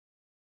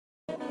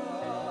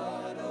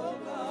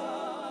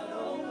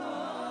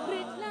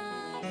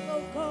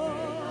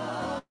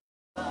God.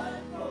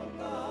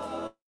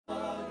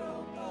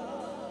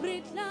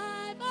 Breathe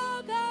life,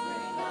 oh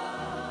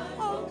God.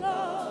 Oh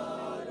God.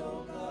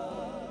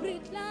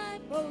 Breathe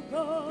life, oh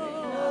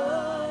God.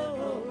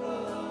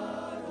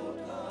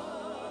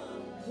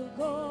 Oh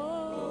God.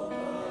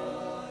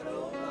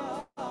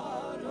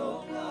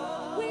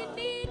 We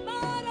need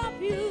more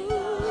of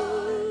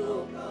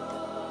you.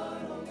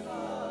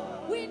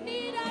 We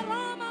need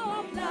aroma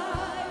of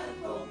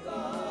life.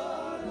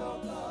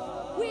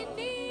 We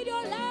need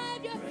your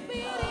life, your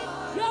spirit,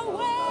 your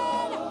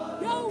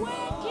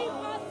word keep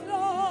us,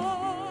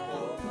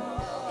 Lord.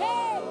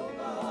 Hey,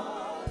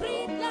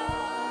 breathe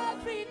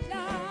life, breathe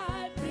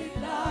life,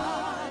 breathe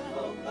life.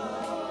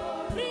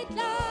 Breathe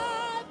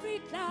life,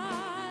 breathe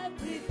life,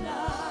 breathe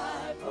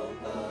life.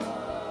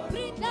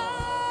 Breathe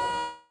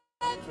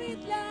life,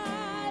 breathe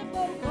life,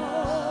 oh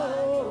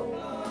God.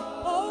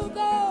 Oh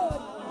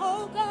God,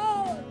 oh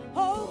God,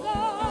 oh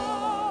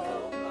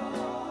God.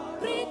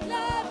 Breathe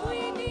life,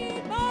 we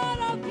need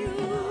more of you.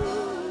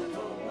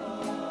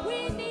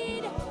 We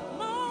need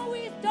more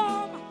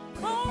wisdom,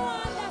 more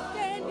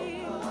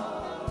understanding.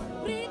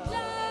 Breathe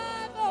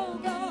life, oh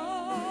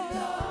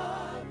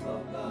God.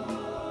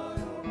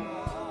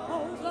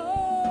 Oh God.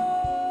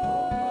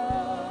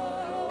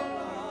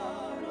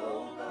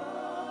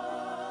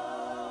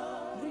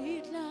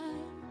 Breathe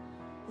life,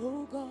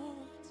 oh God.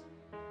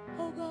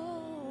 Oh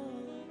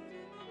God.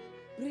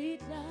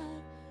 Breathe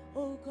life,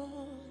 oh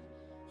God.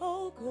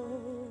 Oh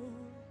God.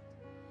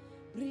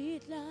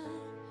 Breathe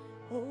life,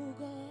 oh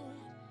God.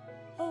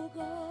 Oh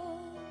God.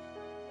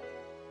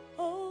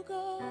 Oh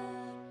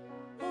God.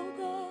 Oh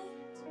God.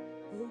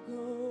 Oh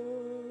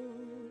God.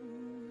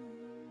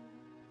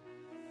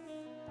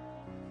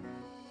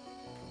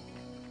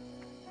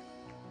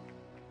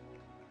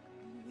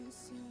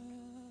 Messiah,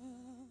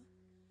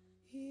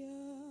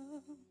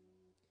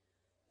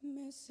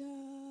 Messiah,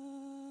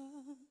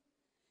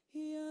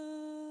 you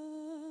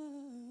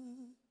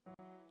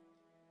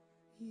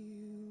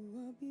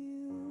are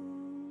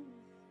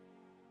beautiful,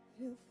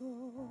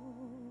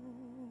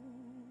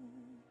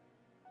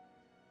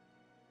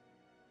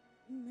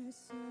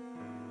 Messiah,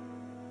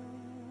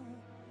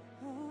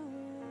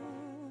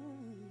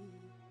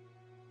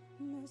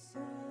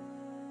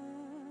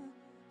 Messiah,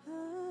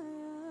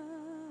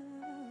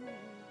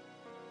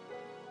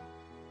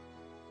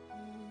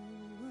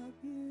 you are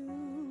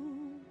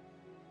beautiful.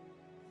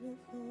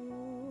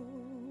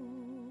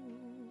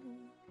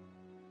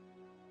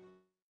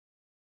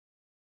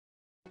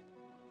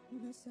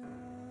 Messiah,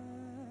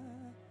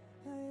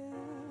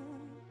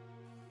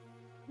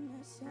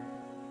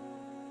 Messiah,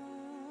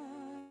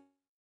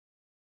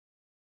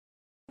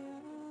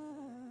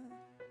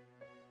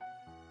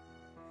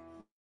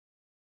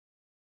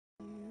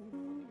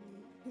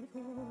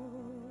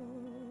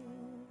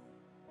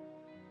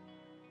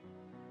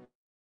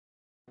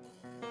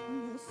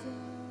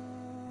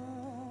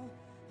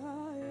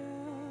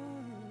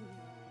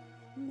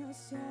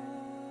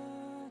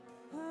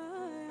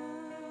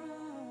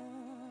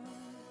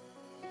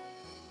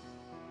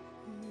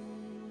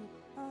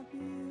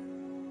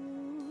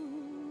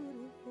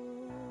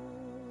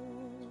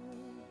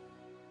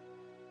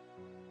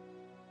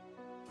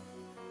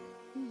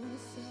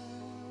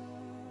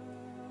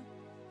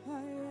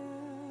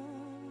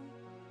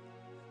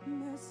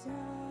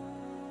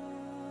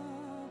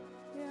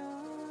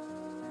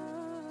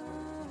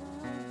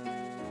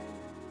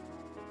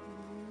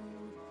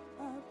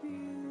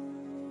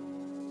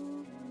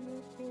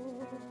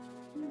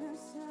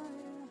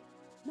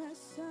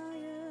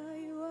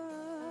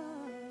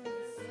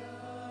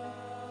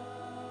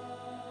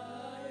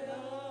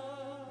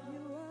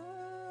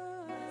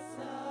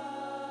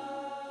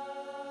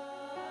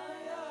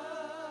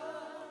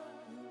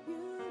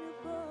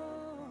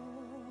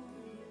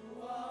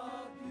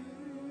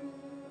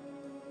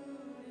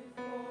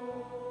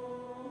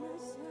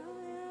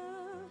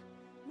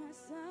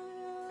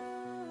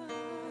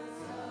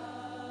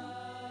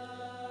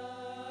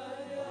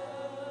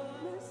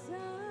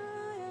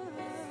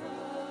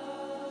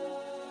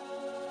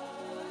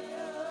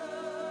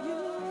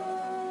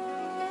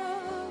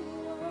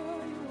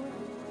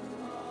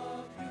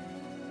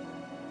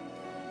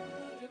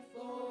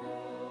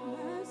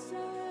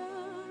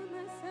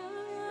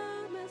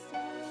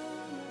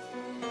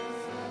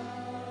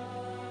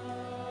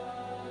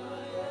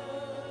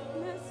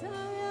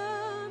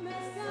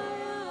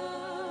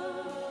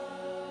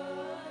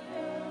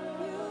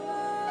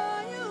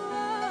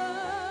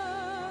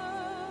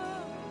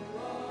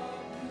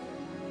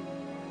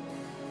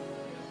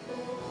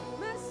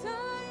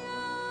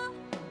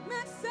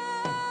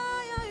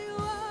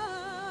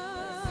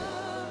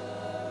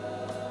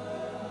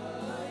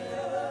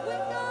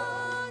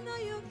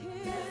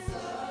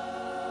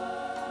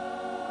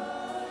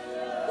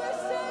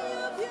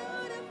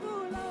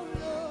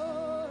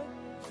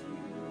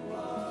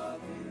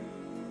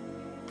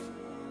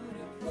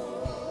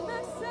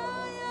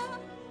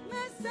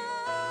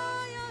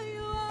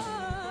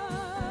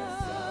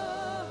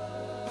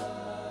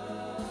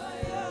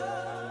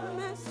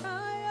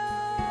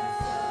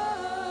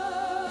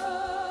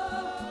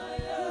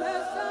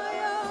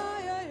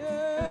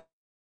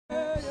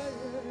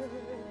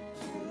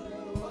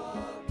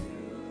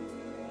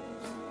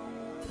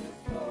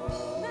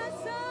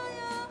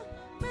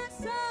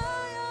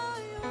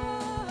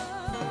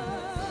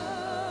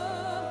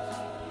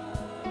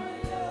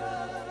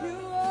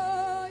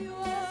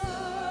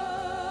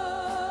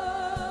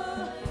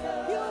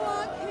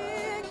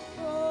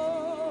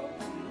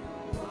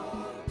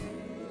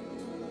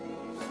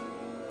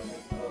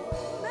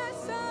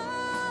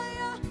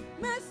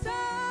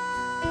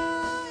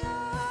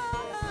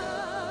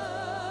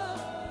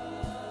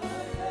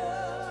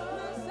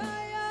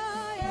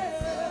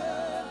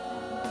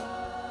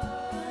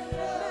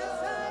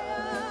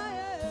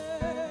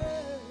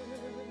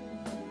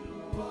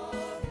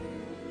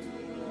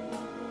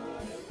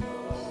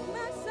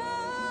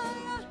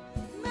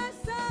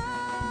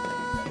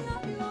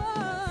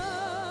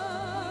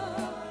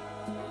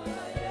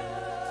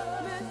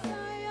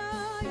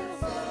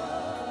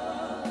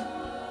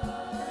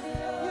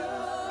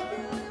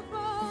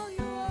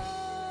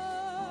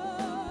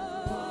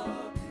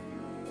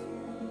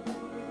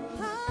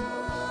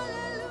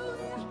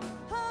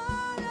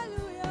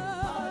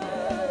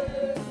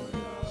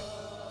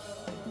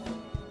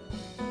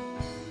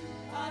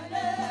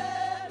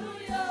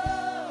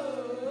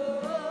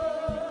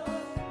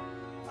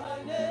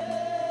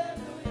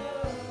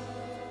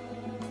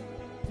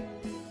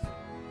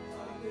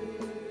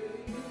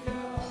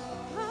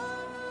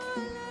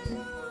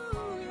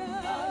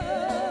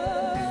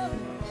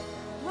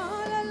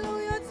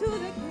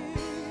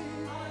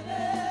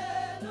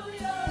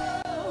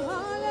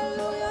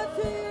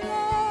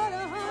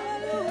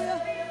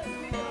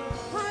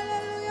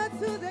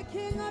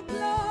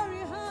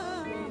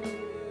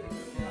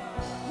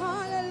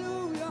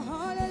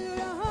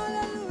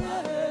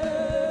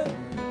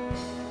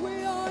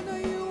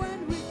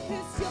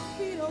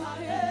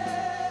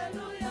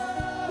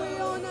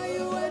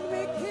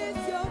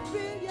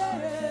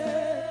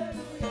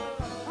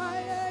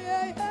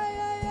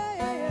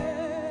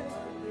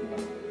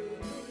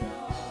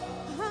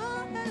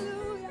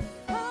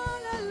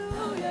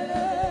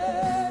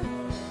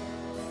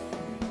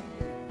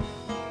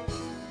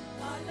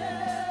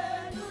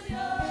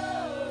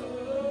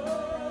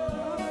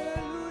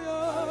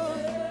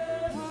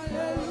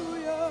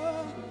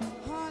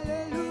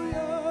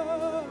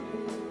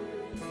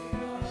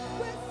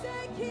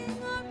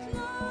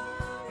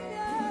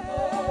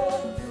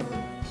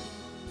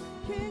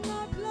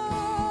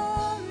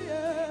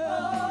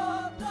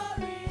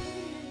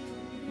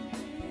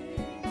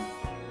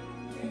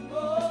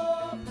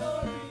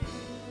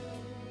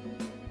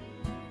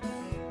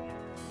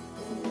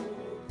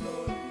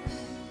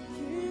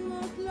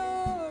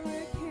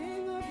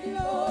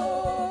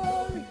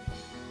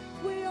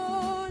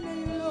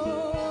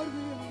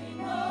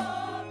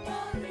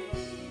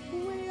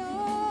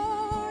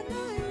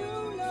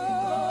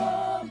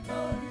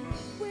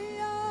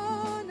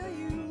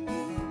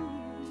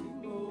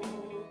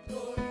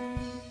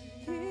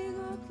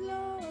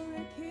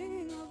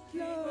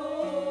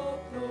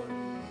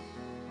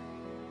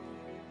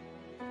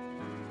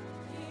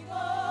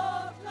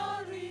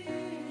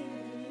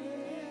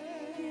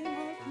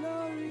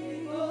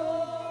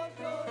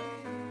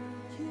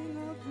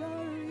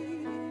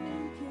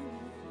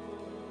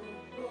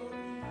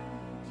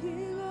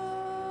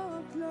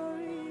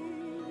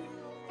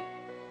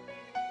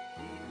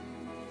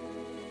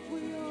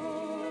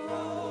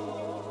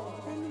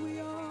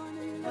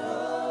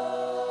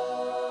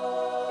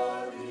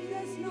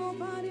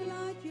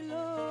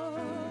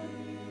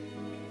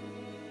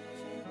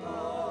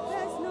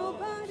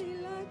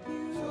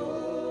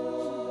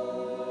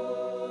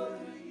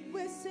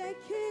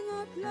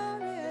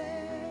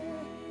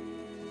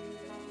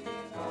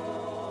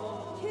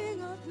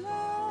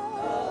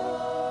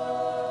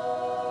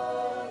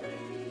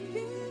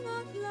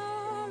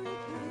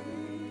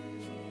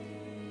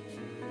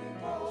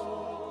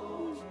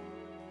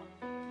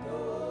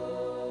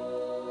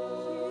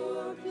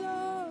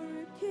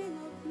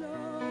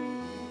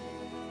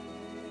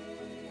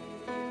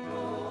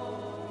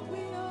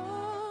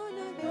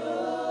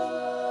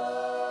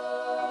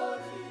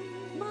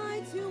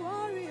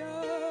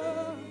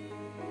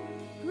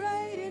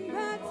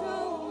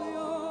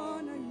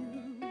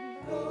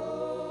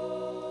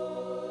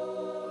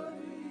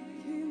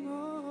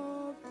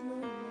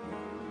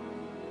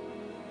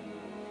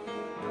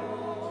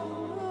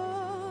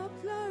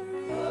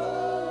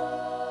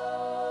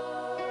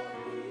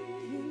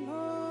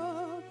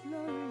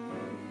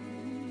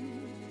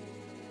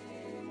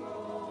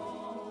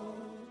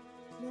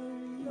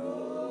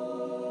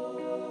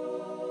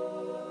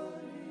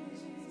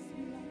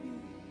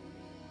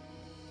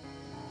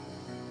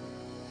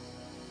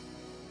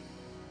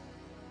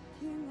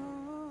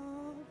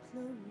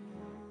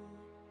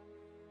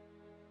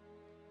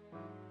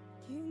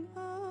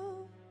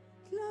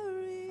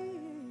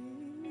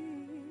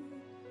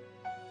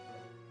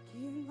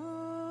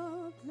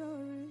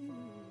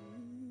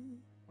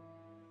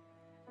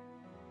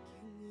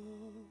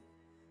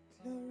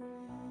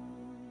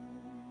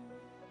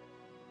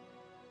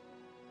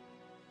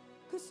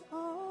 'Cause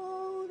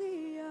all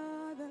the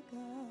other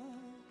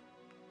gods,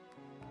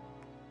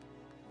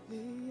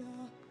 they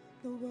are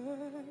the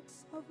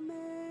works of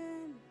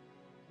man.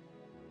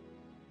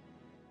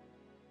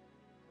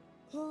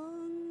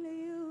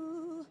 Only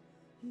you,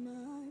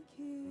 my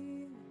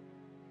King,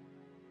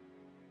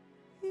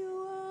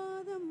 you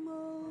are the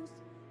most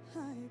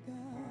high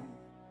God.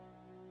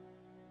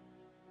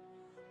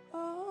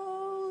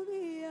 All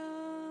the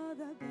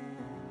other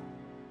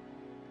gods,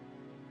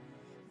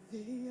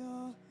 they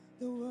are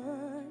the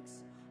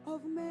works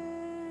of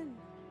man,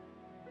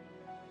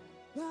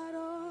 but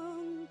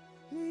only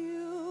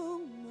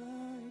you,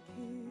 my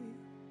King,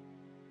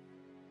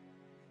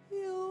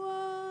 you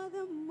are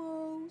the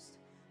most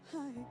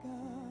high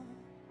God.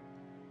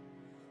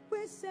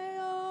 We say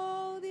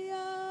all the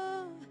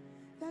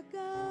other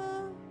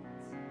gods,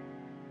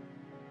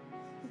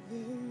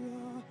 they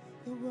are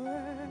the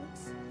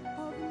works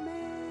of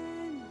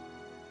man.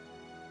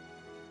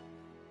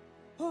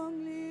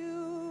 Only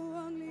you,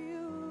 only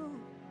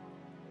you,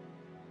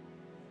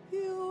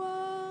 you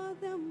are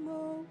the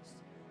most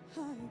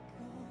high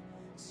God,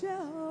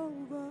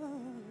 Jehovah.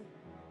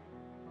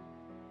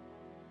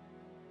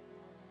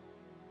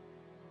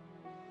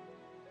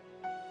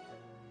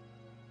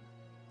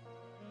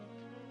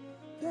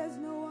 There's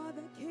no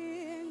other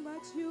king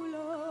but you,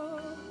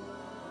 Lord.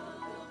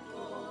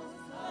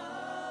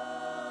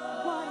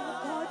 What are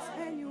gods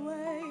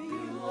anyway?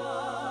 You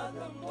are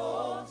the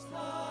most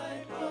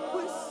high God.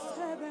 We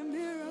serve a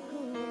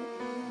miracle.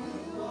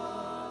 You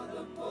are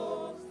the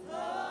most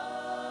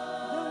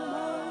high. The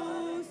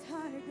most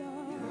high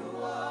God. You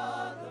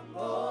are the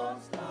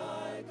most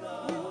high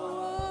God. You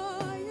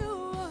are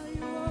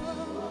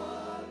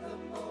the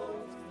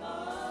most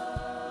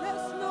high.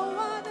 There's no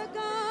other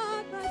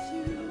God but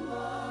you. You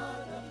are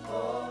the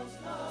most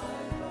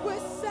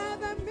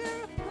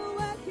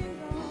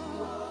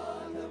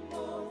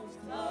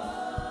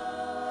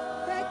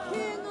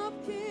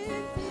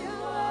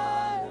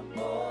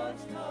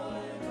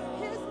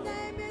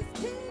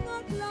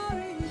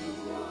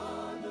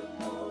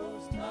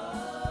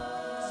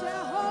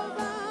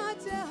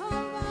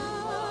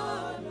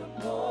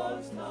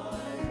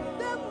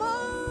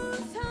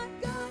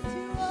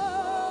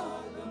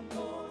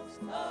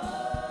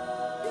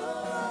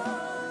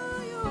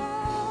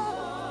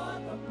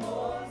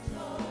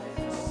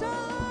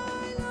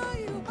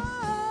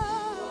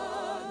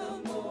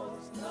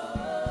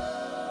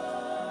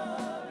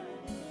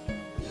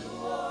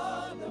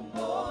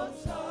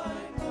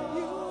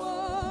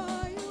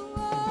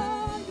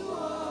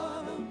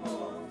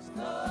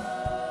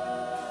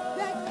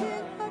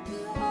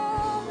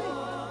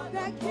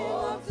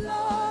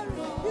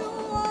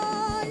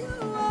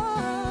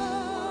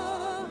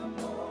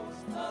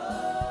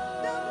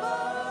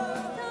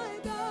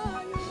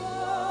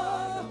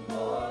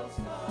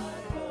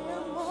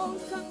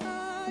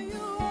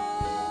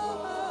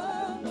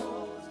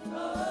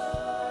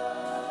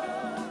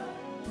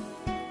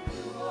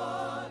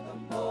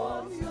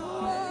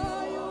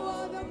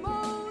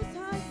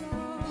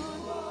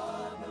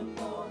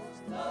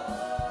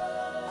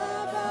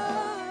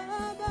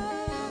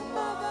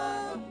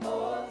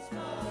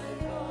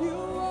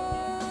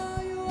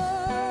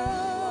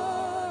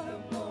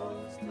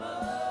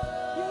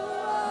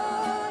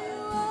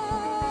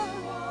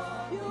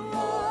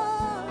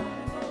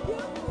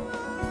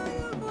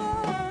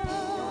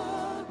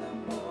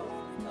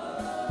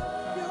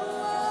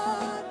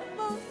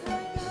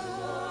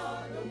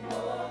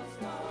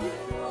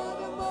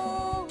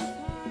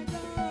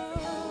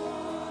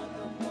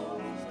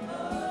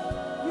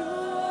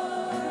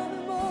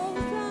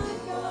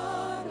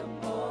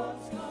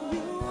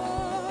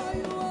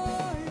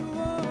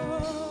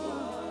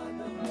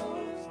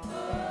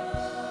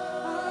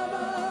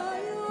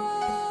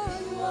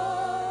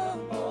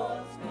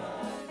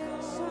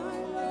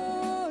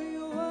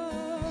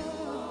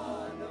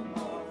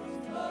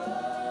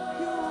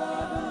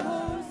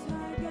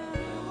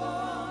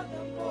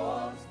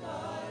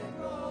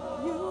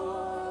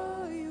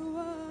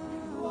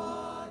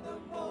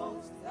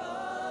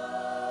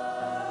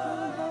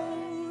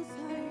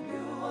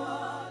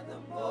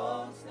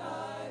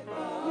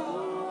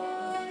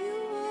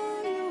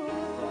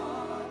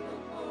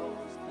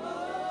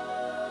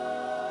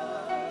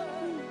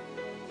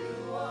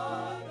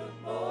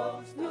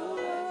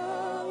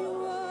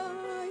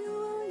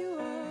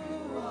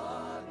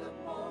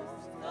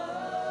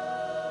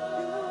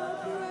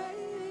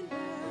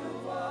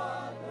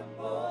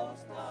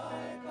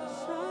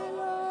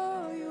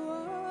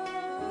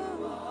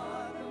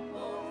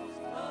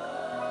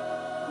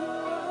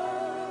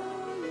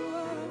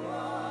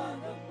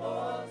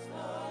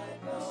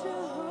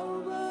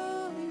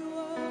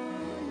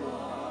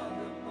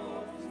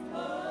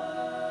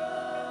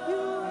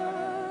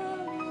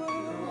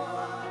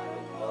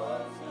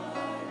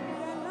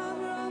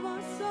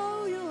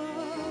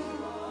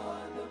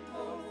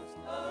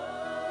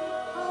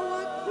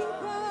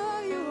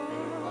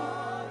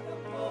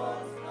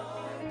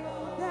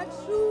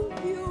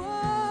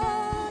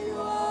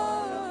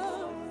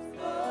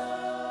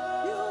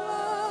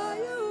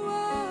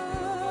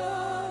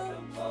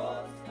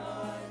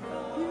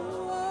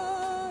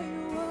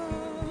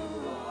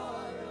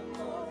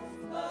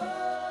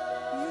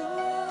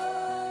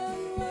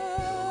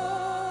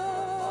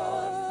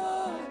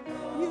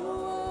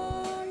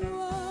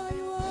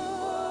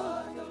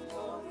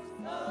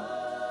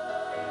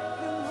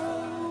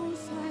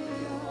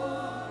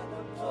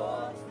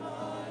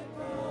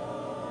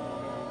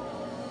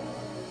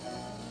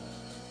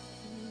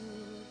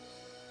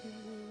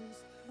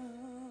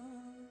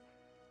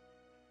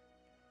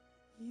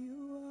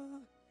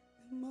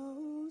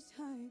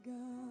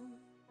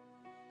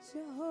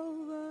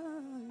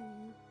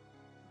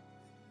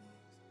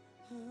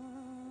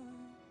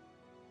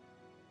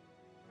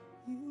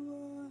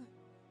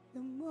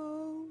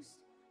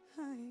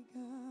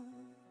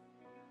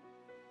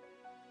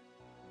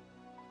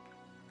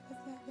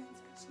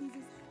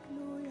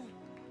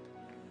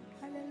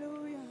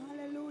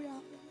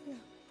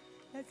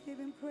give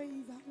him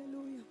praise.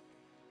 Hallelujah.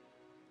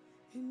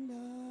 And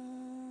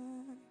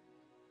I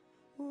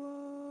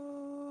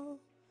worship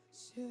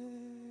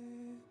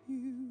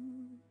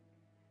you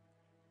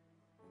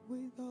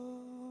with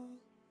all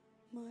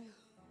my heart,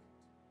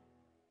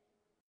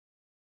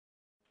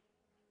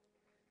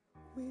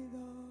 with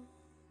all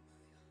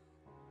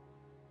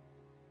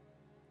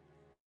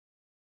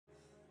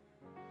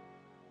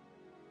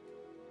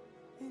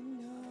and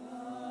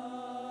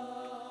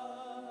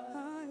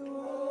I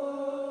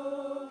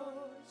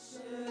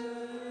worship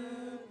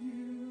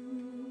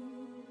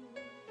you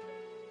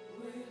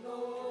with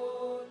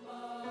all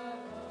my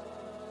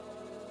heart,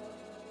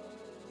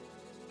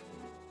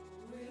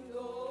 with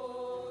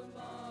all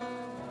my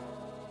heart.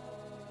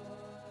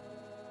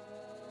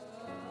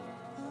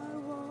 I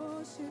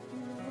worship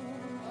you,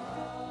 Lord.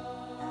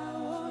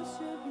 I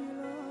worship you,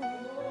 Lord.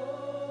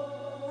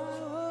 I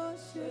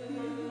worship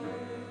you.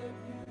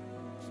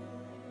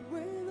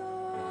 With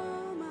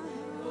all my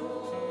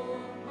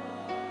heart,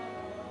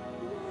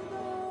 with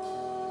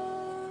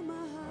all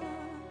my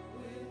heart,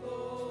 with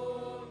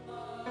all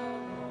my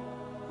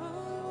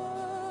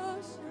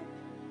heart,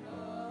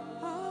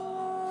 I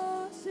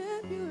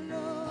worship you,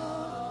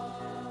 Lord.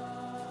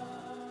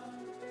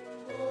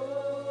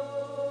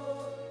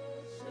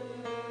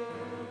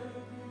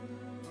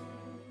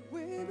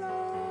 With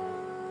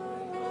all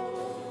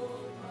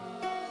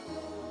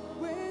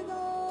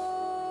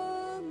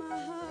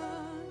my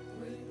heart,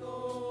 with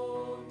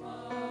all my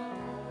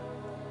heart,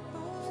 I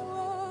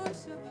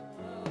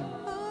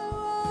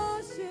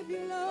worship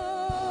you, Lord.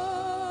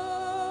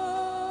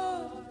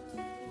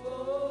 I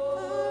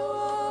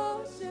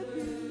worship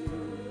you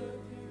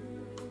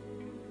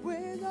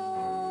with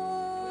all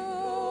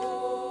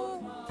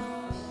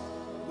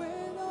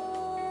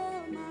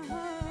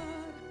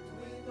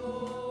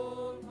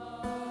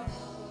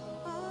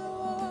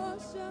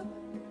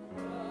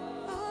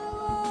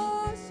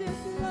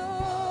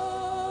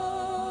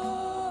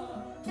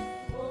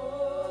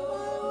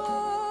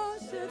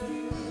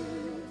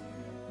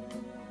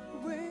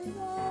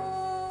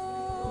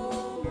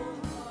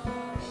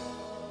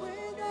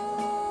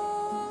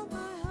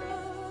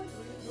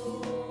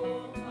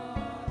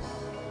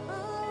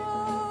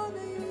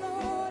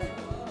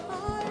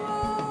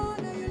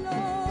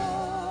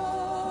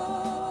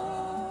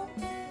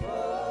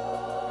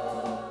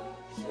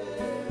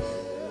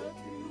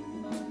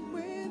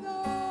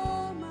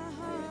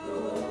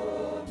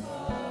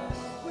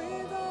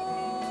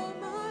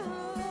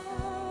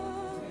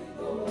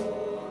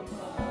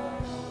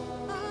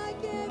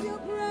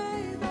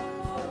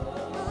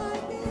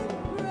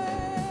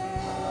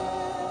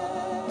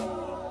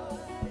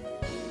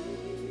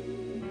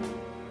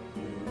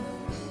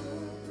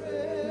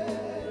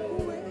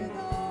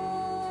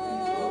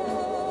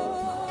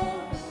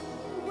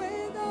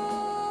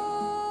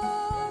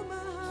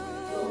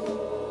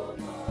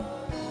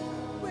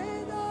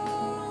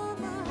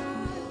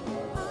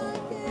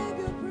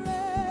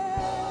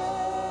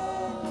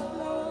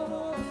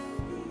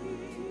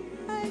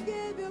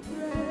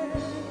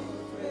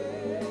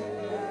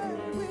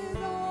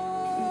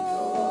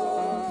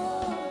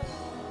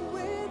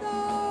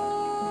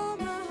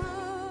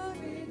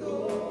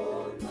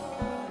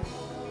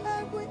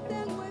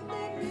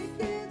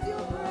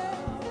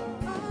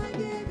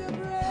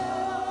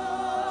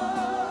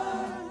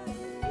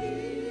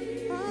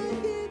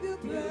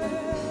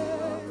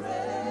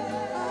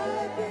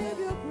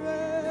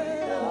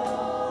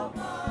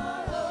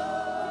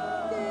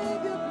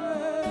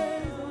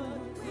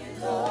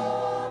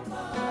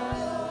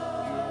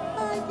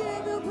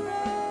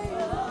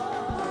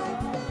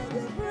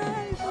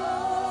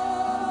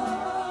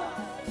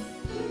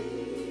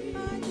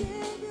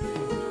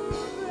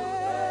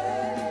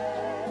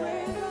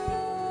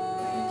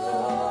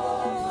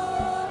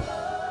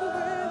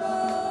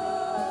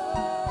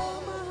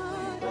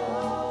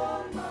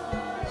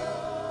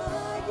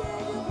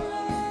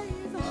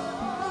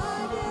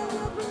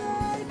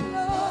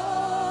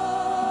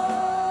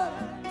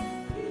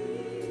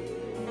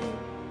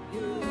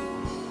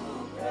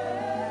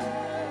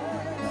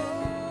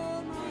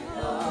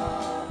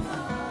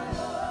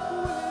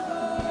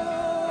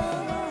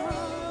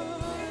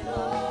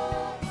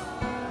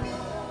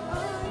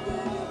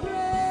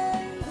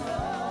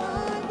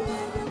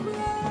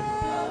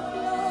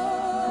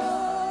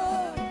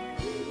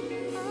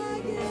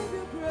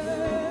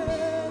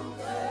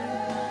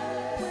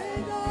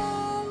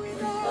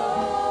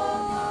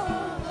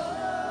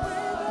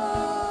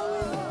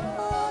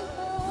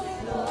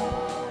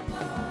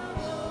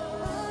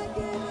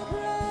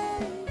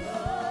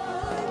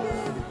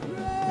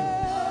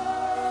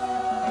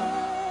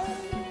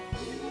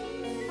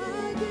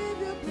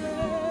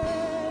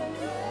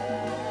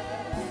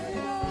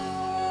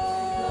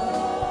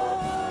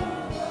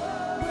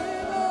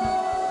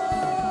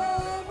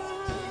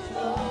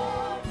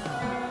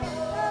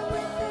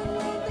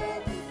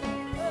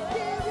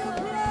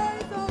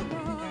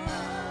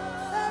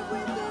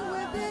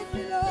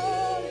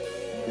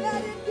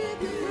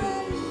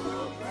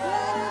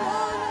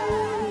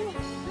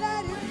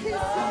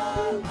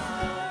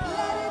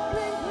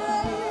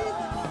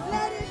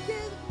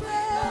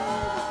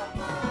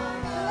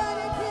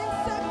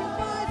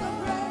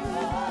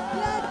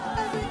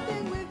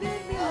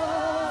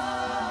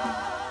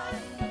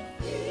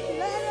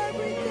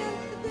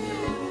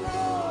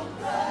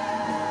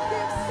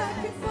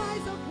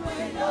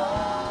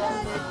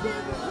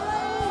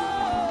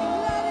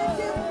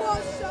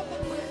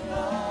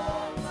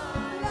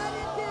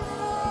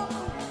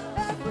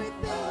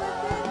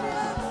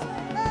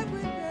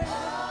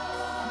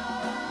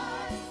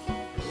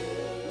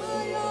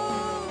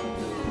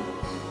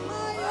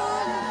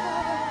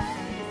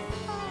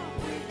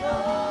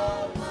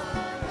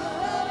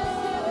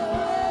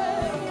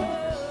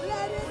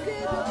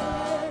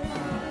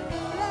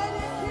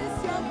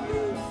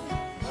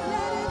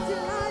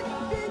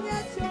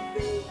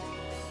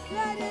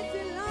Let it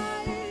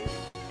delight,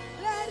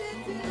 let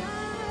it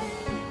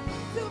delight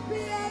to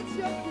be at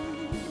your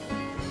feet,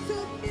 to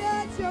be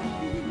at your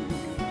feet,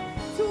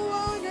 to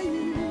honor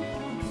you,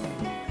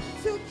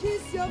 to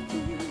kiss your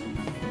feet,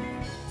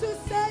 to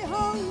say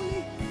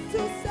holy,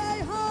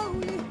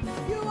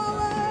 you are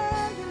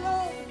worthy,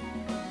 Lord,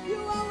 you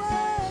are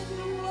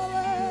worthy, you are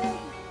worthy.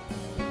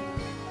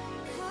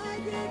 I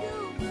give you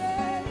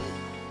praise,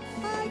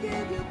 I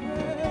give you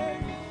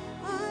praise,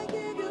 I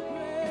give you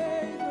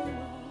praise, oh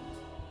Lord.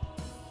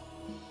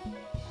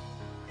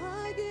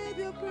 I give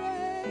you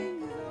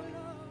praise, oh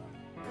Lord.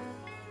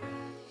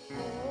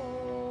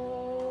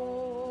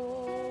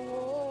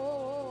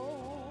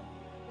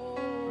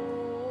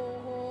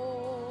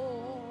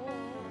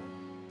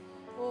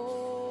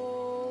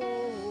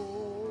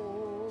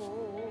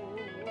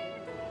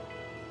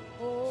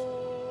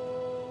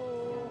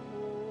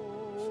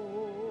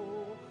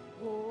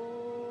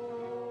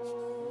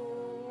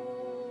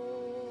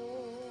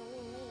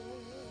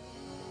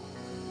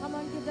 Come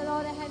on, give the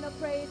Lord a hand of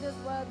praise is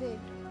worthy.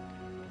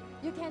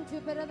 You can't do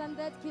better than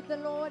that. Give the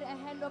Lord a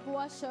hand of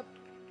worship.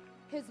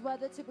 He's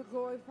worthy to be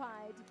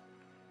glorified.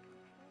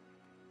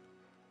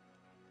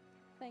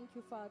 Thank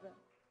you, Father.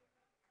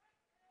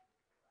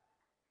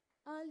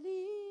 Aliko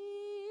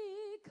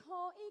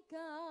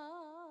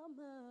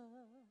igama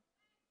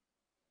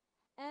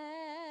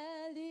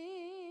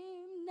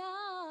elim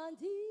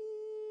nandi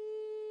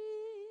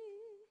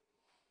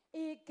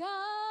igama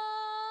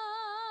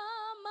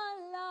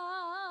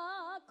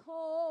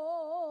lako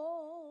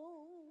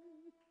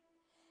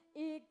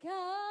igama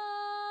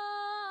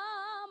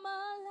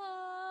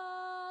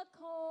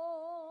lako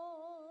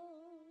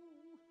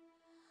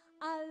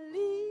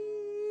aliko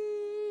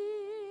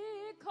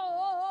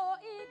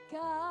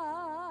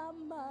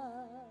igama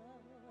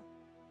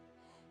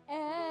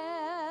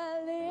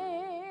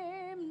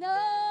elim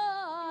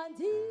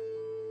nandi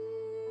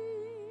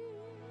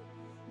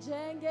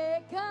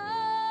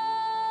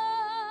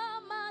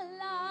jengegama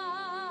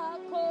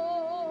lako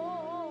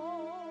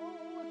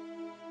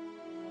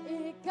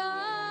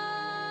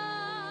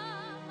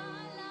igama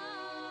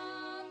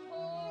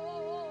lako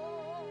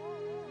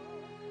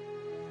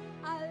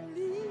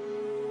aliko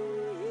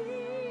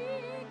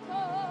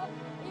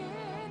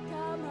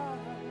igama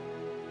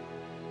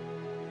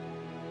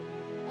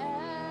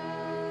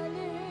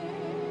elim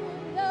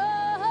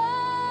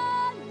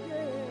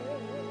nandi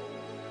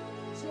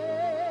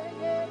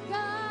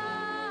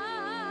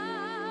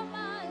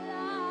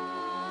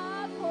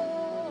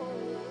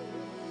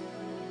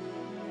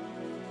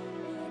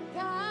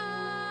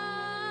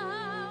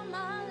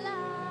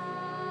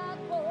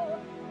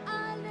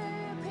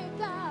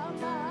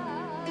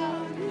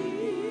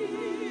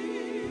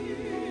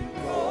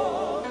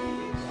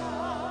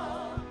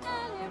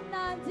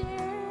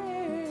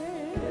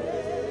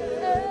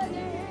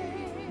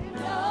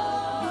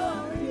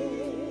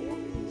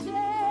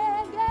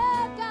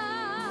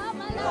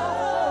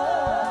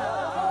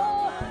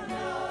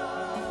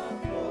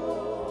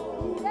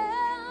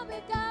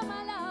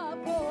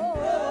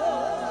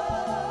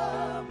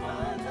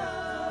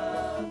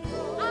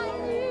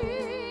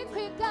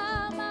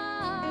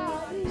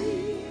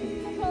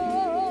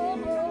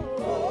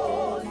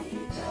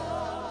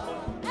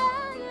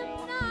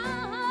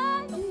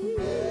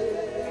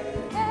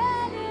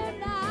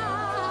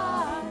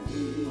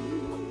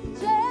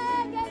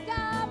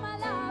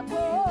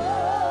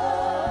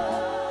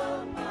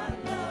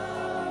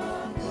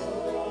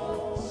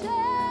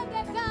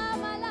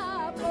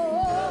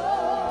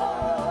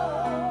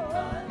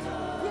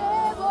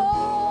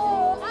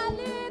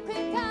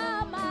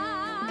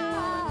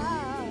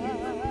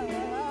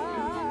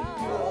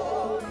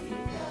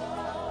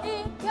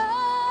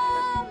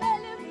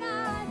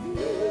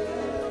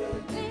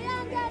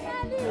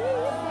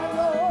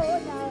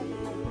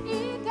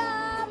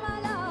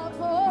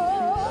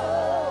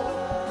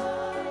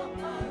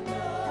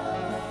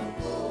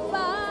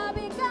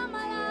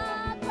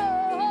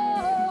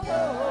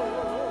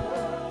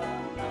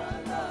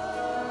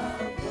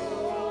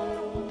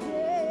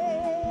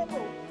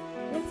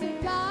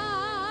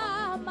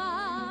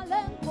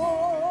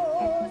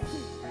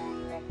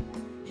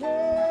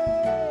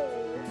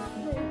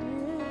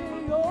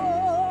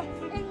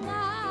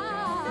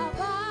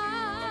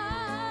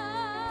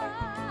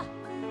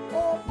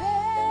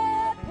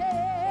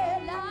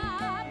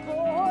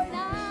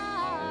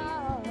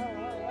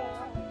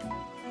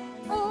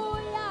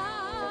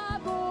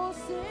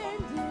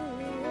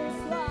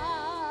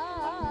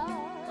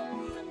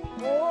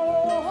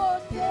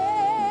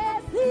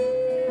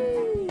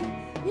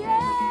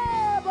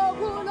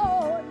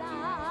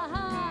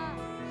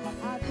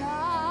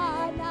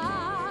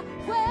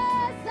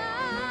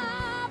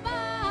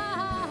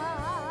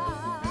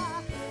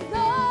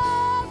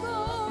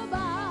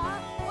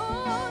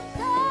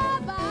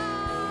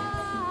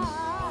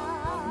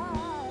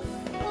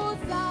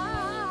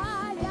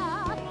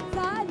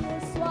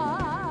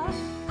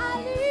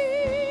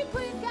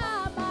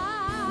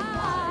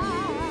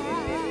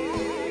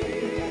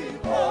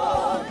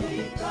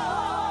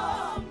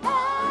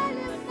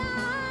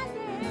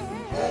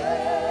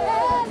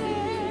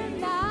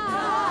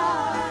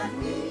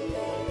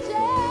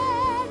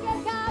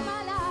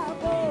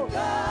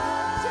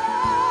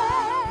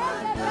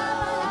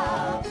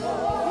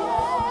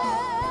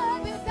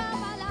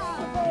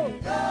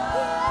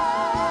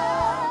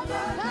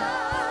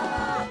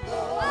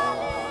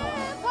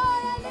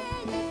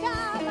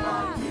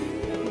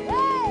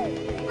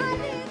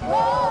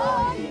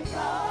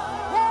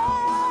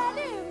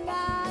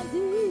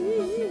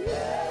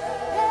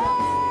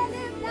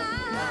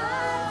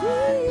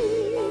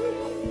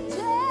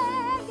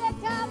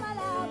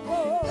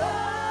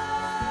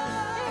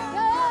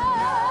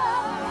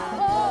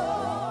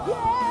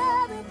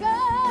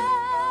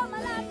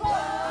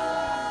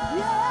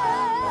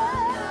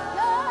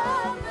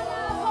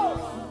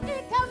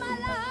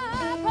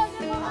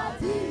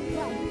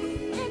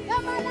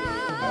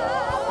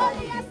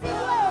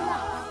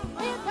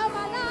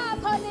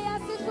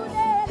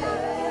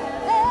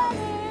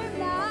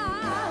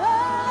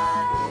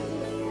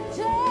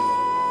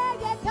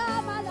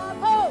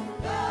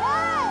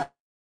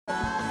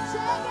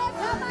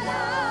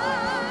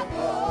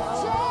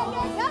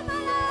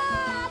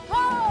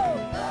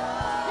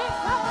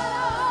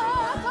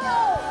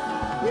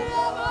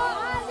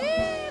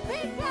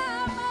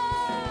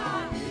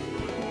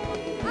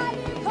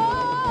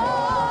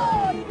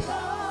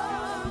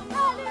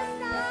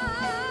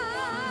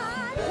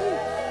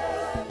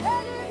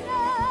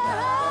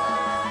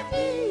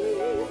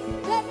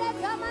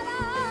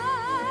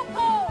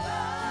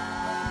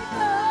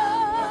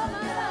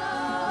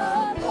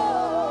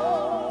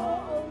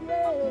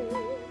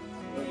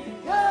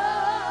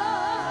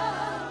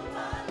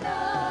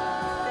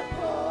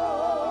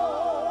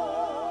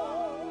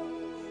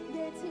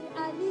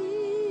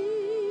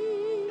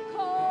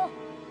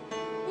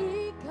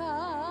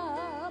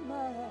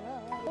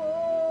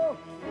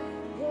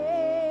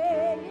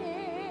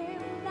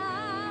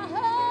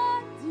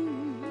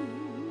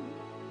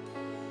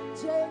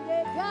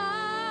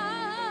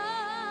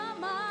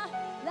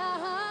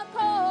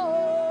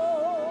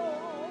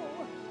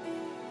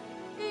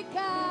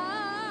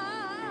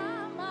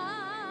igama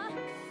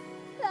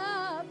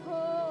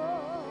lakho.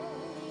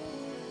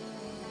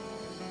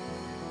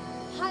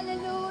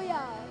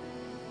 Hallelujah.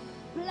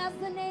 Bless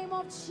the name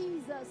of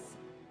Jesus.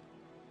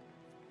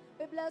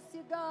 We bless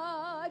you,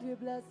 God. We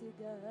bless you,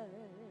 God.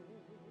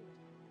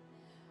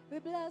 We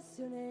bless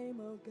your name,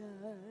 oh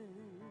God.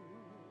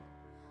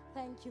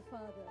 Thank you,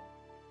 Father.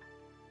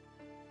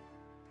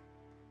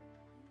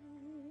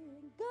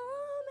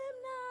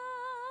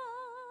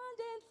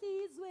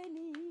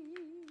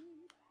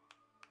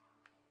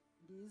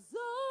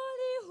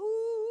 Gizoli hu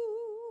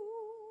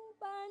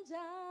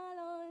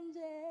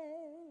banjalonje,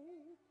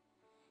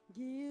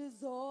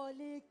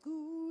 gizoli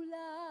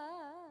kula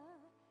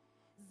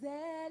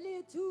zeli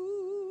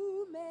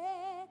tume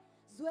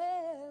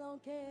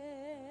zwelonke.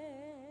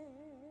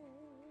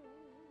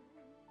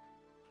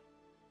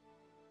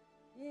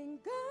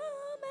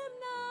 Ingame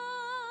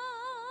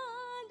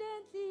mnande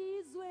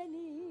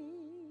enhlizweni,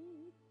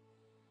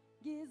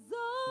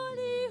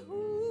 gizoli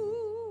hu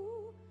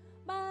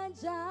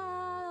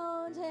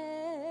banjalonje,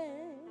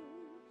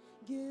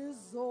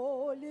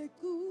 gizoli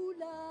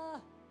kula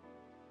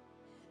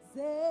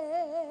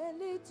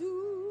zeli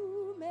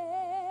tume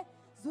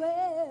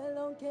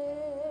zwelonke.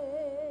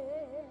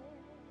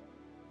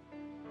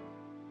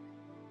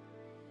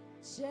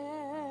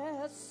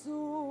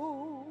 Jesu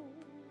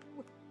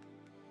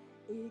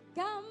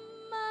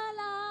igama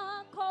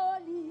lakho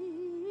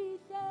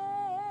lihle,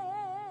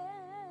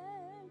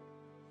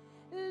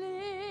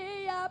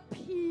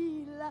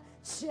 liyaphila.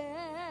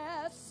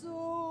 Jesu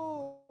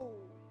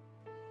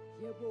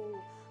yebo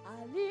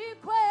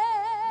alikhweli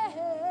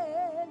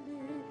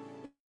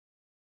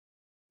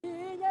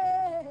inye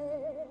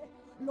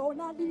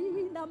lona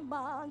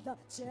linamandla.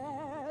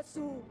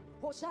 Jesu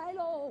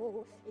oshayilo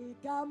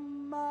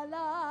igama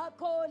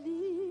lakho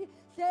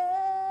lihle,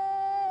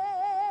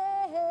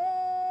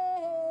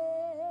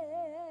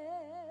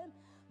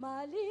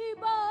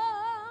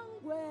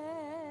 malibangwe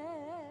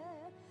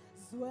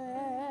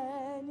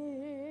zweni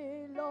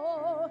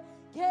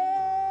lonke.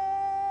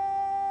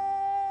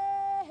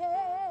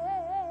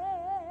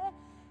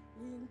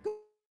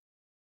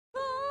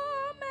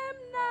 Ingome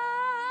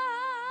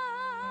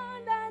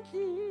mnandi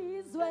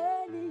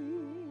enhlizweni,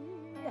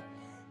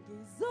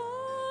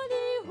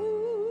 ngizoli hu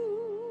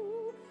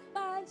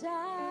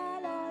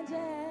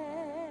banjalonje,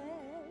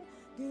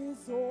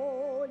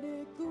 ngizoli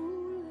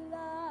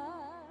kula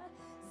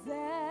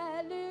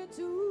zeli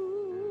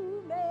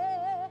tume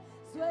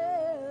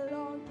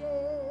zwelonke.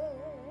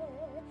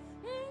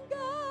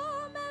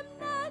 Ingome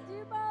mnandi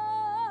ba,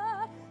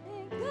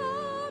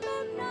 ingome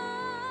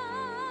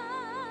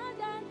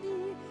mnandi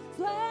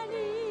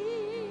enhlizweni,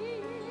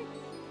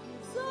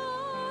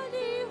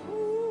 ngizoli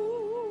hu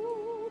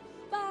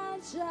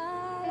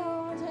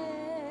banjalonje,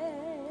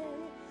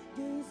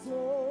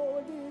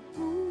 ngizoli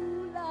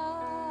kula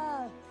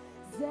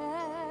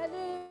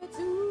zeli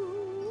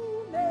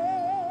tume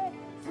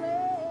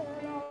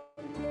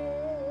zwelonke.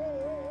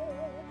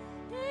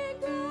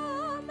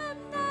 Ingome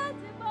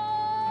mnandi ba,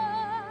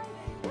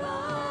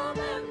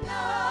 ingome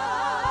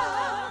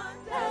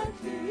mnandi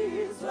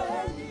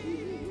enhlizweni,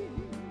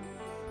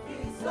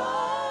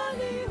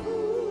 ngizoli hu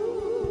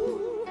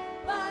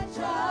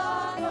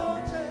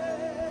banjalonje,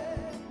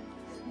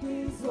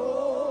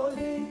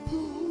 ngizoli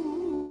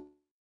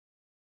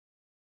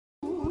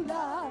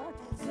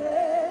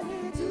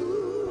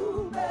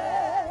kula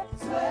zeli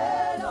tume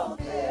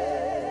zwelonke.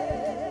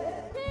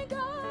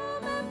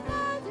 Ingome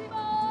mnandi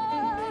ba,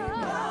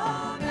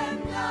 ingome mnandi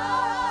enhlizweni, ngizoli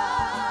hu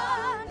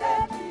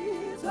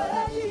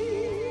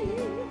banjalonje,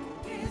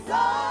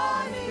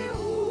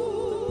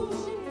 ngizoli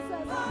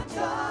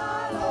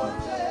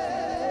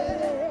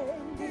kula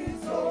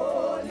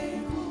zeli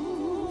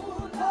tume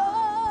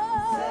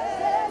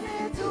zwelonke.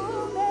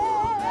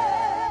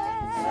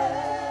 Ingome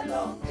mnandi,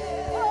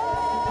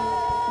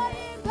 ingome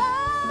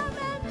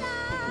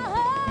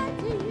mnandi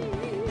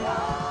enhlizweni,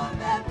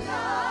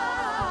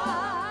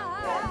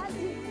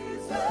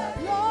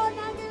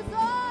 lona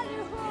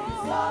ngizoli hu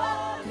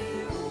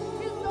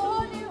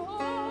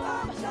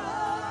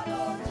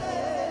banjalonje,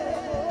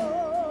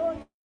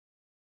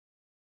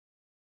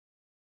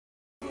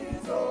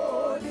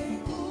 ngizoli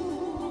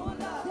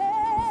kula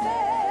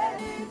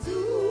zeli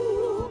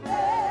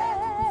tume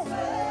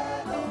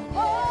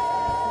zwelonke.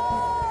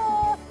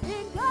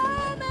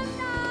 Ingome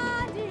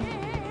mnandi,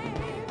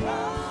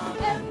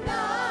 ingome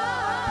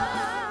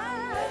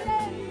mnandi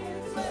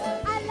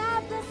enhlizweni. I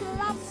love this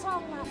love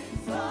song.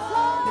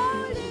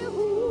 Ngizoli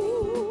hu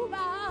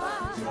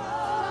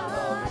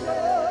banjalonje,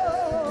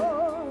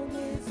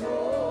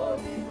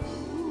 ngizoli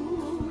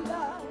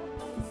kula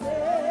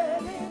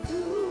zeli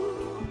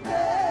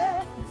tume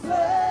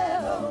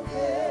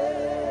zwelonke.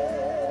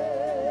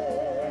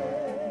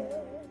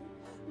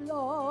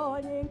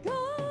 Lord,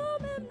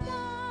 ingome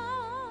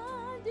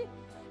mnandi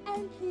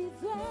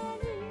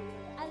enhlizweni.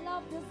 I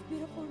love this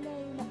beautiful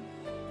name.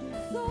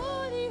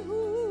 Ngizoli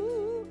hu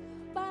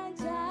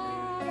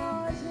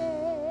banjalonje,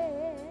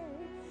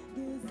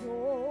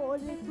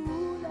 ngizoli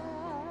kula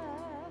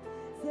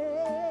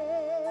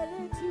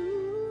zeli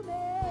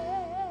tume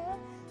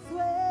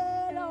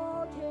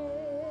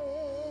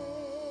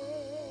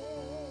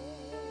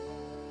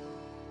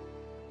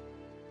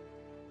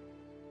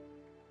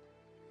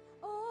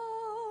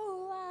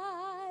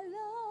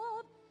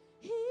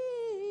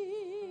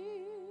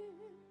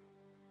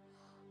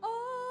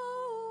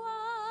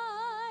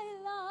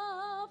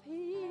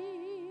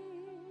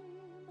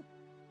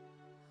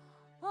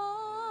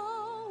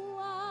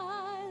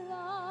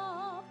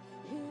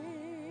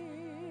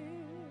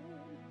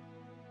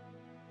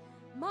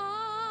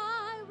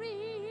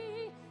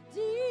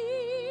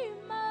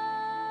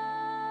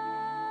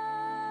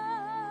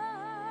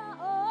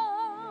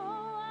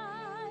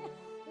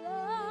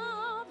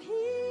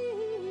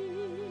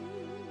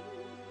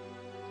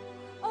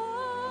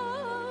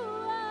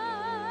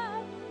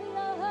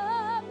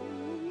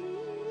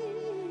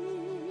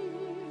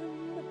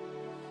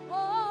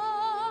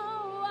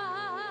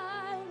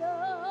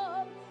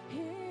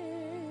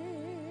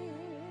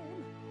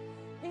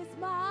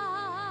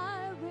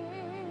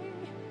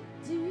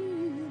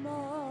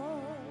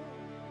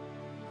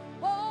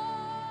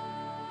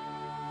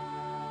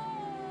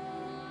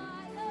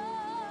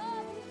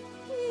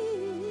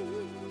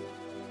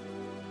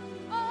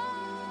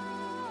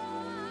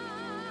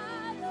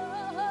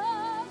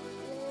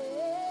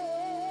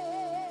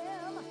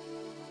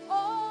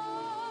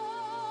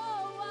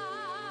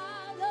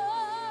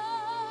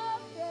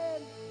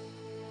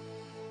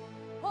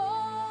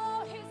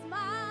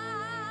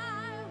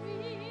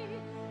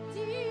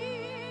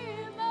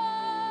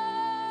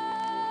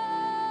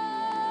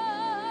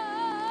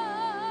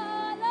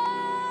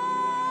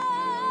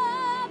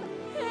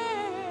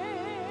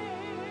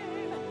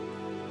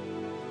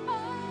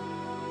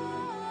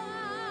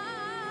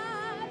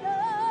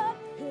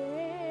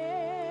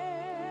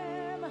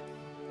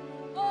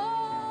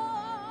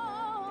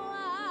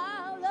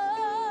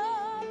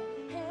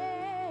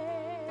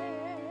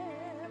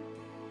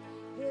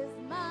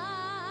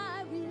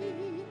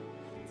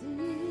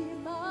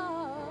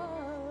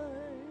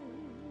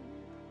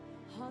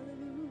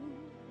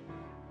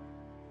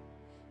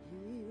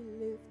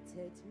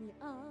me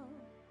out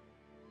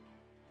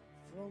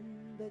from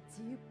the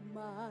deep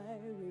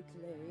miry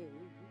clay,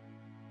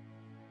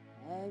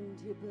 and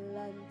he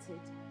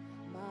planted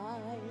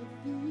my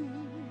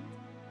feet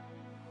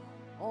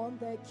on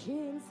the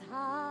King's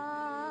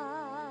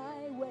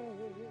highway,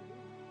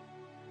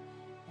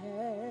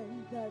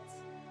 and that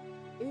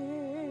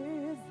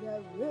is the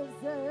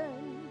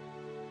reason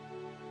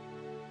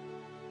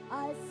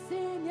I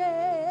sing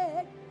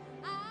it,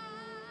 I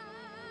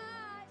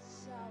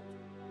shout,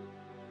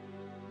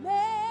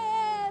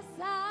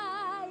 Messiah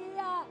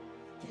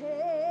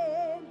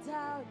came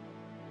down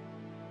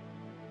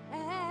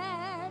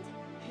and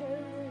he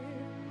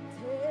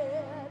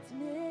lifted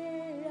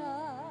me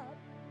up.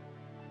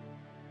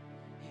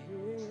 He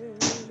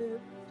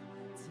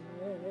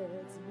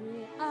lifted me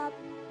up.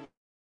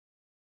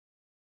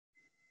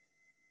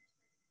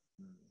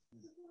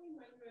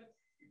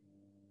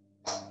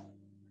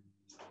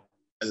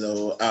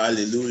 Hello,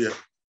 hallelujah,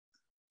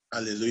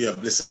 hallelujah,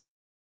 bless,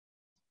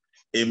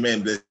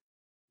 amen, bless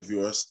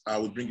viewers.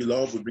 We bring you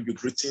love, we bring you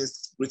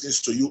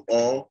greetings to you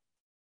all.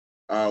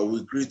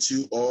 We greet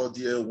you all,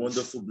 dear,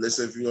 wonderful,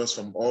 blessed viewers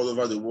from all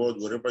over the world,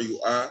 wherever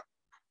you are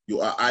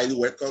highly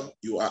welcome,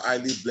 you are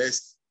highly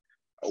blessed.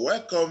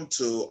 Welcome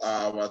to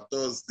our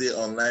Thursday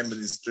online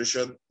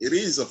ministration. It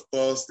is, of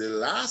course, the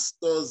last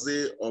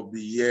Thursday of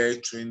the year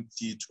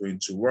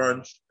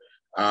 2021.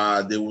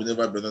 There will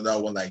never be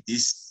another one like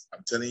this.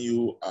 I'm telling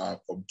you,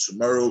 from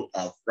tomorrow,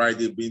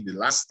 Friday being the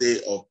last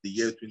day of the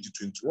year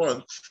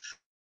 2021,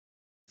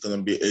 it's going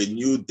to be a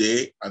new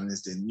day, and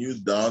it's a new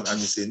dawn,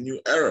 and it's a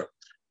new era.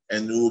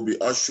 And we will be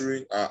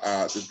ushering,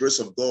 the grace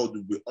of God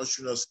will be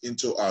ushering us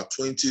into our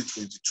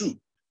 2022. We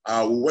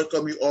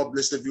welcome you all,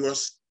 blessed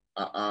viewers.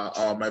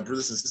 My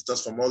brothers and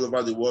sisters from all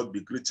over the world,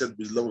 be greeted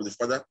with the love of the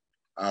Father.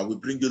 We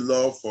bring you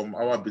love from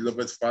our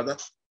beloved Father,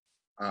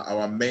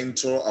 our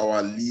mentor,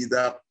 our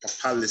leader,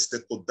 Papa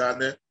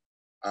Lesego,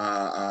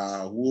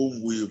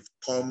 whom we've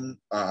come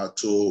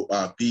to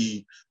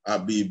be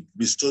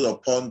bestowed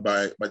upon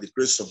by the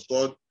grace of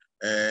God,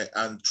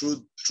 and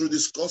through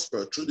this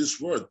gospel, through this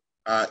word,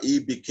 he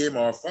became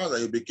our Father.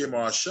 He became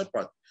our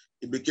shepherd.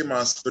 He became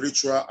our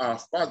spiritual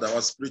father,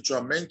 our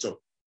spiritual mentor.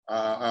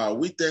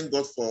 We thank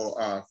God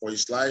for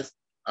his life,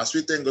 as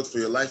we thank God for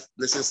your life,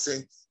 blessed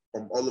saints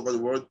from all over the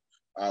world,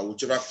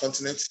 whichever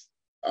continent,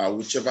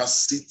 whichever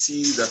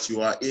city that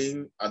you are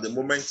in at the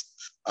moment.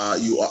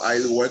 You are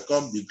highly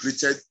welcome. Be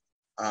greeted.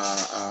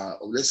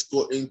 Let's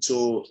go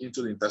into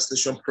the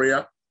intercession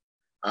prayer,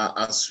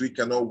 as we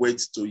cannot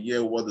wait to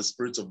hear what the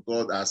Spirit of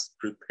God has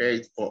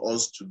prepared for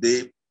us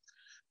today.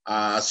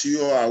 As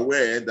you are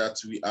aware that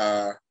we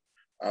are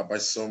by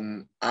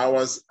some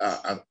hours,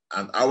 an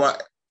hour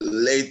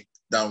late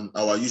than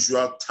our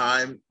usual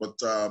time, but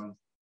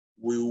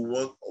we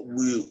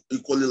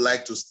equally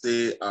like to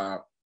stay.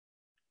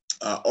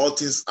 All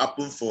things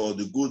happen for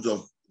the good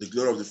of the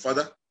glory of the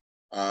Father.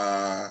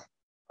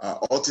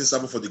 All things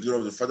happen for the glory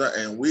of the Father,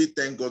 and we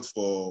thank God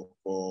for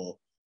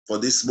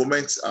this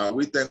moment.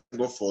 We thank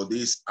God for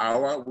this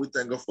hour. We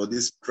thank God for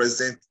this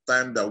present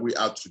time that we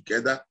are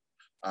together.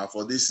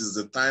 For this is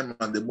the time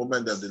and the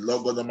moment that the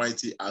Lord God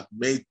Almighty has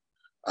made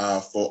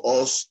for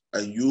us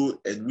and you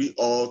and we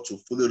all to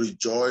fully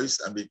rejoice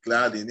and be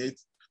glad in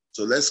it.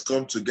 So let's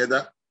come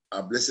together,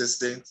 blessed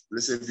saints,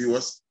 blessed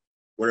viewers,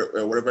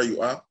 wherever you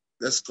are.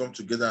 Let's come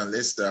together and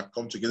let's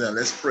come together and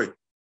let's pray.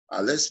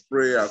 Let's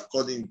pray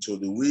according to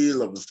the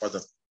will of the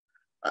Father.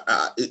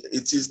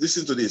 It is,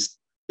 listen to this,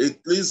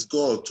 it pleases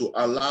God to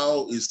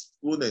allow his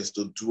fullness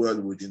to dwell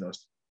within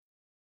us.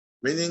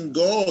 Meaning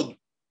God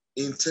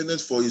intended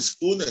for his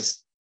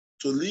fullness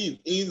to live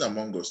in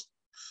among us.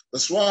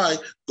 That's why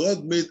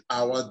God made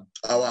our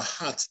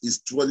heart his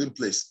dwelling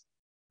place.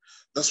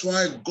 That's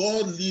why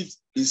God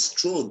leaves his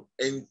throne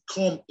and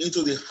come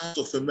into the heart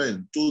of a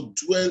man to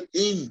dwell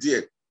in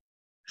there,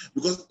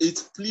 because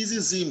it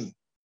pleases him.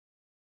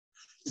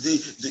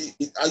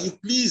 Are you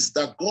pleased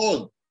that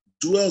God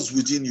dwells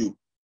within you?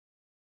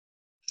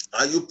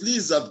 Are you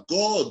pleased that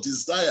God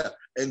desire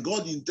and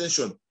God's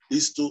intention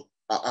is to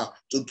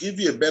give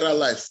you a better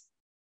life,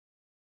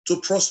 to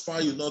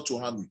prosper you, not to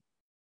harm you?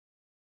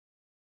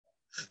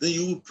 Then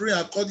you will pray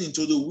according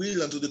to the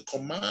will and to the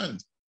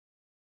command.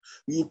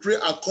 You will pray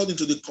according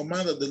to the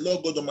command that the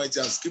Lord God Almighty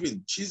has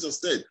given. Jesus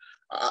said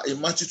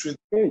in Matthew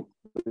 28,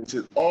 it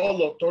says,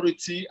 all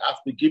authority has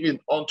been given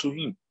unto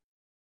him.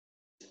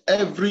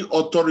 Every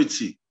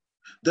authority.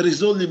 There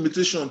is no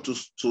limitation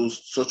to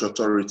such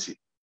authority.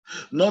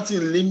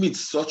 Nothing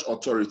limits such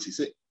authority.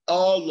 Say,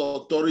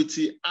 all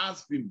authority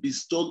has been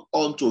bestowed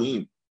unto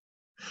him.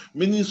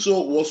 Meaning,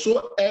 so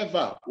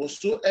whatsoever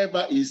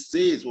he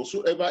says,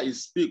 whatsoever he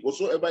speaks,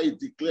 whatsoever he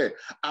declares,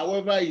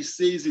 however he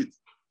says it,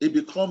 it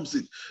becomes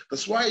it.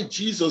 That's why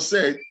Jesus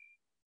said,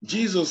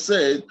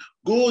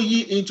 go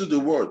ye into the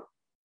world.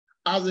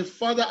 As the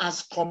Father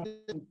has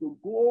commanded to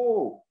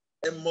go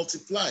and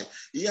multiply,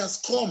 he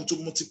has come to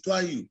multiply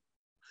you.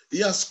 He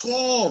has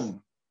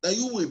come that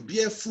you will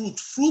bear fruit,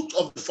 fruit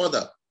of the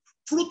Father,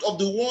 fruit of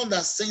the one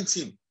that sent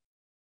him.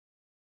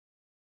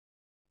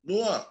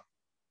 Noah,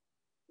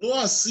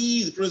 Noah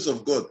see the presence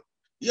of God,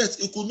 yet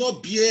he could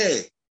not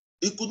bear.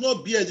 He could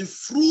not bear the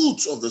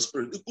fruit of the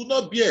Spirit. He could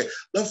not bear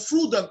the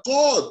fruit that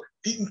God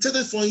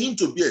intended for him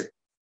to bear.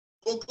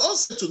 God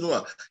said to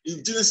Noah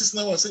in Genesis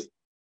 9, say,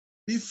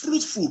 be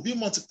fruitful, be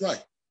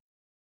multiplied.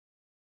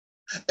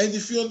 And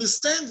if you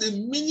understand the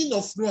meaning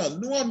of Noah,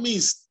 Noah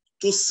means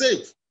to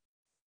save.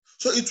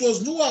 So it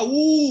was Noah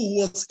who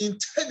was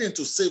intended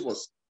to save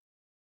us.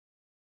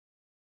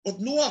 But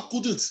Noah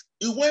couldn't.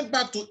 He went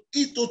back to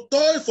eat, to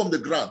toil from the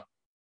ground.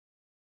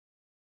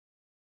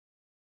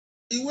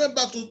 He went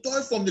back to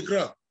toil from the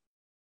ground.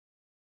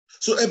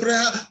 So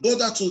Abraham,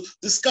 God had to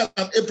discuss,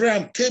 and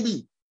Abraham came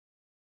in.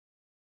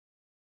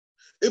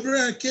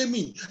 Abraham came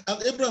in,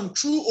 and Abraham,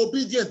 through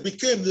obedience,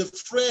 became the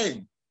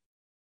friend.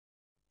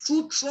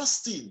 Through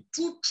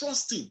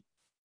trusting.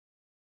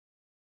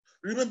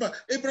 Remember,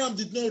 Abraham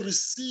did not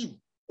receive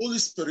Holy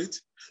Spirit,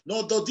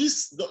 nor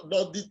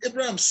did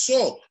Abraham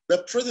saw the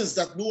presence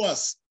that Noah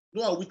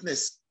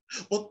witnessed.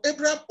 But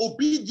Abraham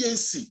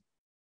obedience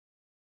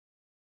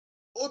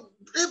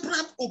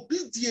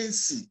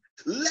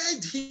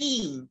led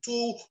him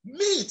to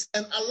meet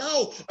and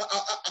allow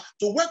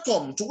to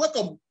welcome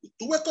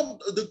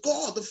the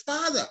God, the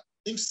Father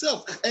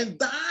himself, and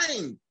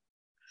dine.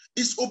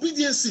 His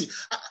obedience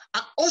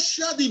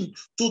ushered him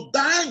to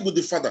dine with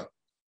the Father.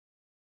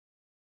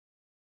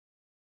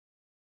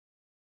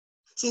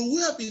 So we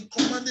have been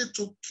commanded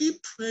to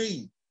keep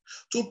praying,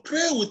 to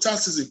pray without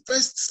ceasing. 1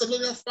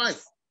 Thessalonians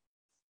 5,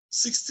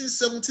 16,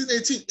 17,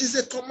 18 is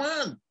a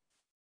command.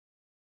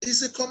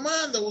 It's a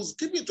command that was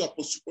given to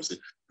Apostle Paul.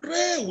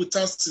 Pray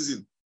without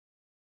ceasing.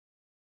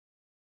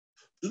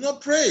 Do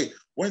not pray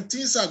when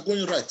things are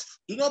going right.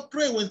 Do not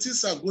pray when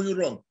things are going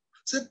wrong.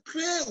 Say,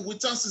 pray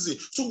without ceasing.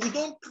 So we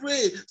don't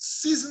pray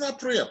seasonal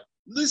prayer.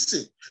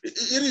 Listen,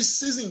 it is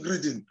season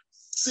greeting.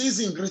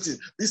 Season greeting.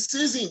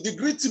 The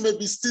greeting may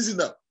be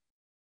seasonal.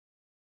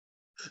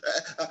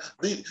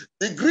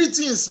 The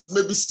greetings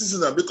may be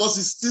seasonal because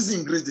it's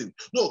season greeting.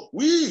 No,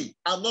 we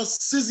are not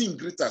season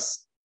greeters.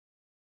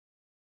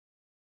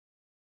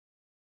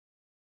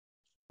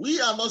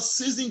 We are not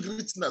season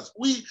greeters.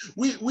 We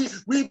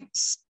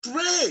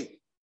pray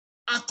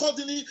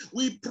accordingly.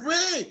 We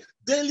pray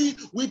daily.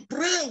 We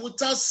pray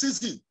without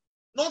ceasing.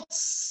 Not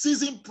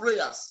ceasing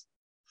prayers.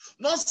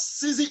 Not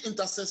ceasing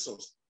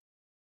intercessors.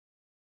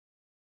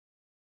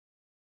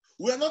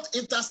 We are not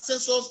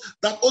intercessors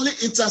that only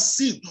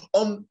intercede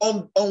on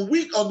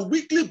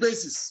weekly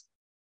basis.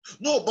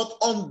 No, but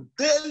on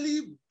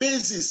daily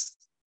basis.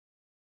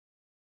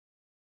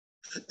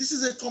 This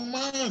is a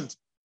command.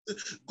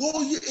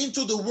 Go ye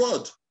into the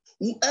world.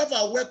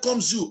 Whoever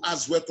welcomes you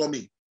has welcomed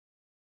me.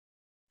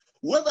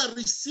 Whoever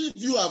received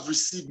you have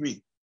received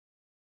me.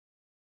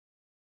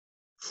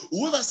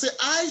 Whoever say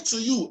I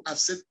to you, I've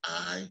said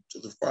I to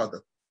the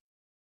Father.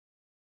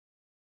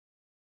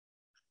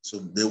 So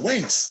they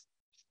went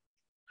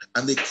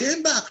and they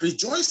came back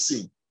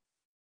rejoicing.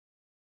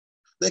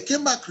 They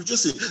came back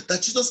rejoicing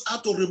that Jesus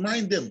had to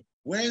remind them,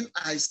 when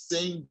I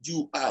send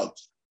you out,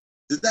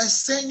 did I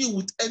send you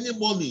with any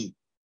money?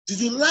 Did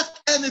you lack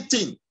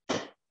anything?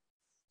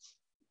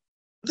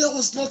 There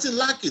was nothing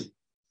lacking.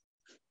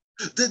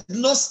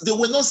 They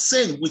were not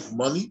sent with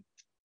money,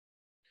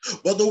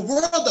 but the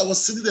word that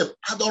was sending them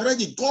had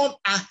already gone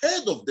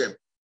ahead of them.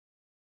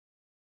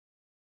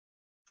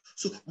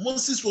 So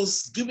Moses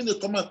was given a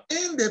command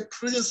in the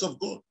presence of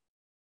God.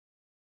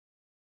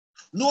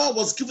 Noah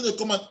was given a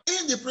command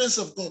in the presence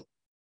of God.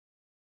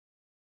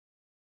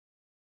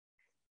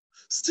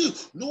 Still,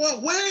 Noah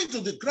went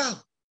to the ground.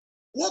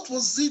 What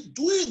was he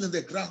doing in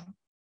the ground?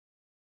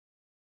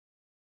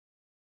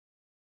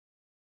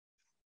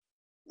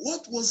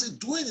 What was he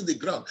doing in the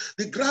ground?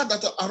 The ground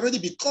that had already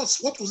been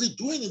cursed. What was he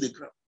doing in the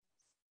ground?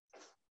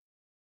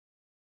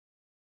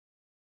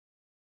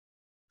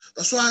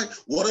 That's why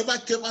whatever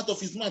came out of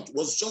his mouth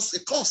was just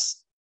a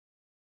curse.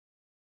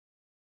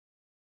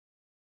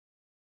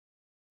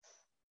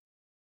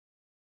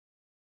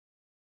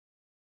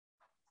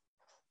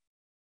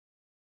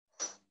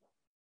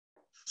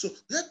 So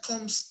there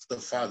comes the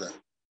Father.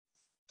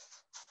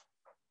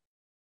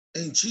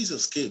 And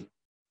Jesus came.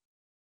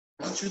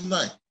 Matthew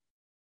 9.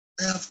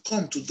 I have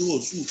come to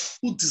those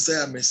who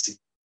desire mercy.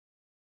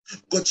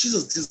 God,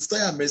 Jesus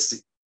desires mercy.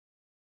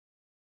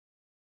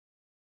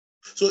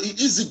 So it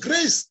is the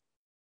grace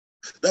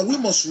that we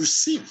must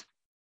receive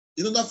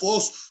in order for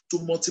us to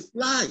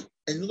multiply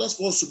and in order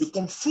for us to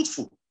become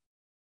fruitful.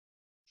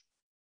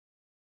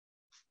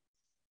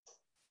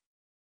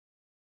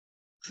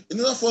 In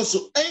order for us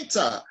to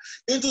enter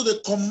into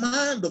the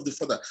command of the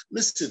Father.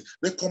 Listen,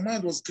 the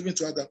command was given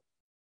to Adam.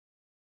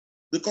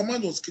 The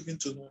command was given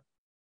to Noah.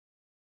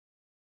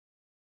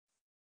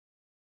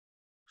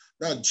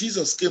 Now,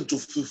 Jesus came to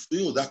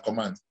fulfill that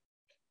command.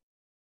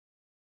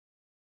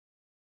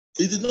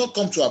 He did not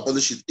come to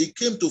abolish it. He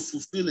came to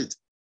fulfill it.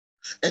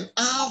 And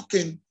how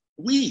can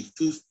we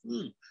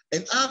fulfill?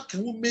 And how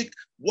can we make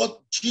what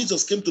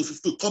Jesus came to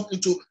fulfill come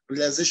into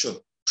realization?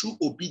 Through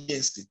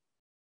obedience.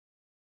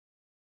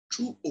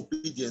 Through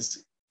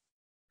obedience.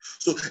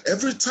 So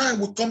every time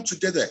we come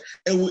together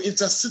and we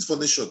intercede for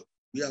nation,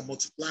 we are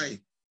multiplying.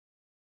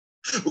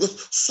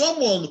 Because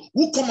someone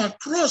who come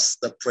across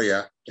the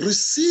prayer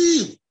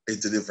receive a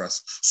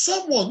deliverance.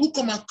 Someone who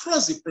come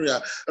across the prayer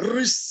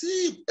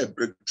receive a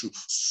breakthrough.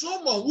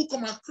 Someone who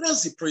come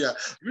across the prayer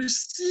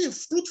receive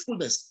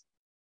fruitfulness.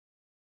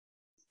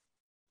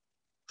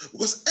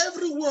 Because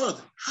every word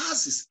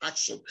has its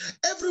action.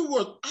 Every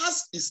word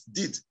has its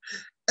deed.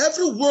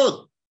 Every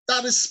word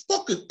that is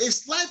spoken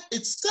is life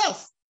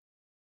itself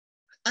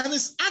and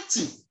is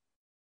active.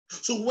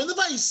 So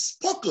whenever it's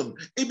spoken,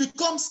 it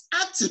becomes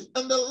active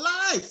in the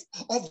life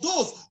of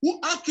those who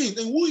hearken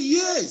and who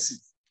hears it.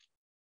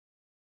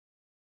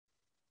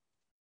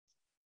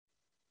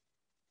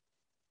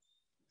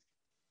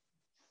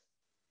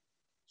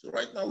 So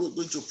right now we're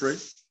going to pray.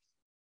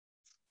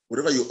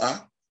 Wherever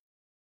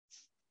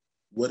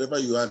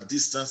you are,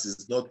 distance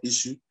is not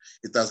issue.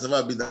 It has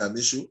never been an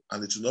issue,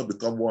 and it will not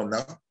become one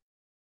now.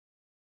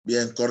 Be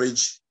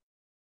encouraged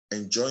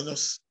and join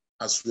us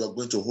as we are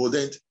going to hold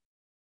it.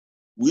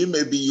 We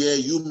may be here,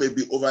 you may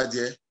be over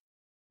there,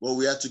 but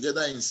we are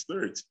together in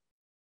spirit.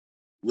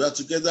 We are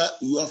together,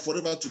 we are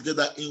forever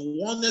together in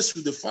oneness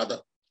with the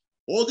Father,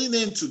 holding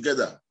hands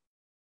together,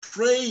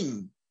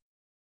 praying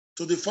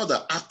to the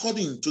Father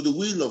according to the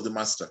will of the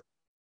Master.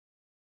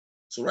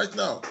 So right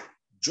now,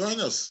 join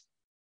us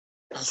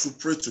as we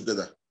pray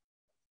together.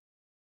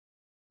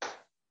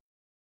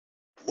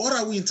 What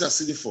are we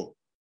interceding for?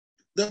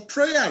 The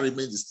prayer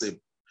remains the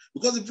same,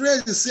 because the prayer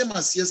is the same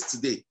as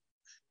yesterday.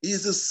 It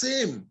is the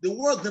same. The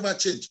word never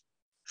changed.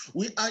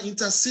 We are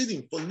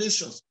interceding for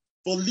nations,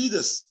 for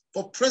leaders,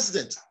 for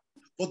presidents,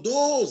 for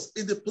those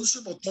in the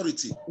position of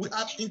authority. We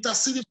are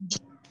interceding.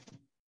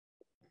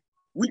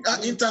 We are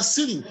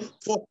interceding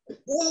for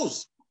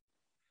those.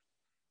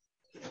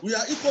 We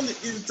are equally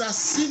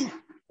interceding.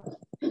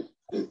 We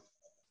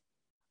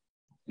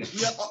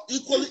are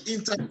equally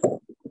interceding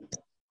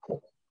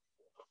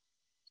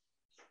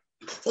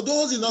for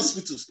those in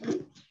hospitals,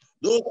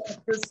 those that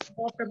face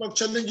all kinds of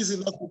challenges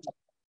in hospitals,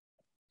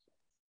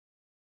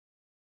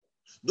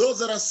 those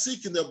that are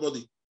sick in their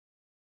body,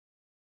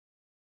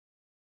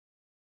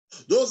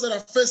 those that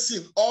are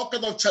facing all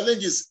kinds of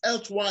challenges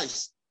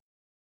health-wise,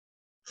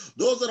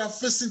 those that are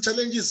facing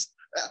challenges,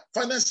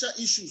 financial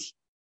issues.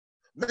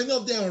 Many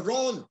of them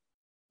run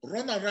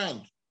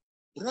around,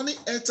 running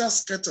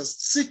helter-skelter,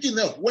 seeking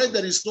help where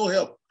there is no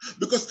help,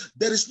 because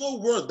there is no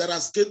word that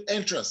has gained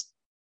entrance.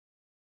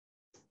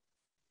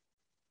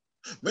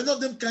 Many of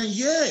them can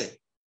hear,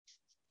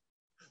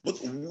 but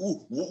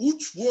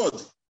which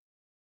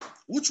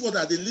word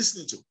are they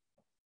listening to?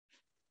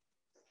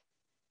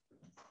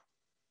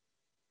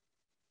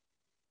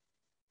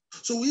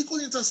 So we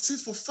equally intercede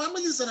for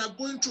families that are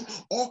going through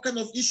all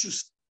kinds of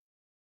issues.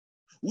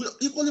 We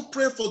equally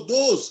pray for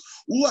those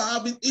who are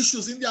having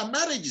issues in their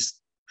marriages,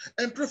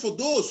 and pray for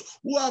those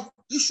who have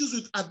issues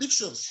with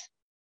addictions.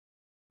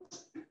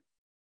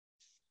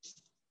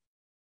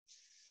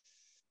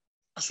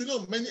 As we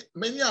know,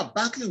 many are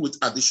battling with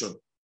addiction.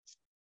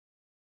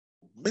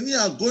 Many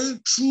are going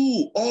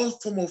through all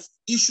forms of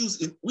issues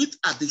with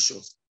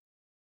addictions.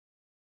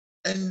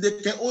 And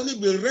they can only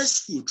be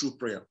rescued through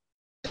prayer.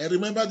 And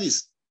remember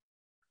this,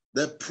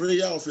 the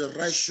prayer of a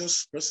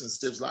righteous person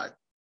saves life.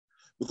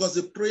 Because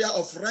the prayer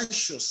of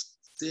righteous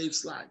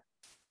saves life.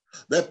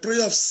 The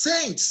prayer of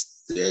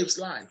saints saves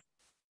life.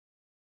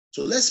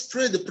 So let's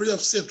pray the prayer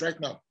of saints right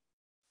now.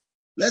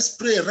 Let's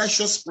pray a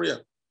righteous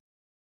prayer.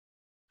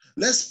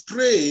 Let's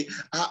pray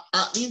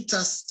our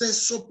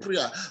intercessor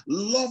prayer,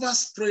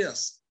 lovers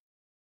prayers.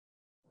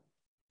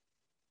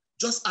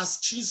 Just as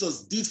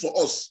Jesus did for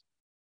us.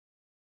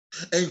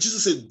 And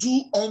Jesus said,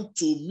 do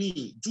unto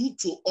me,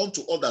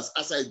 unto others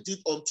as I did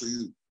unto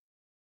you.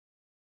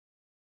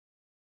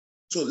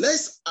 So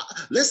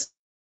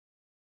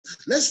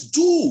let's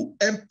do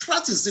and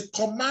practice the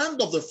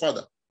command of the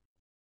Father.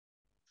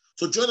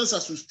 So join us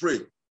as we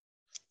pray.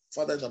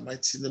 Father, in the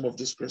mighty name of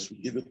this Christ, we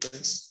give you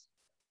thanks.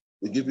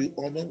 We give you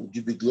honor, we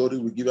give you glory,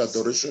 we give you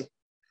adoration.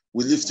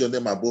 We lift your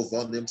name above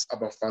all names,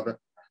 Abba Father.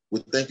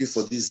 We thank you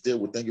for this day.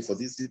 We thank you for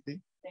this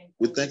evening.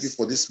 We thank you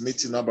for this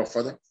meeting, Abba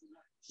Father.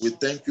 We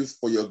thank you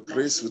for your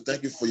grace. We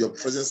thank you for your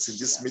presence in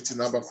this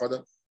meeting, Abba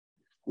Father.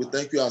 We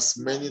thank you as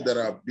many that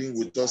are being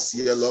with us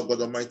here, Lord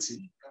God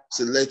Almighty.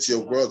 So let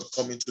your word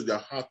come into their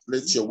heart.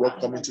 Let your word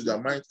come into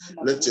their mind.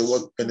 Let your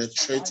word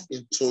penetrate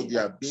into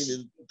their being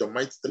in the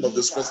mighty name of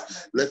this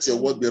Christ. Let your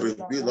word be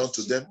revealed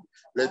unto them.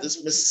 Let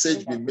this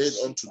message be made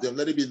unto them.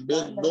 Let it be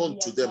made known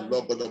to them,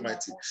 Lord God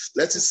Almighty.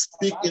 Let it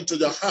speak into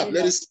their heart.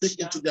 Let it speak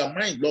into their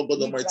mind, Lord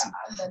God Almighty.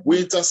 We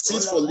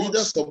intercede for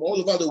leaders from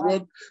all over the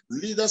world,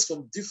 leaders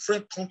from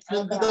different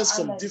continents, leaders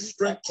from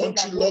different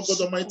countries, Lord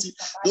God Almighty.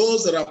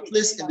 Those that are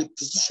placed in the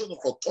position of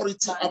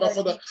authority, Abba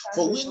Father.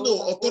 For we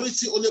know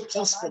authority only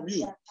comes from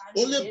you,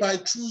 only by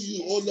through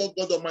you, oh Lord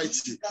God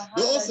Almighty.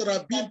 Those that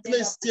are being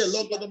placed here,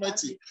 Lord God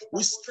Almighty,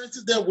 we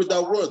strengthen them with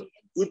our word.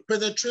 We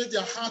penetrate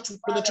their heart, we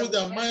penetrate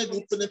their mind,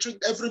 we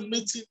penetrate every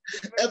meeting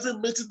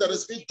that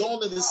is being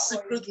done in the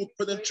secret, we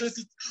penetrate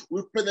it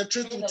with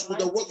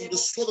the word, with the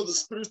sword of the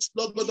Spirit,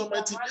 Lord God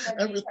Almighty,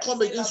 and we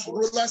come against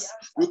rulers,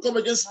 we come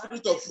against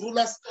spirit of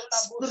rulers,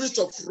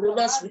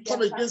 we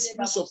come against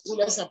spirits of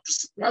rulers and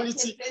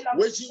principality,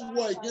 waging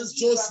war against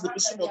those in the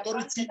position of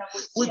authority.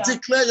 We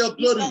declare your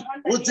glory,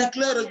 we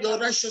declare your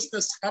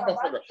righteousness, Abba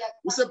Father.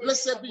 We say,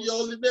 blessed be your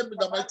holy name in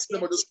the mighty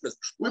name of Jesus Christ.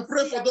 We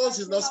pray for those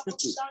in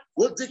hospital.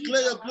 We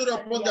declare your glory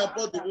upon their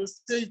body. We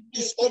say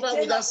it's over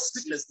without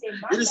sickness.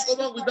 It is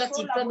over without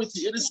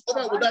infirmity. It is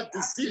over without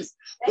disease.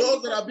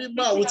 Those that are being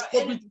marred with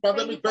COVID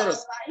pandemic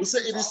virus, we say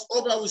it is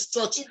over with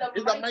church in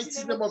the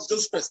mighty name of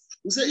Jesus Christ.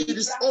 We say it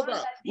is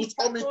over with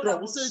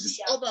Omicron. We say it is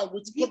over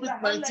with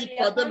COVID-19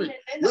 pandemic.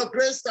 Your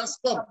grace has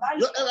come.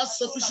 Your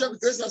ever-sufficient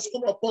grace has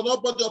come upon our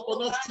body,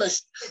 upon our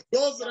flesh.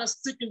 Those that are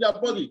sick in their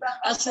body,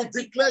 as we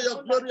declare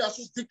your glory, as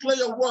we declare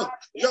your word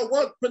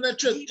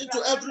penetrates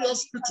into every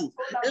hospital,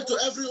 into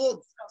every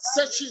home,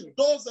 searching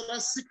those that are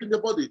sick in the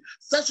body,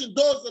 searching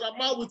those that are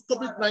marred with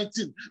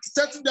COVID-19,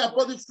 setting their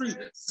body free,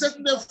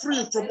 setting them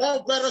free from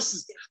all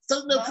viruses,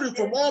 setting them free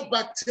from all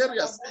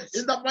bacteria.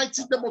 In the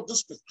mighty name of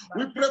Jesus Christ,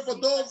 we pray for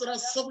those that are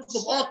suffering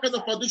from all kinds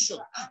of addiction,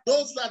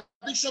 those that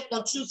addiction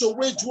continues to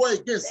wage war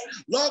against.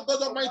 Lord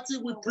God Almighty,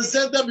 we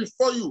present them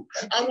before you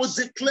and we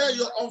declare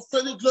your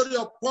unfailing glory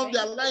upon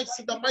their lives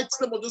in the mighty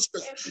name of Jesus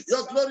Christ.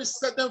 Your glory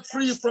set them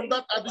free from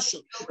that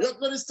addiction. Your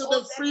glory set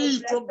them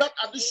free from that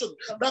addiction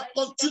that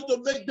continue to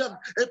make them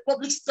a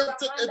public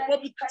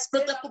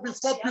spectacle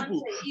before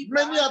people.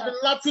 Many have been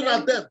laughing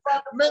at them.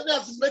 Many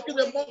have been making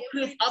a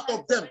mockery out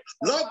of them.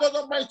 Lord God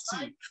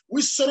Almighty,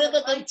 we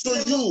surrender them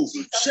to you.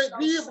 We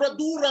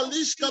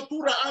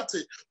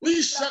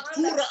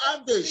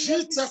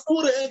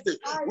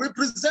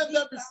present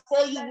them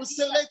before you. We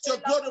say, let your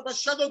glory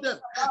overshadow them.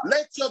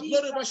 Let your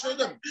glory overshadow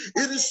them.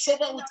 It is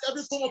over with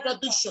every form of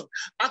addiction,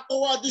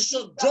 alcohol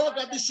addiction, drug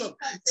addiction,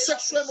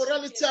 sexual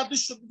immorality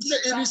addiction.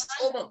 It is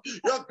over.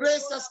 Your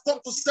grace has come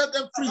to set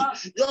them free.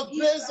 Your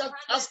grace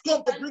has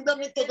come to bring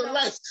them into the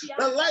light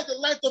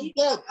of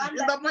God. In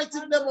the mighty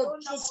name of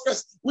Jesus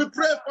Christ, we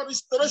pray for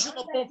restoration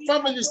upon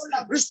families,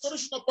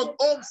 restoration upon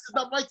homes. In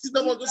the mighty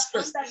name of Jesus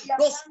Christ,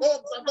 those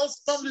homes and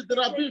those families that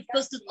are being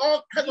faced with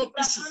all kinds of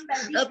issues,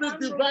 every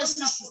device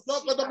issues,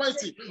 Lord God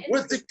Almighty,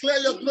 we declare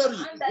your glory,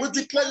 we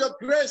declare your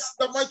grace.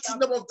 In the mighty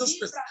name of Jesus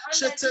Christ,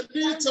 we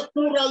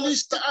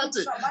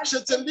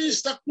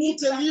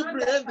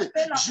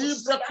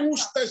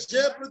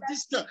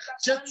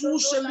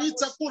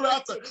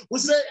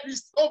say it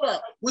is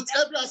over with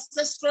every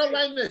ancestral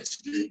lineage.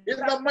 In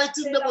the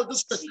mighty name of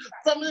Jesus Christ,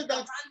 family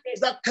that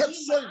kept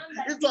sowing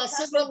into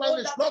ancestral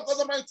lineage, Lord God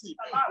Almighty,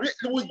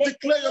 we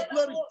declare your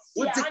glory,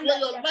 we declare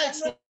your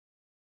light.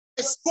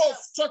 Expose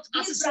such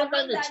ancestral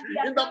lineage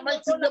in the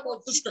mighty name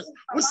of Jesus Christ.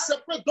 We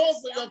separate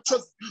those that you have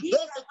chosen,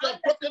 those that you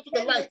have brought into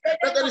the light,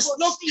 that there is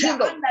no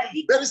kingdom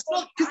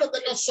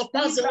that can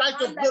surpass the light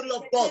of glory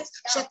of God.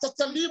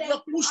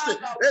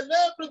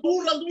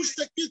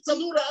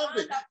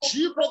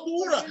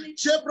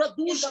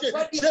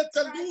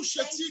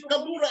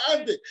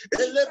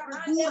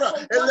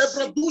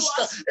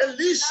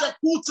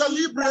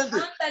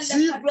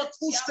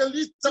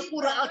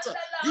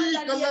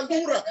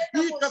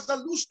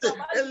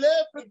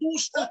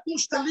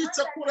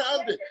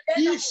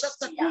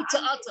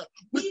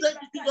 We thank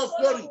you, King of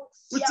Glory.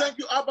 We thank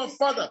you, Abba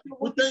Father.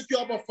 We thank you,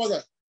 Abba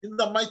Father. In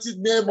the mighty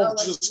name of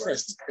Jesus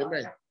Christ.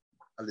 Amen.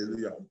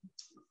 Hallelujah.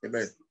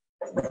 Amen.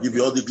 We give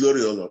you all the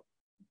glory, O Lord.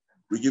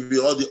 We give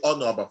you all the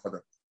honor, Abba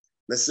Father.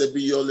 Blessed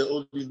be your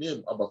holy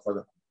name, Abba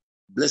Father.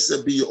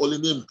 Blessed be your holy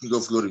name, King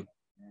of Glory.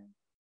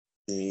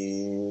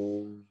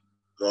 King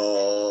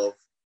of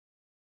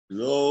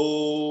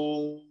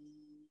Glory.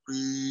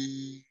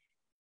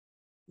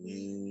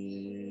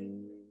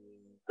 King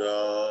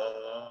of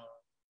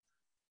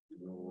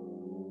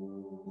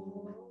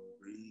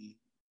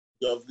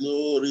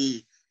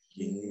glory,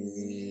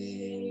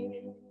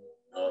 King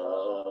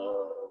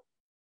of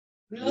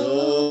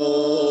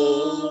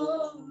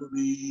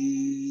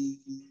glory,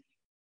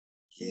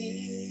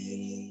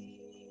 King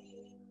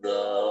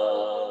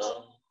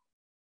of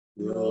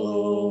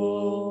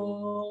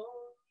glory.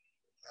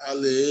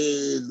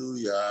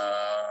 Hallelujah.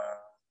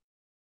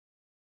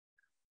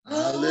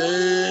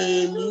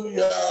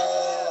 Hallelujah.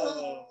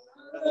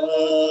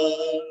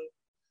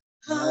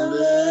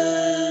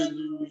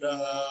 Hallelujah.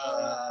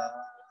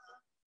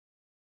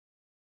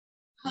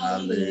 Hallelujah.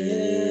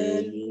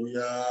 Hallelujah.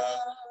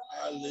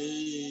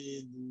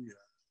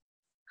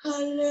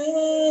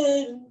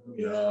 Hallelujah.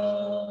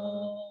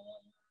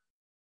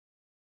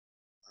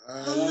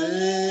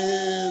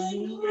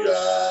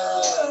 Hallelujah.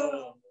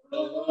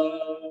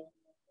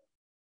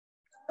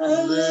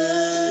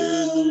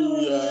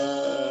 Hallelujah.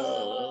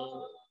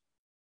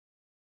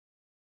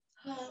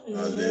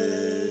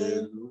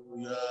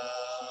 Hallelujah.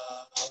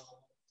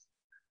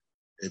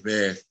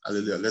 Amen.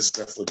 Hallelujah. Let's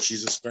clap for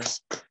Jesus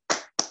Christ.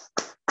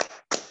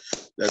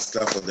 Let's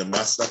clap for the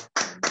Master.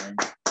 Amen.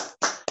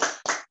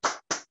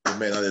 The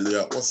Amen.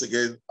 Hallelujah. Once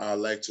again, I'd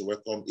like to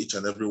welcome each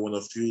and every one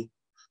of you.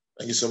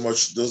 Thank you so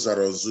much. Those that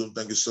are on Zoom,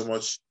 thank you so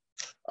much.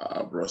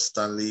 Bro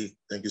Stanley,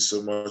 thank you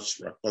so much.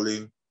 We're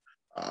calling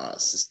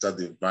Sister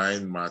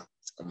Divine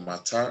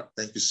Matar.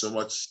 Thank you so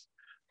much.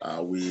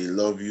 We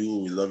love you.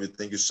 We love you.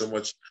 Thank you so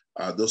much.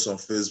 Those on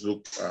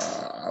Facebook,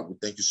 we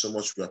thank you so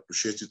much. We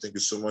appreciate you. Thank you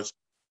so much.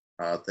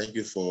 Thank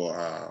you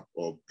for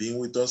being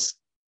with us.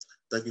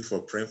 Thank you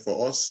for praying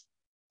for us.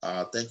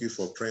 Thank you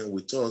for praying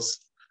with us.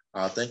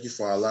 Thank you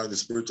for allowing the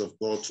Spirit of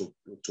God to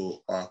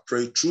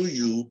pray through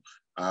you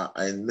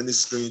and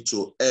ministering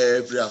to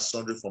every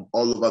assembly from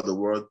all over the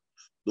world,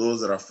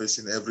 those that are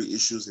facing every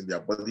issues in their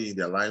body, in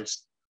their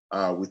lives.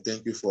 We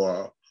thank you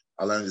for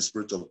allowing the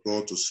Spirit of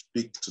God to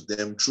speak to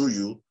them through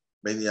you.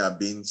 Many are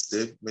being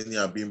saved. Many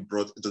are being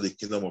brought into the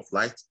kingdom of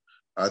light,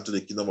 to the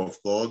kingdom of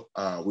God.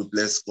 We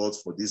bless God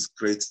for this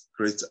great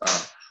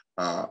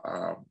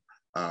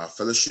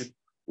fellowship.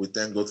 We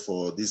thank God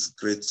for this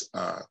great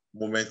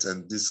moment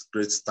and this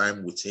great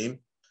time with him,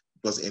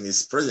 because in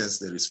his presence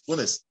there is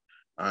fullness.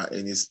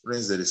 In his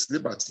presence there is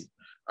liberty.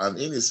 And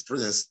in his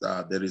presence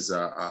there is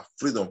a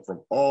freedom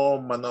from all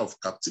manner of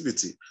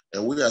captivity.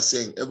 And we are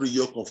saying every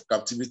yoke of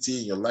captivity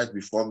in your life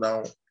before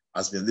now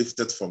has been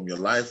lifted from your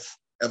life.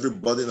 Every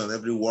burden and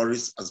every worry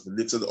has been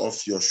lifted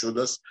off your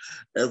shoulders.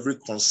 Every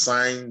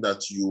consign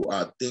that you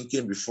are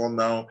thinking before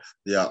now,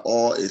 they are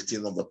all a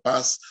thing of the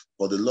past.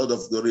 For the Lord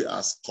of glory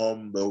has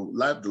come. The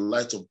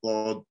light of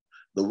God,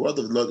 the word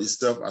of the Lord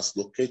itself has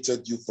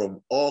located you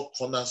from all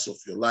corners of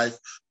your life,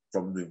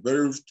 from the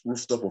very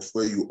rooftop of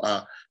where you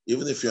are.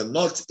 Even if you're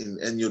not in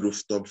any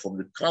rooftop, from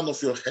the crown of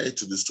your head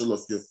to the sole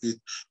of your feet,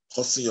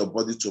 causing your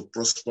body to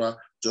prosper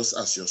just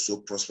as your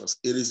soul prospers.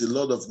 It is the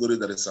Lord of glory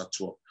that is at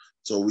work.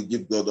 So we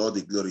give God all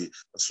the glory.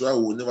 That's why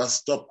we will never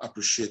stop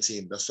appreciating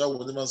him. That's why we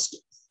will never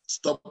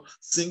stop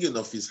singing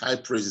of his high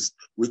praises.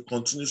 We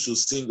continue to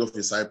sing of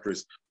his high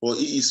praise. For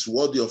he is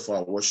worthy of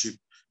our worship.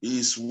 He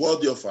is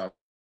worthy of our...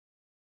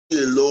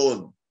 He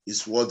alone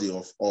is worthy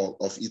of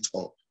it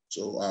all.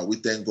 So we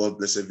thank God,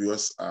 blessed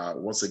viewers.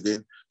 Once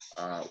again,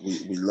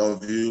 we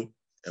love you.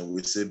 And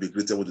we say, be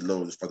greeted with the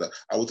love of the Father.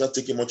 Without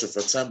taking much of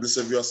your time,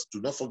 blessed viewers,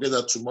 do not forget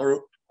that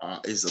tomorrow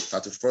is the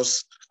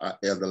 31st,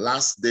 and the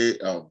last day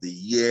of the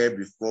year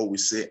before we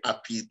say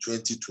happy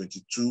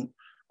 2022. We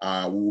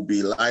will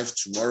be live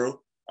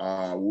tomorrow.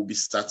 We'll be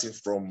starting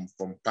from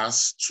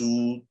past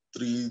 2,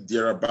 3,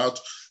 thereabout.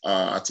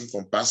 I think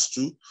from past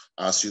 2.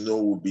 As you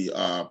know, we'll be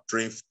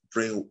praying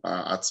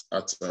at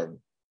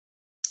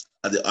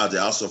the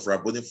house of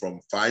Rabboni from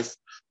 5.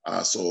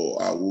 So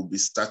we'll be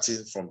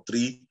starting from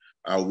 3.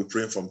 We'll be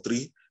praying from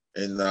 3,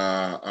 and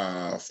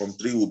from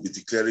 3 we'll be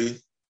declaring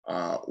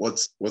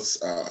what's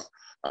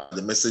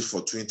the message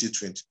for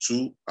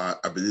 2022. I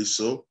believe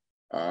so.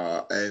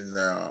 And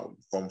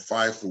from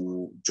 5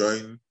 we'll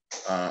join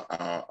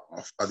at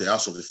the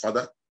house of the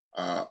Father.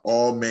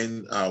 All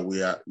men,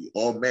 we are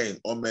all men.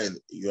 All men.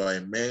 You are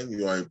a man.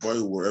 You are a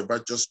boy. Wherever,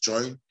 just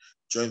join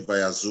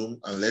via Zoom,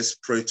 and let's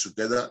pray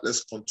together.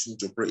 Let's continue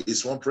to pray.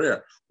 It's one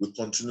prayer. We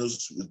continue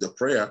with the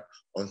prayer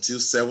until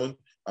 7.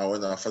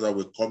 When our Father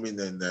will come in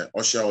and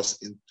usher us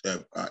into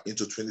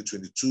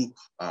 2022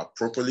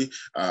 properly.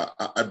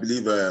 I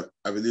believe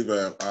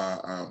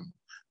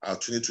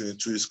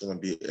 2022 is going to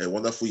be a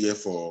wonderful year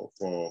for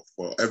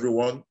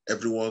everyone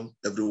that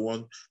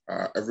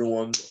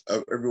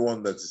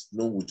is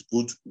known with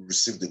good will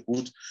receive the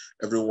good.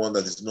 Everyone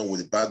that is known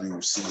with the bad will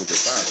receive with the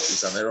bad.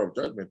 It's an era of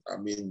judgment. I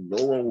mean,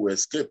 no one will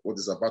escape what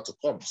is about to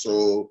come.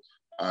 So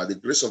the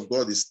grace of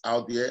God is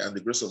out there, and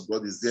the grace of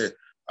God is there.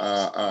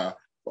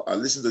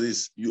 Listen to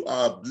this. You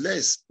are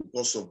blessed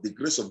because of the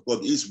grace of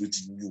God is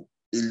within you.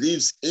 It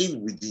lives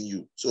within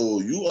you.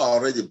 So you are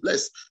already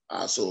blessed.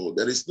 So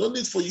there is no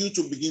need for you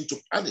to begin to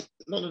panic.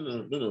 No.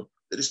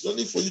 There is no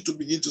need for you to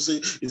begin to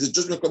say, is the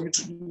judgment coming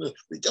to you? No.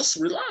 Just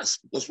relax.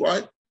 Because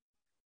why?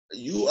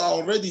 You are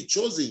already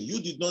chosen.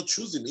 You did not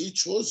choose him. He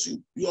chose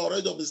you. You are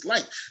already of his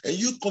light. And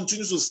you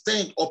continue to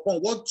stand upon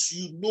what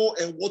you know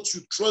and what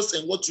you trust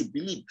and what you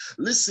believe.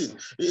 Listen,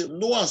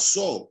 Noah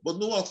saw, but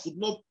Noah could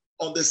not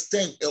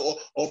understand or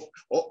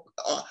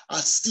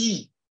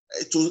see,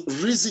 to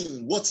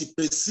reason what he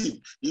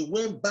perceived. He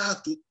went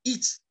back to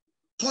eat,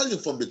 toiling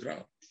from the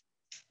ground.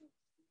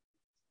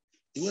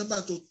 He went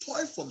back to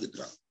toil from the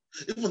ground,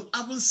 even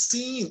having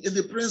seen in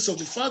the presence of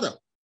the Father.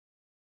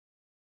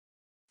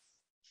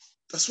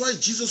 That's why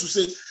Jesus would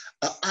say,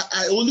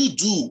 I only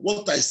do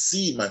what I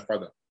see in my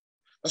Father.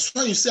 That's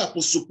why you see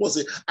Apostle Paul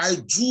say, I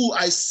do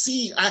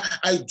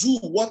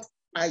what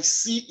I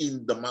see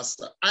in the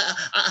Master.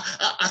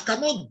 I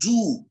cannot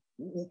do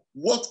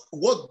what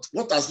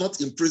has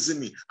not imprisoned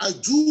me. I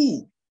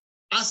do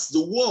as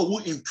the one who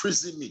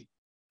imprisoned me.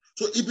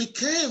 So he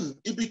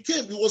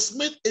was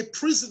made a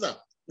prisoner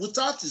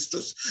without his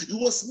choice. He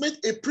was made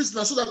a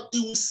prisoner so that he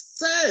will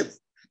serve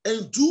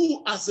and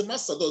do as the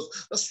Master does.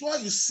 That's why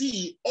you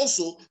see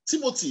also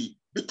Timothy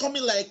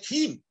becoming like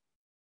him.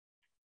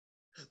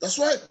 That's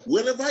why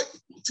wherever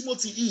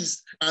Timothy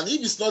is, and if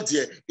he's not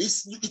there,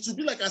 it will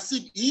be like as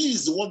if he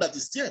is the one that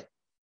is there.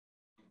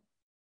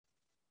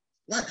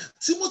 Why?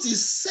 Timothy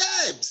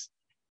served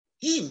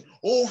him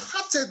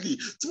wholeheartedly.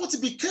 Timothy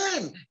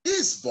became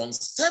his bond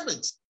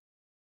servant.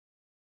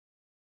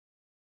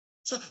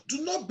 So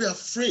do not be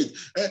afraid.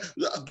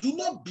 Do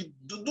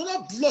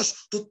not blush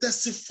to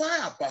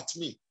testify about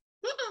me.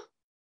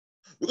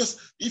 Because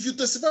if you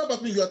testify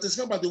about me, you are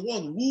testifying about the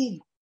one who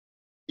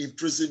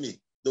imprisoned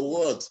me. The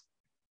word.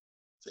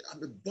 Say,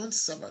 I'm a bond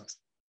servant.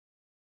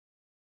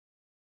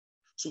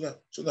 So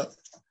that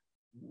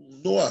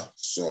Noah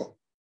saw,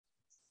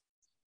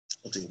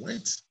 but he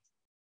went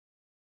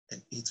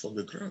and ate from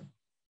the ground.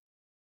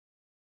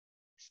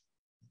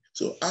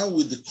 So how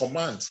will the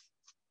command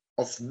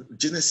of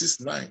Genesis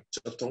 9,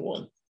 chapter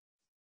 1?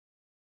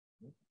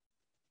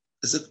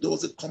 There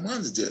was a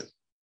command there.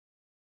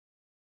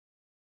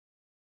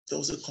 There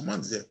was a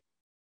command there.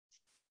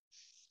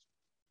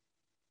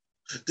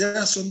 There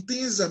are some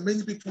things that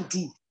many people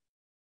do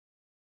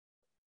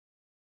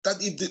that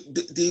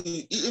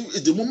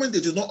if the moment they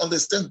do not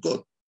understand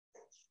God,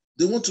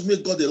 they want to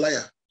make God a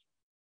liar.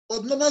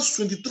 But Numbers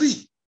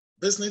 23,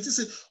 verse 19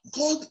 says,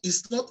 God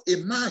is not a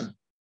man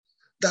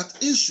that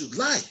he should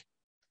lie.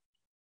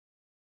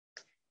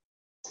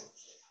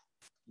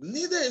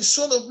 Neither a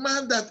son of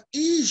man that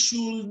he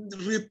should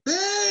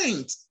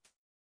repent.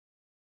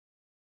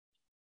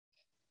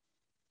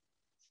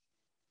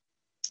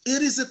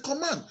 It is a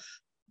command.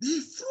 Be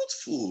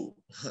fruitful,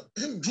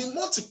 be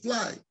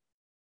multiply,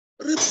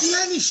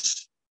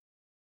 replenish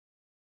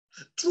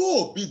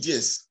through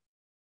obedience.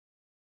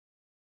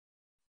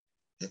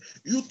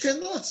 You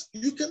cannot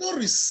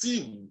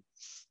receive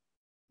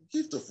the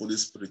gift of Holy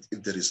Spirit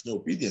if there is no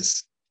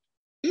obedience.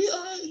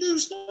 There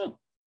is not.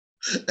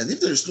 And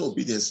if there is no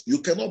obedience, you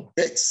cannot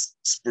bet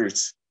spirit.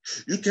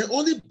 You can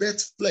only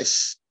bet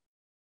flesh.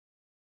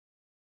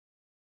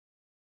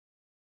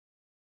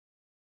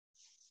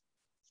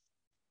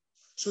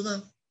 So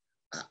now,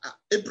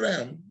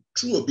 Abraham,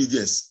 through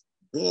obedience,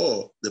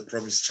 bore the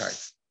promised child.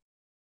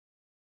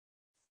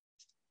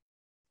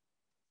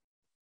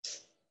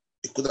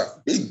 It could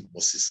have been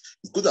Moses.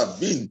 It could have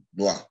been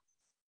Noah.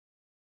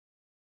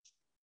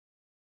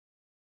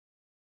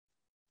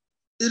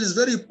 It is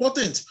very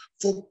important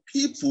for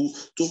people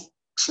to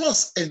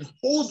trust and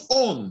hold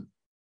on.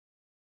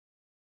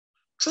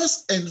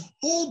 Trust and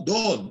hold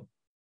on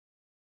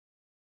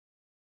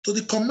to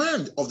the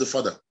command of the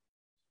Father.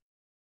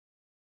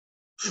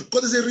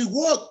 Because there's a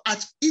reward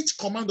at each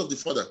command of the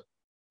Father.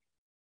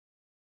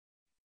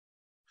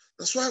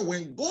 That's why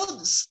when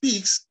God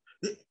speaks,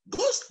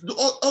 God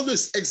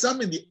always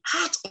examine the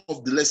heart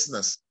of the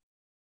listeners.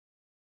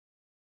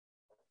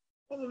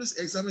 God always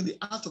examine the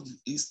heart of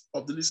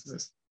the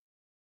listeners.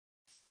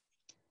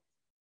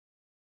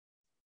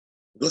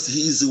 Because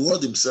he is the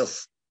word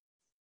himself.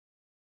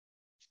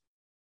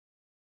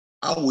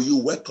 How will you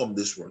welcome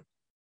this word?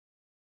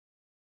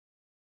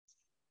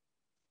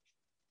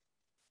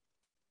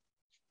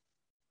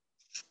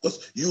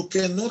 Because you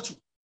cannot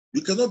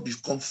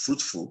become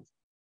fruitful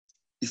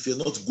if you're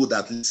not good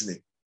at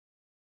listening.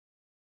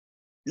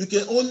 You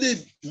can only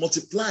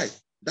multiply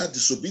that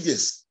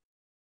disobedience.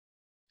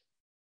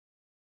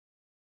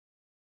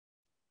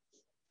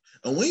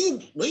 And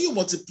when you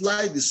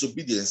multiply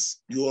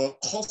disobedience, you are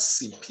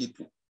causing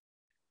people,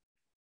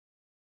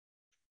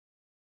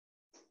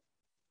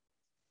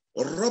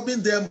 or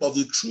robbing them of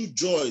the true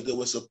joy they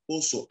were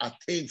supposed to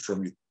attain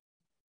from you.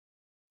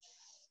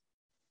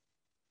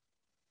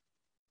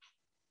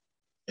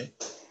 Okay?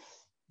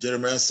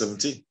 Jeremiah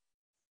 17.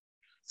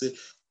 Say,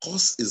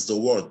 cause is the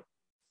word.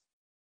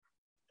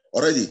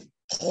 Already,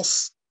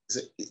 cause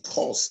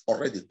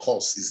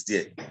is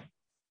there.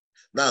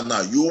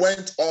 Now, you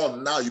went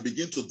on, now you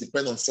begin to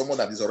depend on someone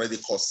that is already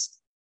caused.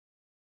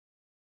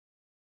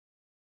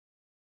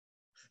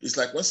 It's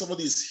like when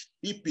somebody is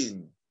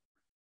heaping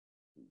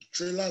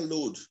trailer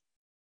load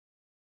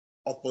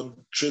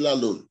upon trailer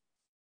load,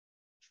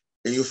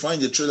 and you find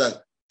the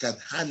trailer can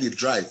hardly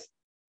drive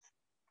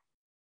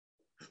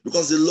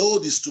because the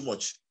load is too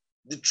much.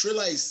 The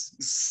trailer is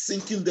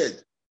sinking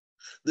dead.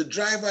 The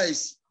driver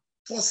is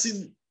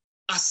forcing,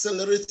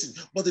 accelerating,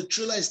 but the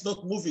trailer is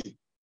not moving.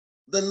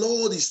 The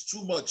load is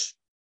too much.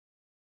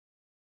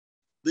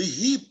 The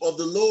heap of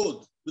the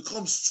load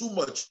becomes too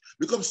much,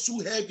 becomes too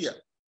heavier.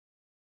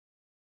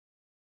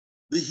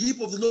 The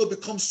heap of the load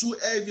becomes too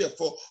heavier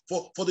for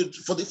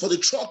the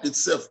truck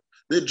itself.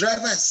 The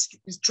driver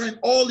is trying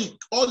all he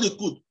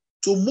could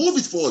to move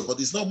it forward, but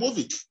it's not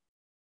moving.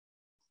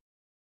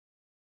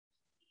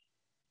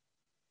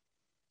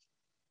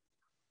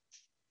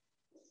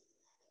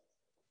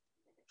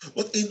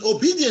 But in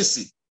obedience,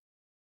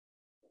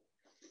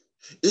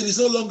 it is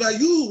no longer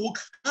you who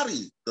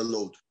carry the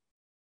load.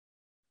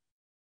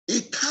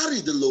 It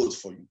carried the load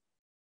for you.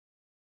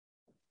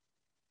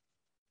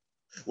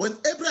 When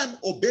Abraham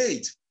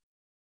obeyed,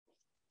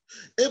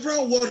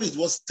 Abraham's worry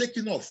was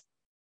taken off.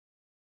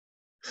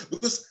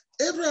 Because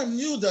Abraham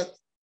knew that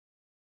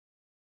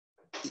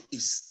he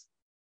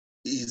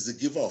is the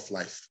giver of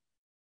life.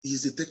 He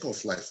is the taker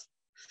of life.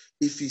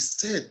 If he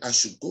said, I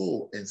should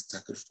go and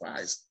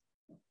sacrifice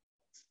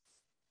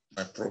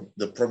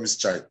the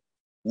promised child,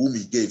 whom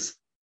he gave,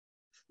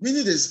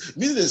 Meaning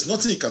there's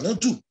nothing he cannot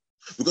do,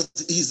 because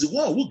he's the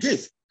one who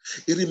gave.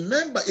 He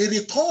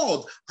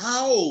recalled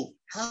how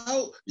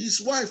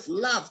his wife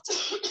laughed.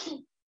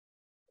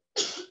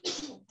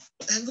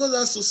 And God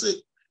has to say,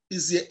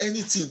 is there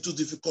anything too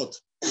difficult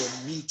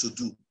for me to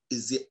do?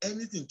 Is there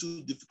anything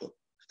too difficult?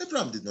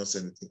 Abraham did not say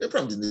anything.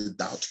 Abraham didn't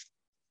doubt.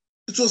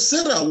 It was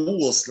Sarah who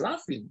was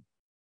laughing.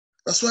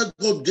 That's why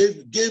God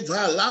gave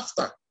her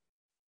laughter.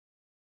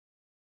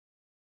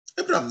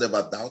 Abraham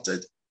never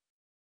doubted.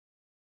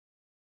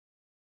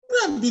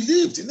 Abraham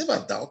believed. He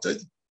never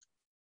doubted.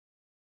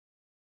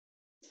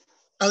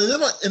 And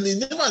he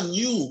never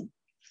knew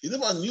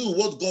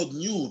what God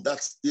knew,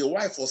 that the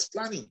wife was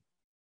planning.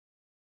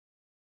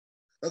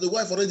 That the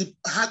wife already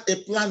had a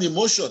plan in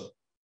motion.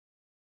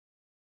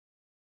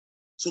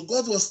 So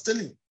God was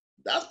telling,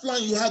 that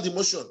plan you had in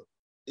motion,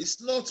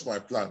 it's not my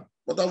plan,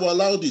 but I will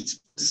allow it.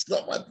 It's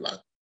not my plan.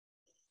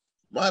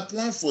 My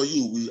plan for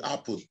you will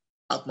happen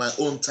at my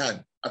own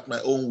time, at my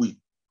own way.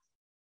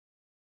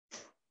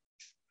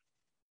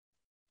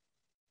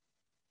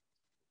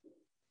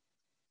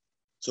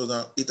 So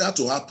now it had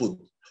to happen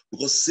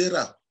because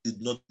Sarah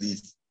did not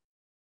believe.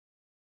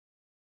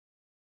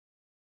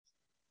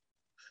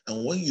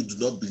 And when you do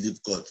not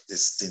believe God, the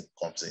sin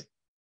comes in.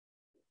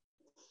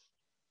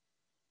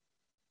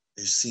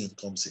 The sin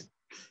comes in.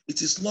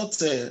 It is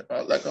not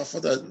like our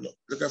father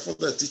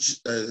teaches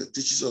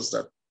us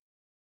that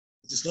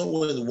it is not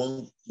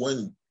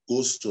when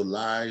goes to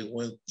lie,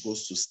 when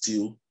goes to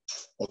steal,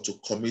 or to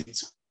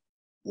commit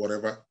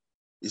whatever.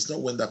 It's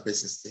not when that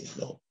person is saying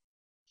no.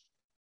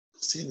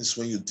 Sin is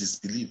when you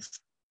disbelieve.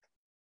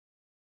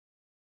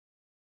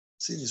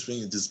 Sin is when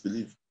you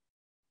disbelieve.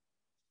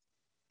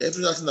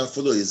 Everything that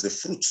follows is a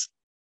fruit.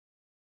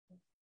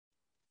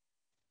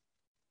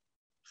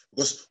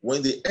 Because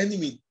when the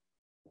enemy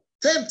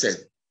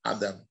tempted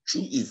Adam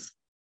through Eve,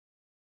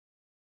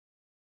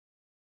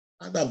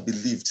 Adam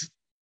believed.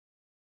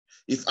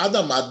 If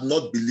Adam had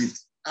not believed,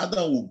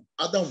 Adam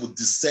would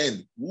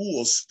discern who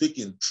was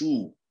speaking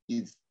through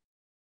Eve.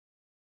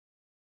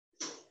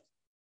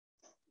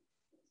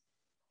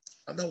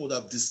 Adam would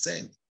have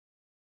discerned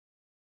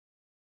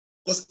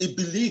because he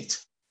believed.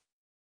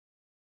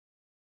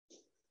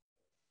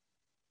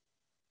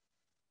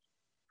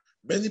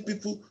 Many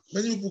people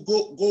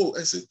go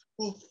and say,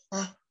 "Oh,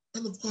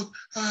 man of God,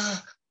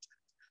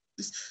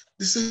 they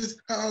said,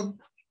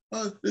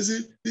 they say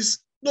this."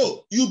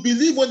 No, you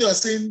believe when you are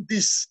saying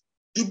this.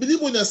 You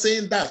believe when you are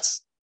saying that.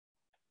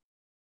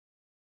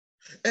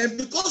 And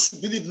because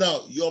you believe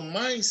now, your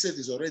mindset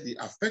is already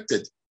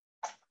affected.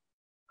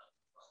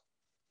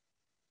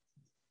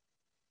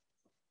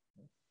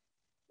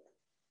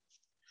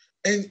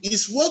 And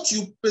it's what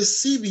you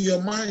perceive in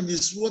your mind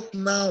is what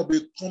now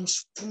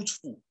becomes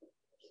fruitful.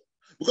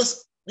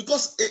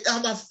 Because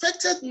an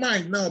affected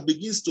mind now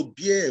begins to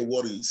bear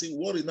worry. You see,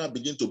 worry now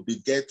begins to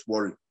beget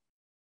worry.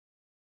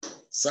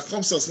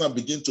 Circumstance now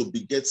begin to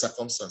beget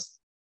circumstance.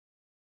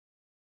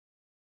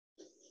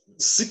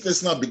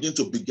 Sickness now begin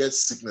to beget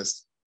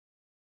sickness.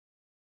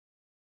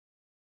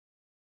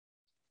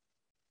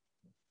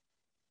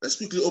 Let's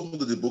quickly open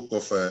to the book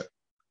of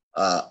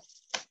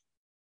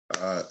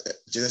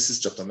Genesis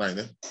chapter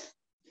 9.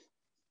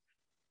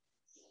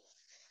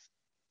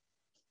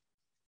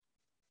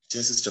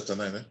 Genesis chapter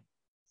 9.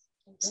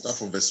 Start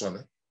from verse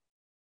 1.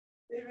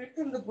 We read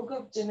from the book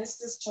of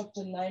Genesis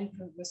chapter 9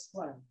 from verse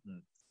 1.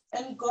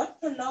 And God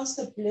pronounced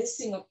a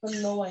blessing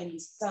upon Noah and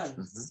his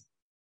sons,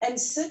 and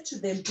said to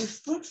them, be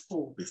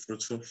fruitful,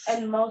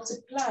 and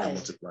multiply,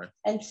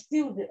 and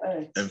fill the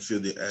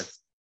earth.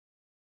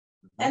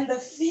 And the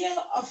fear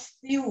of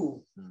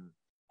you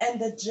and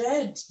the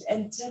dread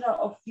and terror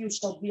of you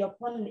shall be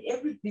upon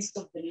every beast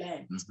of the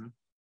land,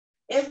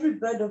 every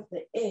bird of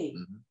the air,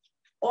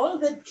 all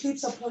that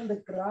creeps upon the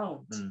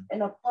ground,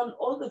 and upon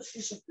all the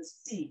fish of the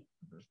sea.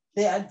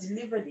 They are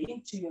delivered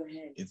into your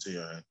hand.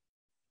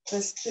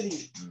 Verse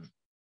 3.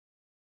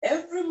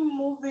 Every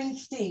moving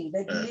thing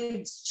that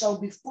lives shall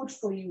be food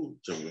for you.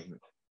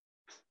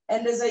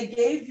 And as I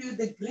gave you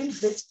the green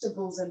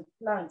vegetables and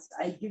plants,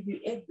 I give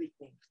you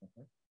everything.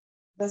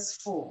 Verse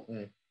 4.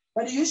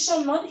 But you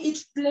shall not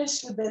eat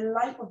flesh with the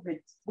life of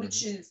it,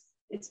 which is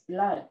its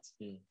blood.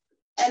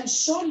 And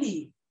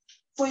surely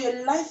for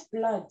your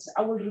lifeblood,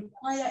 I will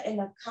require an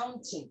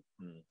accounting.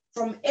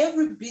 From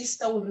every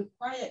beast, I will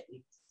require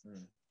it.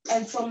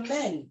 And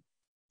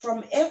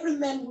from every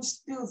man who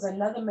spills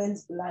another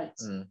man's blood,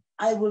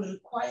 I will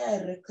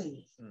require a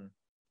reckoning.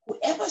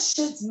 Whoever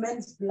sheds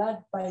man's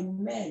blood by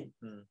man,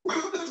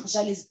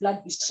 shall his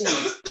blood be shed.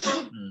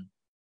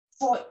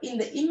 For in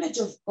the image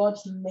of God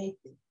he made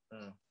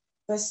them.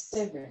 Verse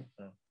 7.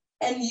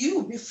 And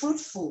you be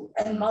fruitful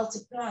and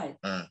multiply.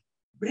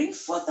 Bring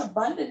forth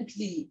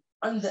abundantly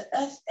on the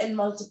earth and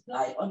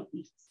multiply on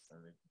it.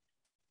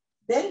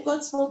 Then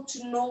God spoke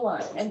to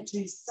Noah and to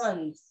his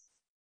sons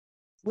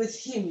with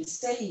him,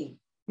 saying,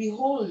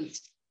 behold,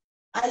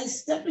 I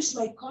establish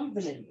my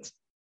covenant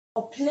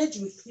or pledge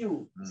with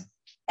you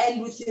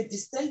and with your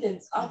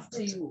descendants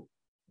after you,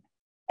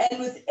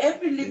 and with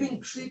every living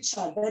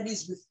creature that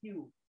is with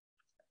you,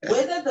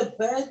 whether the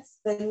birds,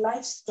 the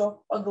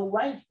livestock, or the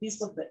wild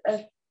beasts of the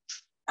earth,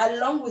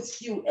 along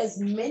with you, as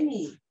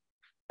many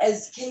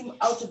as came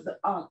out of the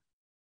ark,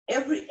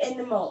 every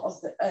animal of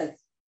the earth,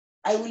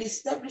 I will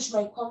establish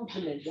my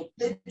covenant or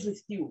pledge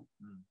with you.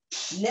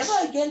 Never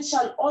again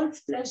shall all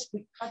flesh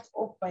be cut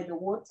off by the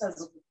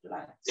waters of the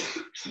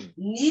flood.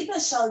 Neither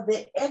shall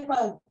there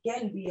ever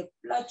again be a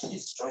flood to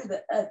destroy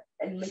the earth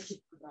and make it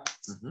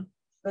corrupt.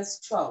 Verse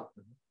 12.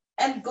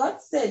 And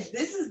God said,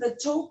 this is the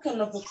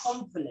token of a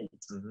covenant,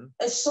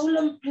 a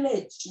solemn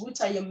pledge which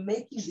I am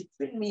making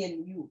between me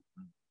and you,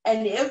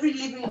 and every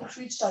living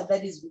creature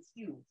that is with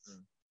you,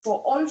 for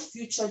all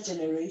future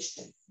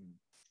generations.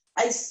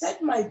 I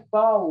set my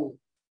bow,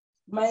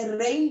 my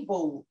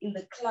rainbow in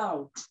the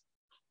cloud,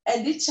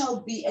 and it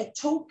shall be a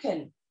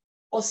token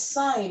or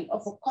sign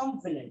of a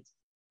covenant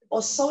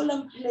or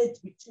solemn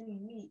pledge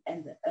between me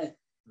and the earth.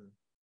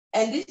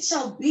 And it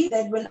shall be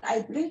that when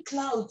I bring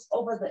clouds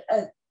over the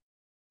earth,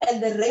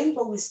 and the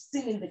rainbow is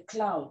seen in the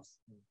clouds,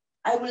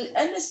 I will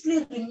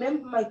earnestly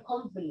remember my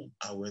covenant.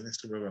 I will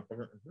earnestly remember my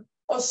covenant.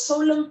 Or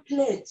solemn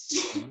pledge,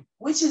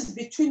 which is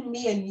between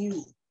me and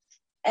you,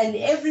 and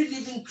every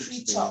living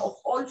creature of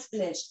all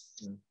flesh.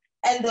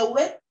 And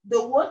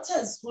the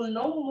waters will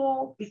no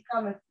more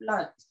become a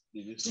flood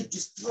to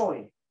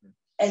destroy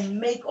and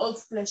make all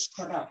flesh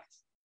corrupt.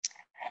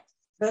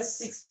 Verse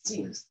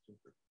 16.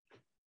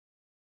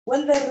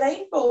 When the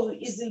rainbow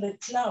is in the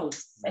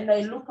clouds and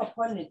I look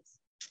upon it,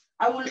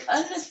 I will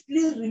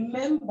earnestly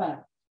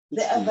remember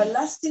the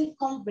everlasting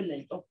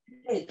covenant of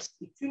pledge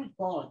between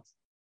God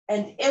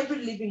and every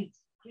living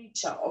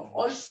creature of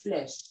all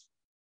flesh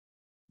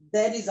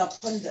that is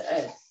upon the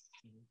earth.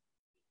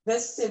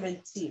 Verse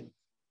 17.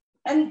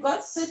 And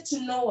God said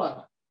to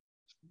Noah,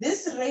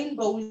 this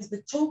rainbow is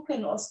the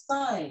token or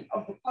sign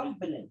of the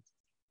covenant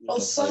or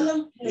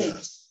solemn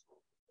pledge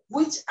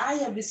which I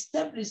have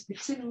established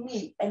between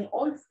me and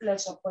all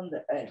flesh upon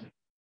the earth.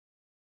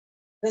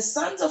 The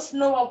sons of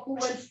Noah who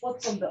went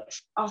forth from the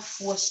ark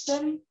were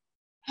Shem,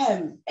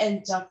 Ham,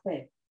 and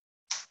Japheth.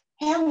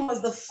 Ham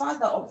was the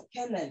father of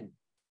Kenneth,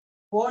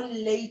 born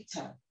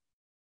later.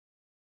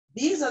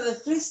 These are the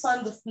three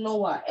sons of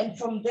Noah, and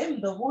from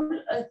them the whole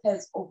earth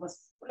has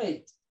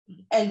overspread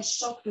and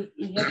shocked with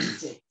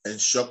inhabitants.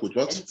 And shocked with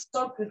what? And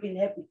stocked with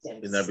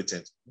inhabitants.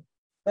 Inhabitants.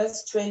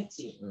 Verse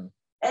 20.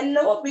 And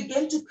Noah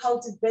began to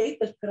cultivate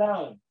the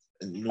ground.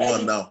 And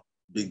Noah now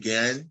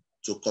began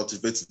to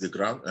cultivate the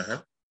ground.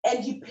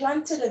 And he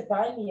planted a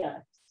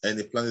vineyard. And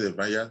he planted a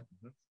vineyard.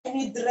 And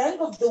he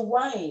drank of the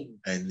wine.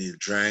 And he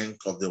drank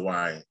of the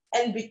wine.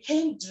 And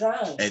became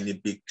drunk. And he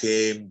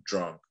became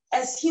drunk.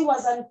 As he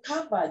was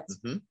uncovered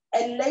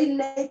and lay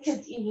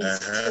naked in his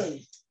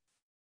tent.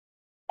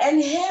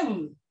 And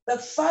him, the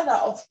father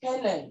of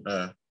Canaan,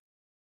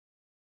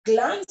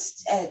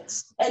 glanced at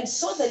and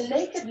saw the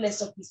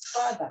nakedness of his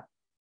father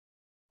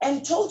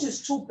and told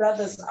his two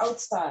brothers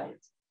outside.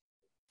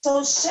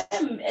 So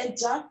Shem and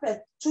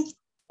Japheth took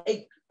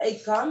a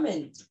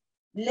garment,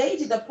 laid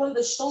it upon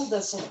the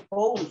shoulders of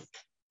both,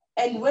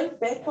 and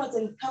went backwards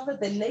and covered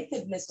the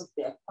nakedness of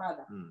their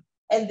father.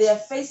 And their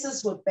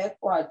faces were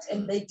backwards,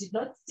 and they did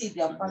not see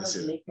their father's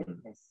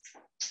nakedness.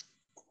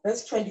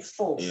 Verse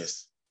 24.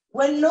 Yes.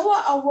 When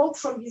Noah awoke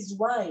from his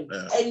wine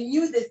and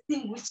knew the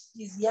thing which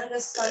his younger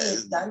son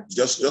had done.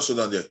 Just hold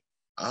on there.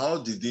 How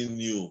did he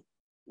knew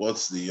what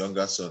the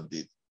younger son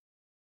did?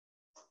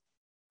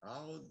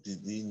 How did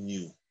he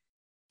knew?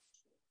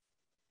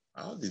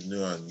 How did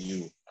Noah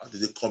knew? How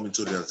did he come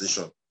into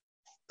realization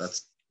that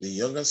the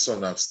younger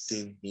son have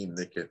seen him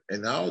naked?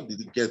 And how did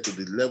he get to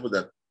the level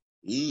that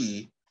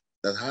he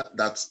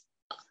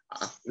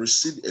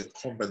received a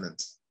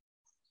covenant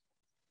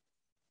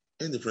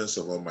in the presence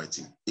of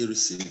Almighty? He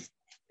received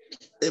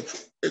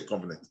a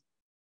covenant.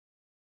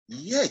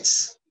 Yet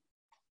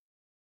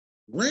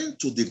went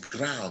to the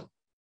ground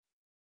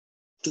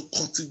to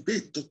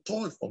cultivate, to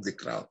toil from the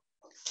ground.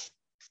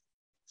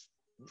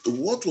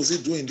 What was he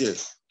doing there?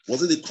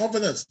 Was it the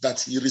covenant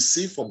that he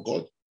received from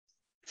God?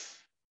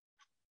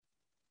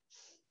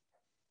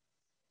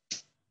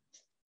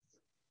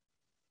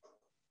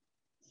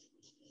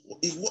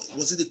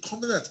 Was it the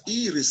covenant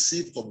he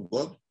received from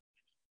God?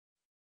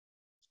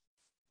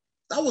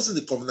 That wasn't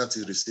the covenant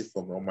he received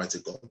from Almighty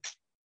God.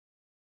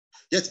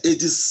 Yet he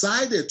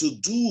decided to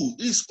do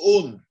his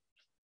own.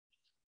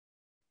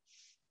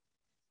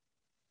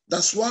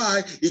 That's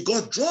why he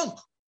got drunk.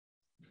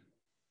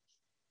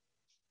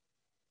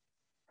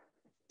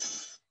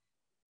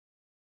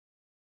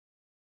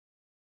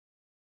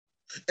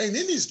 And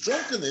in his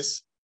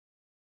drunkenness,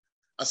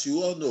 as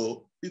you all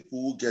know,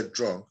 people who get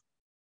drunk,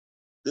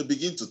 they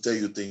begin to tell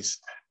you things.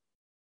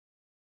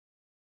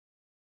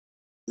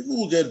 People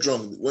who get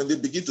drunk, when they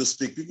begin to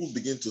speak, people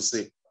begin to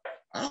say,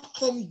 how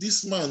come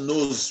this man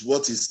knows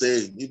what he's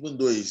saying, even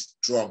though he's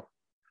drunk?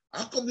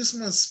 How come this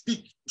man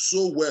speaks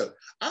so well?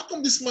 How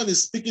come this man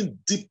is speaking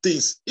deep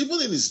things,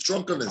 even in his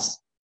drunkenness?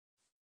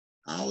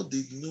 How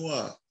did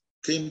Noah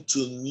came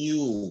to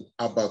know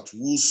about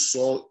who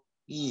saw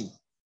him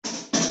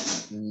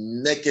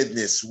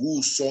nakedness,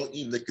 who saw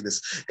him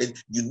nakedness? And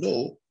you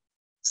know,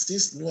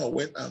 Since Noah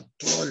went and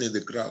toiled in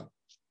the ground,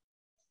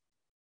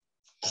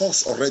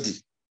 curse already,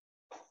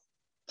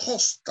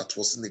 curse that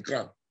was in the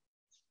ground,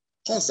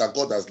 curse that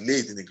God has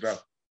laid in the ground,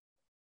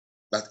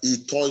 that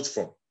he toiled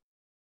from,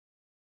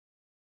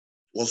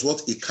 was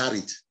what he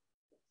carried.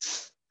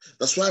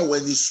 That's why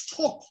when he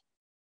spoke,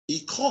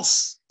 he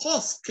cursed.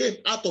 Curse came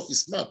out of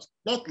his mouth,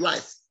 not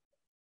life.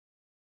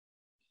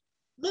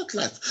 Not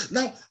life.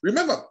 Now,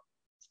 remember,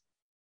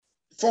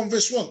 from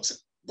verse 1,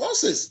 God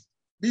says,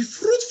 be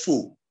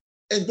fruitful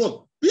and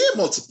what? Be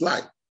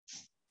multiplied.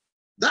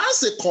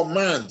 That's a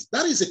command.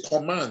 That is a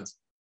command.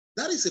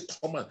 That is a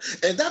command.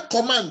 And that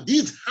command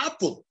did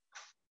happen.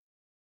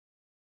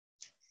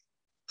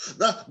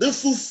 Now, the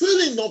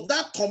fulfilling of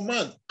that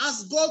command,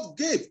 as God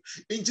gave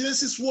in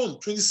Genesis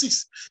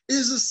 1:26,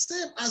 is the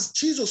same as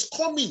Jesus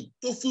coming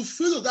to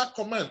fulfill that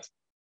command.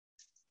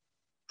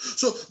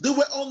 So they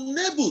were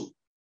unable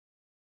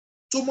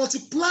to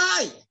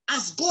multiply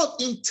as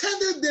God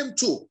intended them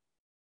to.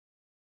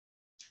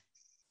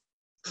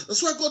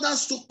 That's why God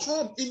has to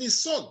come in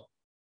his Son.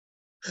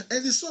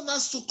 And the Son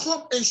has to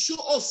come and show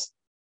us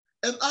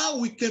and how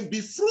we can be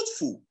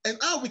fruitful and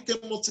how we can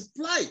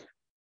multiply.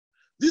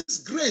 This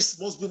grace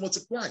must be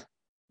multiplied.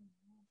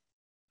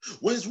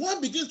 When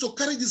one begins to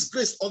carry this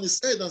grace on his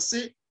head and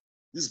say,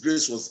 this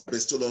grace was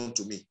bestowed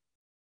unto me,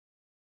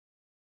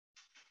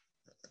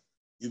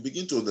 you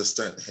begin to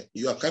understand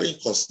you are carrying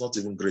cost, not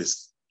even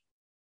grace.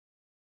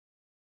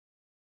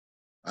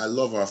 I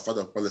love our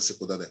father, Prof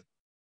Lesego.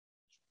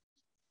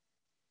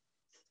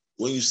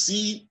 When you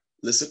see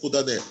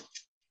Lesego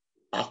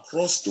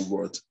across the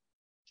world,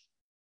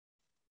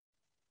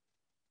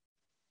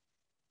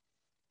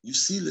 you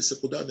see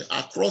Lesego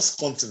across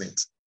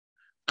continents,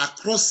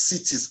 across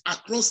cities,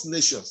 across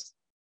nations.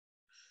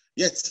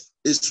 Yet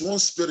it's one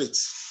spirit,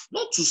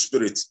 not two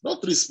spirits,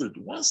 not three spirits,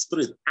 one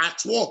spirit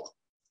at work,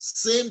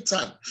 same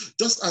time.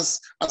 Just as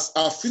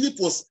Philip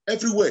was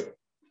everywhere.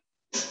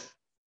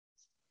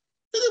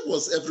 Philip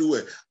was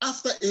everywhere.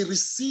 After he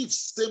received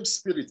same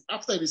spirit,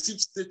 after he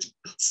received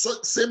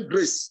same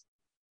grace,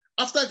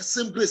 after the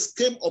same grace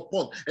came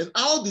upon, and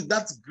how did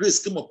that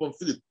grace come upon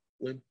Philip?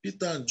 When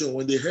Peter and John,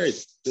 when they heard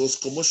there was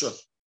commotion,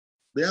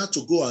 they had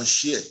to go and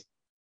share.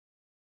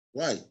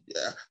 Why?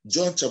 Yeah.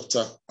 John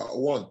chapter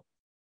 1.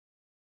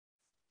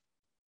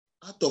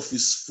 Out of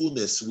his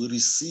fullness, we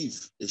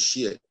receive a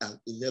share, an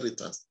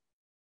inheritance.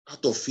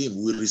 Out of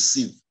him, we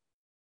receive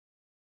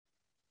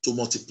to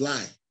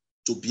multiply,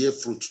 to bear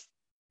fruit.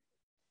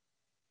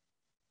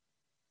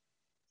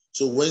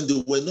 So when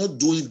they were not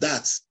doing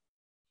that,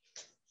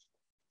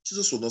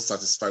 Jesus was not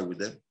satisfied with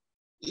them.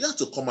 He had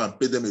to come and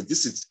pay them a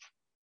visit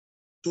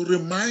to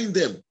remind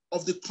them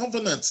of the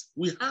covenant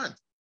we had,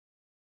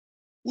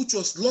 which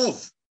was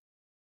love.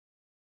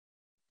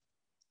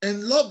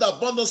 And love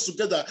that bonds us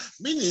together,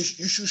 meaning you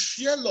should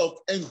share love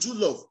and do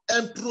love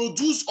and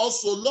produce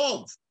also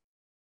love.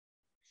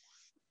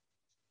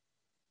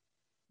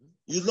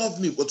 You love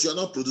me, but you're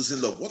not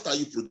producing love. What are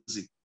you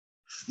producing?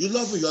 You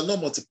love me, you're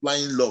not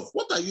multiplying love.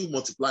 What are you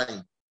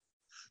multiplying?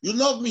 You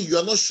love me,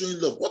 you're not showing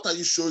love. What are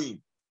you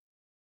showing?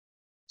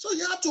 So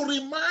you have to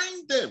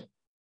remind them.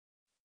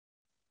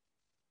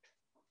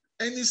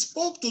 And he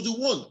spoke to the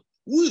one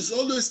who is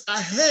always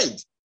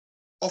ahead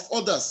of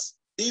others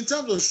in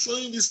terms of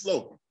showing this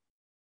love.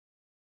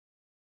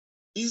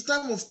 In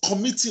terms of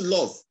committing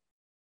love.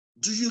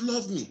 Do you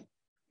love me?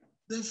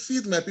 Then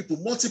feed my people.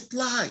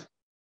 Multiply.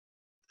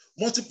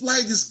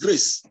 Multiply this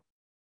grace.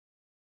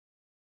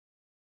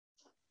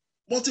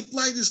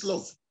 Multiply this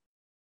love.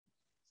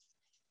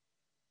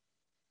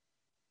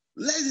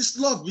 Let this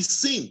love be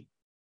seen.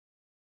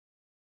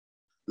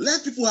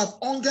 Let people have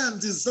hunger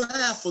and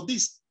desire for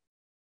this.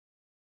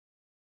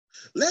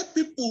 Let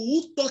people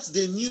who thought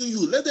they knew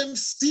you, let them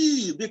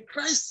see the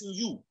Christ in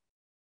you.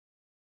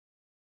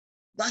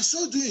 By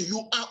so doing, you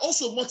are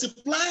also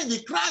multiplying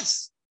the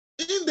Christ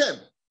in them.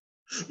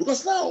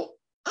 Because now,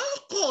 how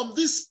come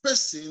this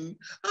person,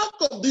 how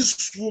come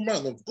this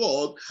woman of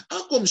God,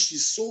 how come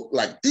she's so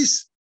like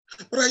this?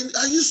 But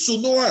I used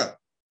to know her.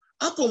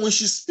 How come when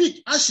she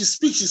speaks, as she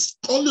speaks, she's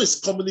always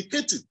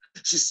communicating.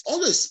 She's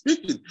always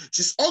speaking.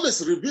 She's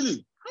always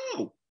revealing.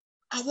 How?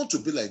 I want to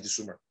be like this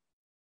woman.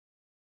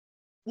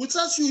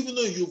 Without you even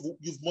know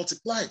you've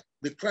multiplied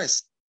the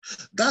Christ.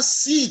 That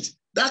seed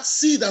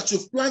that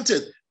you've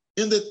planted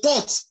in the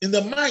thoughts, in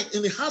the mind,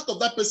 in the heart of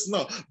that person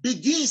now,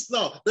 begins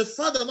now. The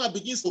Father now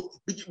begins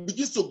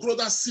to grow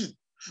that seed.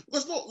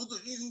 Because no,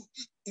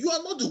 you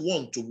are not the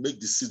one to make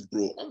the seed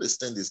grow.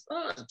 Understand this.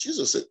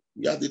 Jesus said,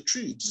 we are the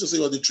tree. Jesus said,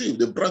 you are the tree,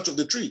 the branch of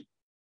the tree.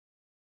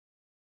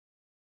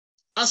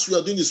 As we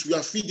are doing this, we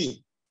are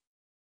feeding.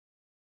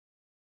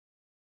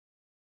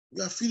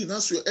 We are feeding.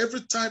 As we are,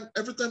 every time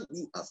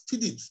you are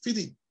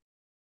feeding.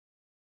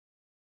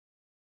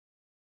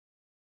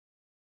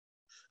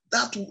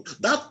 That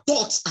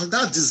thought and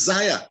that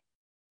desire,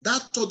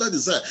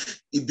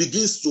 it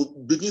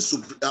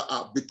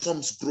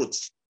becomes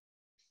growth.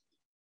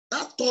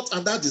 That thought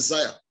and that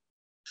desire,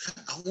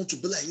 I want to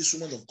be like this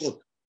woman of God.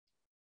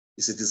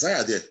 It's a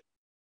desire there.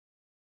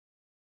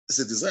 It's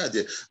a desire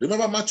there.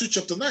 Remember Matthew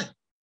chapter 9.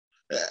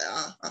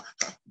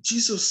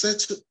 Jesus said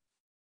to,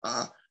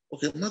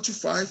 okay, Matthew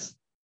 5,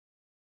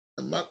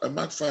 and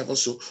Mark 5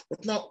 also.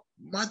 But now,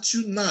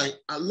 Matthew 9,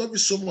 I love it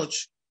so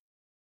much.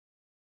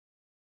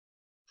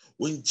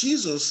 When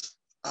Jesus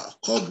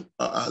called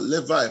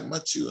Levi,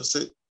 Matthew, and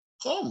said,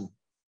 come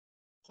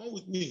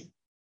with me.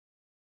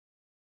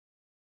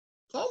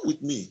 Come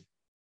with me.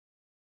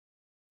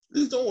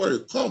 Please don't worry.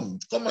 Come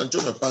and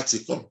join my party.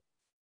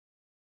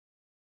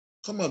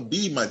 Come and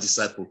be my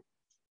disciple.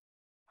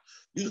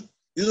 You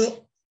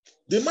know,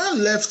 the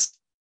man left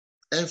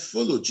and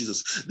followed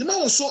Jesus. The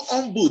man was so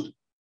humbled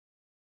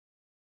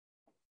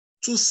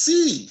to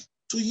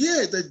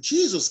hear that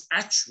Jesus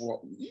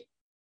actually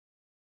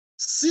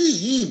see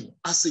him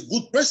as a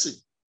good person.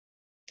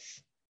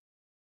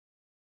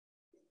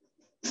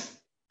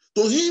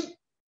 To him,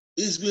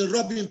 he's been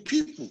robbing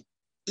people.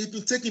 He's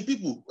been taking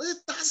people. Well,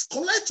 tax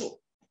collector.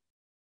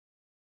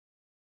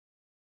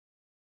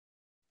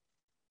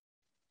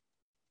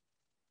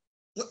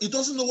 But he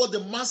doesn't know what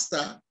the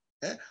master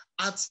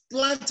had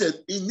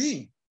planted in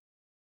him.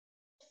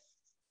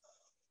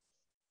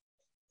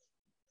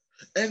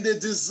 And the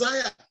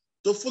desire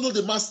to follow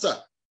the master,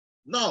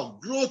 now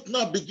growth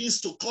now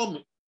begins to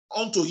come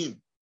onto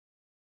him.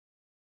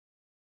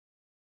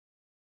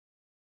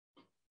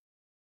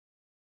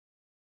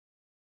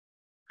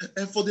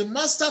 And for the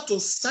master to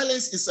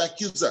silence his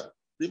accuser,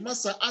 the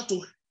master had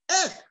to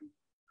help.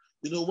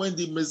 You know, when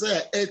the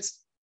Messiah ate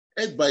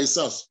by his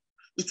house,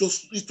 it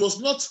was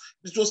not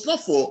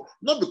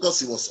because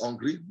he was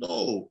hungry.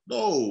 No.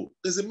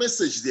 There's a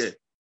message there.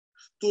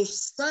 To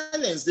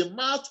silence the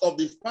mouth of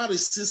the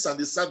Pharisees and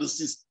the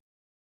Sadducees.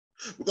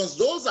 Because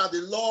those are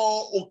the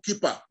law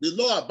keeper, the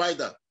law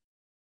abider.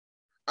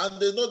 And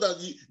they know that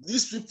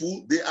these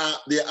people, they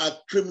are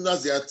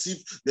criminals, they are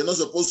thieves, they're not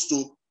supposed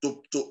to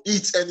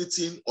eat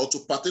anything or to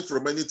partake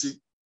from anything.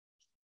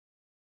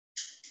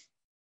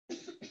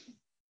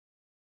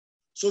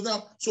 So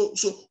now, so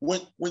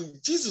when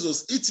Jesus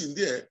was eating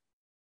there,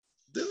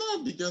 they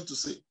now began to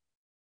say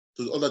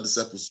to the other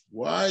disciples,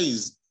 why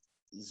is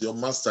your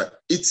master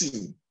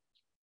eating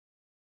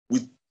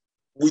with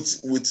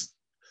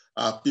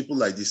people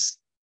like this?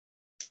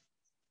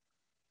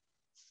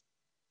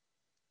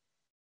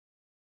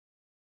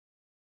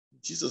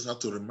 Jesus had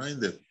to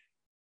remind them,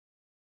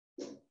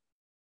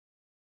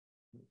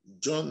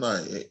 John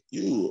 9,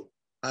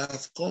 I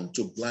have come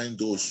to blind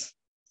those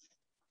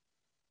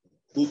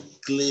who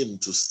claim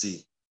to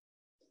see.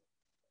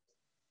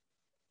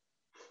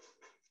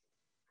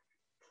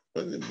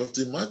 But in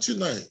Matthew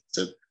 9, it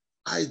said,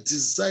 I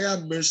desire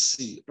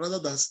mercy rather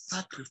than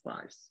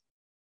sacrifice.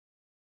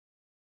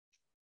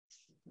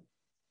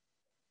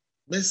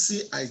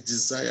 Mercy I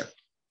desire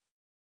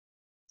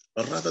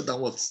rather than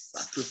what?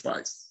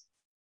 Sacrifice.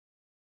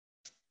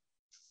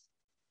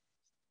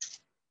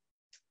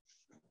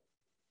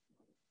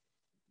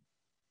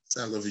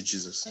 Say, I love you,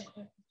 Jesus.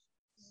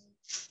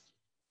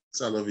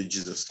 Say, I love you,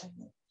 Jesus.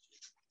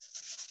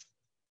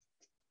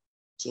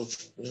 So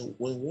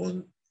when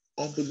one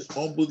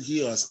humble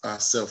here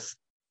ourselves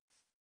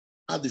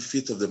at the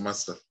feet of the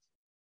master,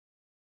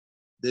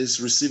 there is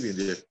receiving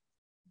there.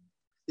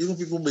 Even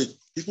people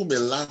may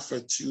laugh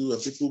at you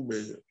and people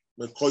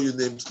may call you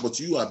names, but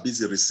you are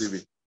busy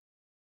receiving.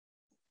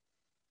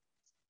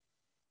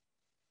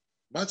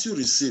 Matthew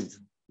received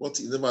what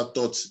he never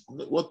thought,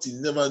 what he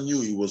never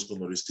knew he was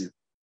going to receive.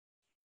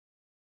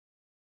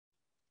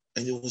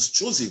 And he was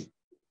chosen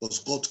because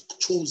God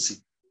chose him.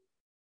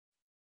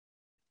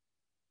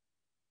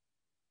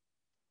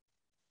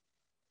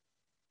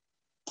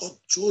 God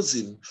chose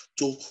him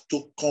to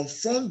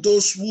confront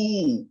those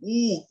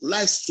who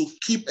likes to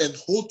keep and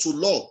hold to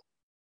law.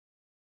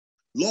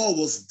 Law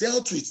was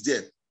dealt with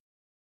them.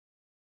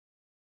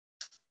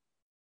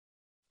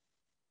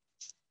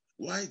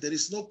 Why? There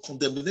is no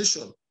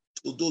condemnation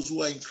to those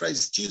who are in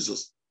Christ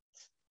Jesus.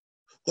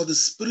 For the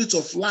spirit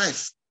of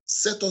life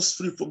set us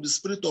free from the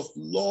spirit of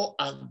law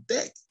and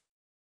death.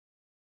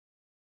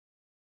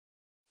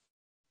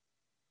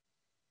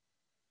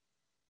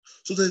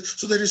 So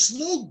there is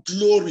no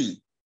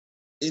glory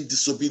in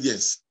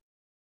disobedience.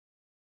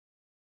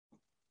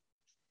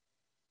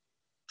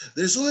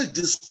 There is only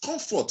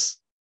discomfort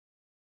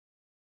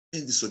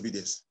in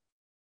disobedience.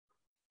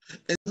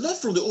 And not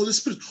from the Holy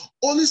Spirit.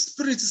 Holy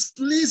Spirit is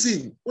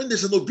pleasing when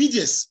there's an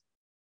obedience.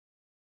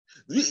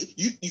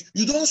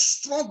 You don't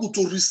struggle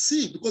to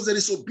receive because there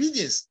is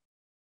obedience.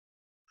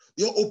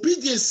 Your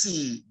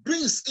obedience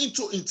brings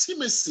into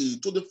intimacy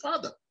to the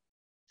Father.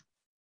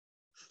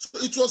 So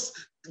it was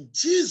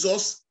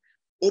Jesus'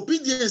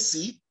 obedience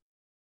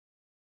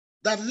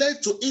that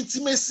led to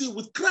intimacy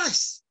with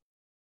Christ.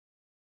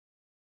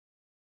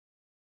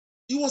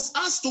 He was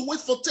asked to wait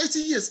for 30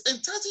 years,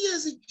 and 30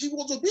 years he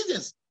was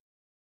obedient.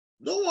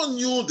 No one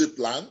knew the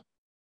plan.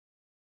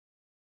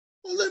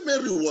 Only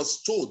Mary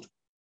was told.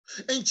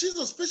 And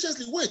Jesus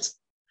patiently waited.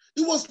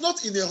 He was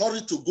not in a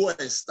hurry to go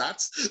and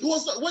start. It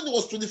was not, when he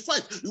was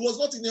 25, he was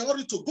not in a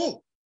hurry to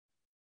go.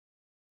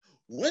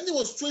 When he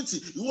was 20,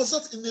 he was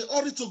not in a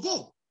hurry to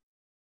go.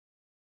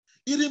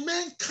 He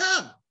remained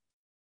calm.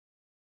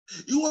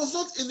 He was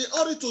not in a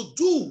hurry to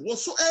do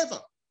whatsoever.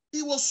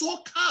 He was so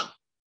calm,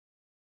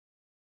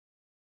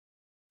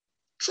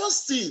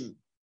 trusting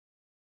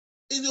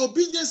in the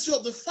obedience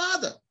of the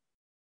Father,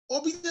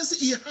 obedience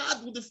he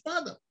had with the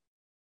Father.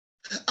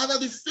 And at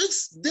the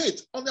fixed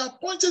date, on the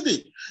appointed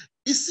day,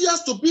 it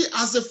has to be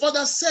as the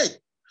Father said,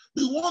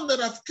 the one that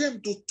have came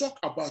to talk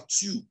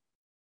about you.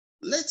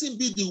 Let him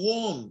be the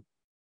one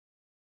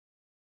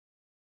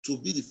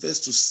to be the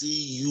first to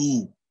see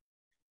you.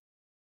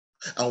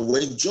 And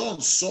when John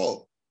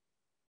saw,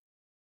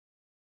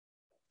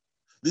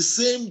 the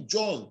same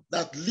John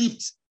that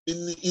lived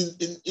in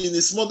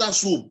his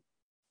mother's womb,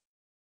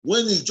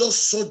 when he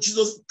just saw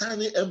Jesus'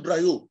 tiny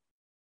embryo,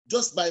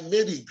 just by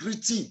Mary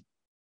greeting,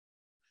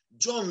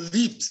 John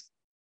lived.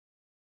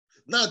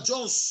 Now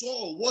John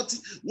saw what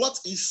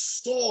he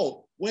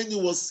saw when he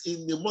was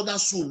in the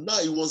mother's womb. Now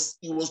he was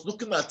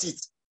looking at it.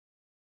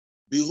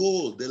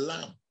 Behold, the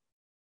lamb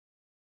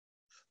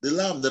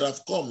that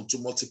have come to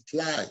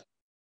multiply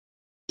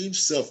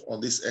himself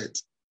on this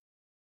earth.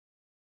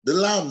 The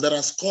lamb that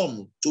has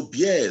come to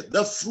bear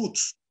the fruit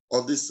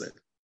of this earth,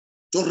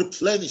 to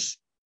replenish,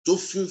 to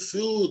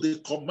fulfill the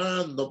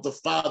command of the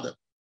Father.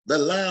 The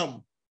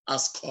lamb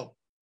has come.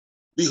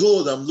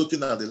 Behold, I'm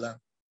looking at the lamb.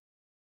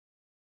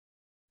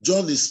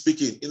 John is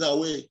speaking in a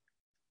way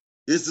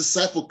his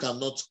disciple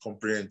cannot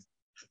comprehend.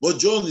 But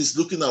John is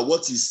looking at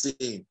what he's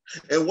saying.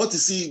 And what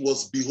he's saying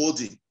was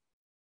beholding.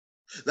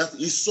 That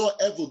he saw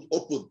heaven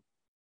open.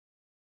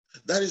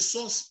 That he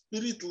saw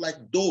spirit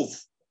like dove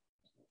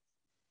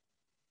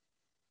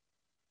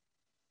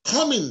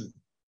coming,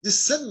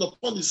 descending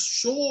upon his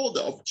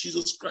shoulder of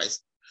Jesus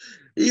Christ.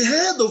 He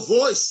heard the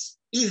voice.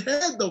 He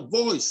heard the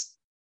voice.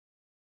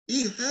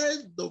 He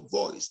heard the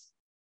voice.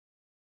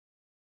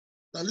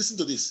 Now listen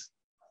to this.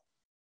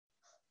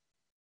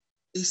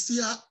 He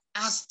still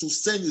asked to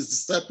send his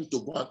disciples to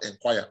go and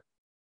inquire.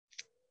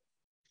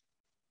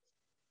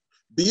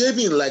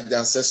 Behaving like the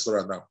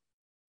ancestor now.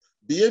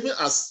 Behaving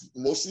as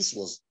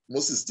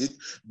Moses did.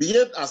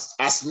 Behave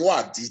as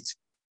Noah did.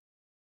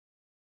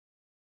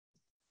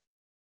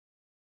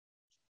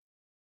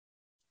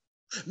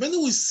 Many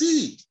will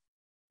see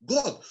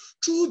God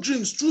through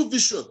dreams, through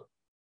vision.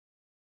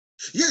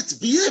 Yet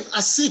behave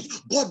as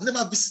if God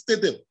never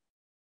visited them.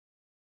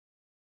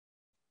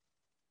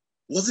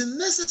 Was it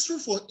necessary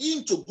for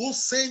him to go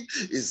send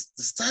his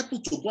disciple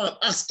to go and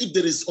ask if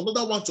there is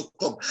another one to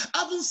come?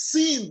 Having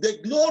seen the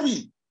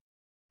glory,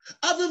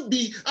 having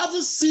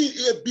seen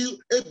a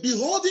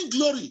beholding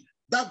glory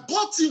that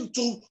got him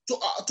to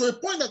a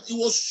point that he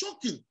was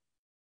shocking,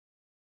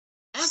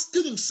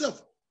 asking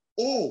himself,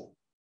 oh,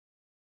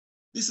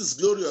 this is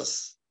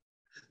glorious.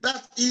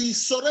 That he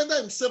surrendered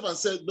himself and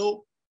said,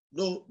 no,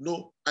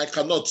 I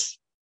cannot.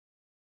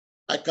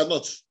 I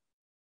cannot.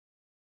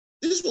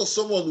 This was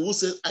someone who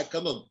said, I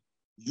cannot.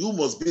 You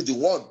must be the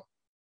one.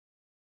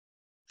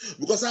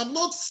 Because I'm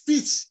not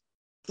fit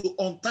to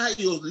untie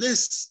your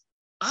lace.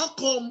 How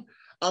come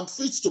I'm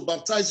fit to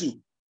baptize you?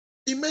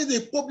 He made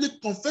a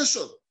public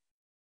confession.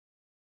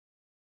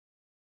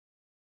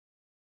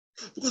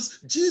 Because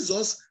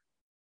Jesus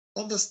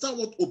understands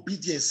what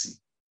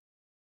obedience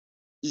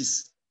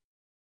is.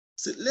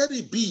 Say, let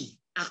it be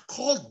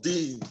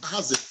according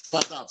as the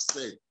Father has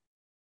said.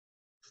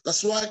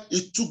 That's why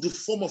he took the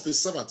form of a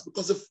servant,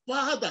 because the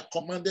Father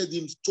commanded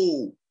him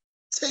to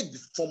take the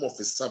form of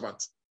a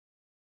servant.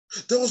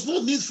 There was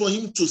no need for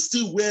him to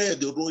still wear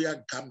the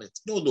royal garment.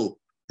 No.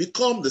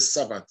 Become the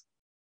servant.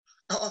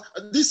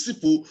 These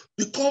people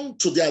become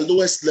to their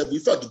lowest level. In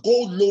fact,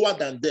 go lower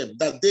than them,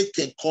 that they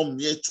can come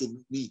near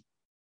to me.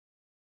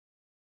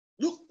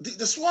 Look,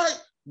 that's why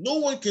no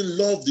one can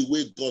love the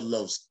way God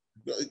loves.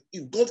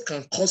 If God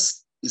can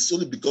cause his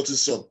only begotten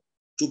Son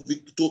to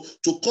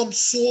come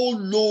so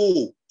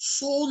low,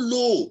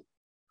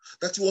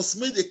 that he was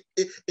made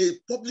a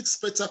public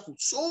spectacle,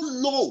 so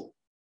low.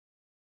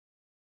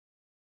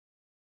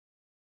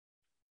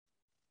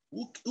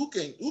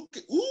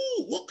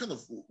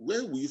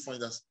 Where will you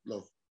find that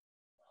love?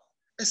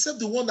 Except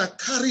the one that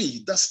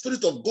carry the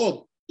Spirit of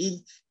God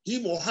in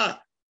him or her.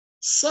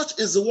 Such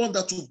is the one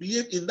that will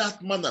behave in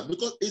that manner,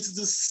 because it is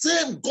the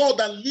same God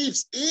that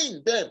lives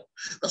in them.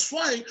 That's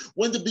why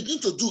when they begin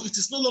to do, it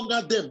is no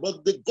longer them,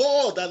 but the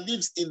God that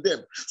lives in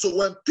them. So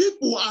when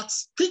people are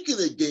speaking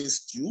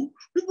against you,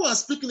 people are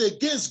speaking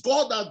against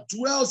God that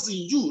dwells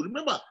in you.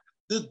 Remember,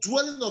 the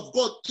dwelling of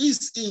God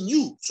is in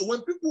you. So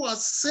when people are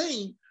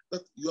saying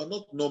that you are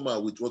not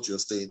normal with what you're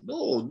saying,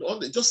 no,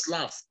 they just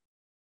laugh.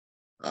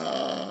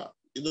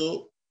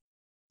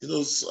 It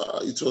was.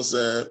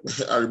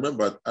 I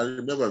remember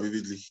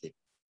vividly.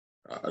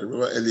 I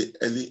remember early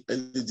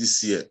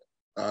this year,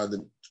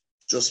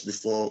 just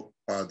before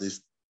the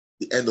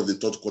end of the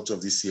third quarter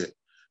of this year.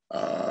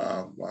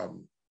 There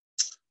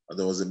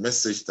was a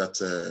message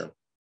that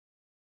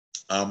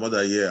our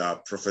mother here, our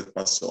prophet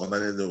pastor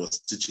Onanene, was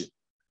teaching.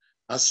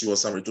 As she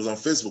was hammering, it was on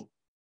Facebook.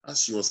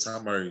 As she was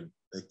hammering,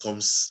 it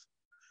comes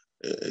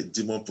a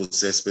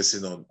demon-possessed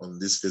person on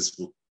this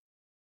Facebook.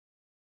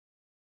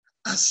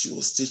 As she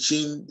was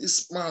teaching,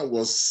 this man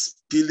was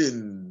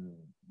spilling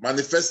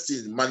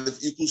manifesting.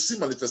 You could see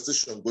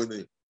manifestation going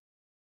in.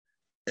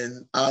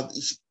 And our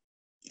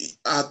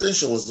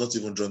attention was not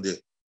even drawn there.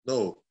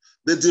 No.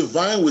 The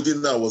divine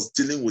within her was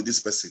dealing with this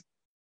person.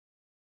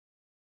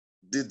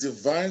 The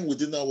divine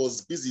within her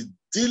was busy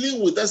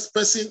dealing with this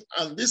person,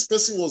 and this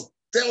person was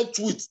dealt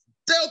with.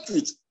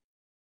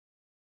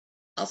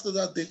 After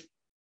that day,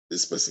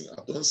 this person,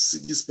 I don't see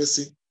this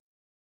person.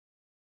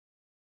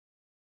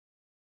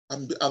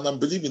 And I'm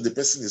believing the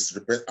person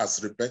has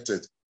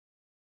repented.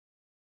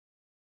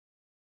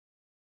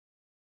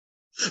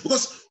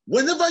 Because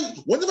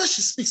whenever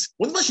she speaks,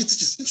 whenever she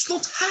teaches, it's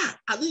not her.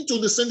 I need to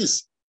understand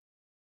this.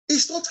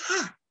 It's not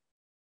her.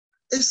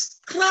 It's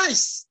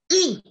Christ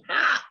in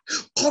her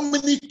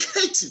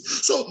communicating.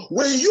 So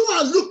when you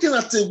are looking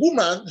at a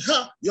woman,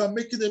 you are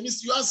making a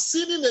mistake. You are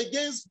sinning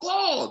against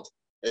God.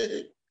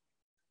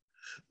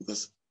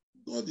 Because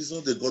God is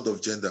not the God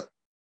of gender.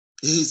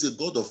 He is a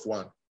God of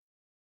one.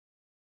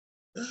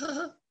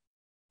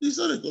 He's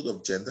not a God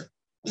of gender.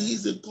 He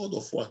is a God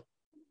of one.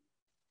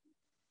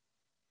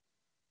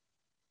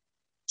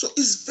 So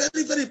it's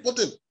very, very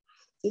important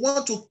for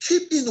one to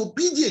keep in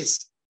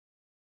obedience.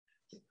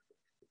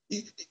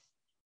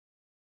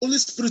 Holy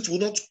Spirit will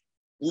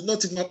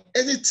not even have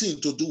anything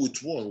to do with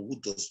one who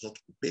does not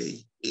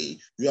obey.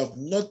 You have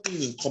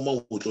nothing in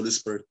common with Holy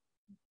Spirit.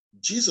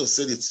 Jesus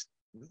said it.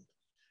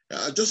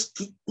 I just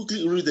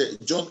quickly read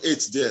it. John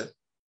 8 there.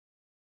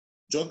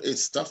 John 8,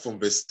 start from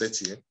verse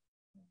 30.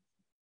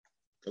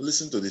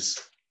 Listen to this.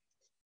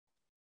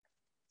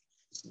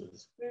 We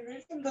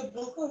read from the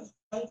book of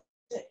John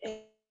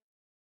 8.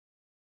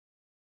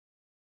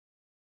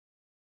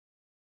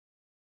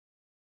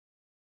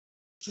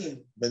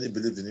 Many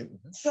believed in him.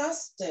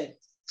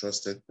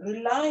 Trusted,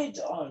 relied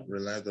on,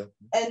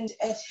 and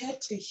adhered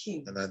to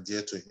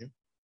him.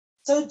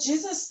 So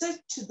Jesus said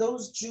to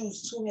those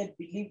Jews who had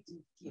believed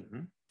in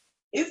him,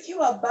 if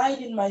you abide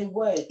in my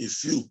word,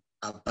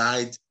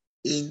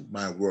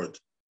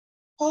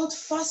 hold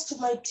fast to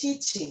my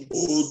teachings,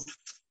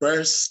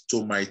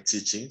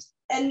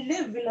 and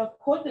live in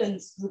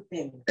accordance with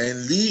them.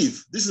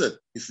 This is it.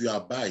 If you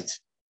abide,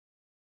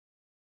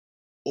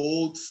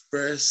 hold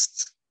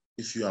first.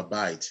 If you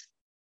abide,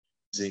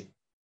 see,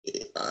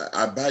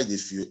 abide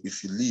if you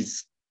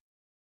live.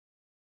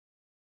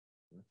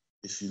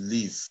 If you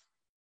live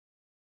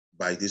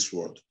by this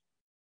word.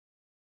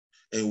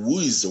 And who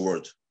is the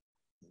word?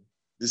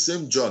 The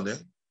same John,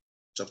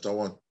 chapter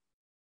 1.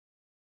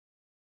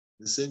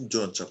 The same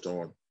John, chapter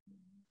 1.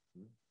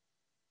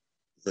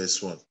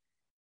 Verse 1.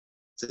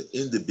 So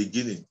in the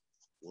beginning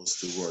was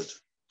the word.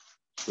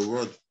 The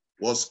word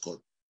was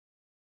God.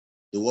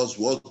 The word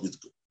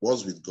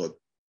was with God.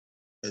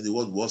 And the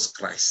word was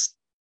Christ.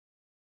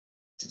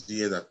 Did you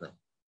hear that now?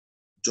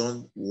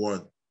 John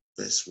 1,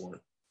 verse 1.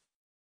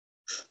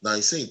 Now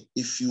he's saying,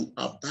 if you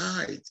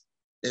abide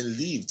and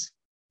lived,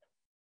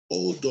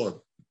 hold on,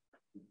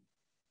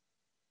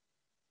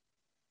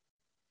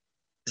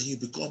 and you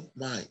become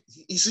mine.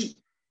 You see,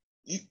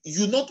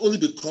 you not only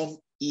become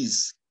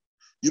his,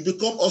 you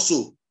become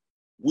also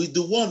with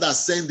the one that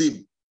sent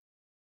him.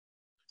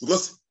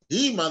 Because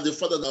him and the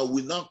Father now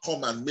will now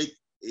come and make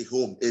a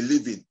home, a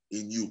living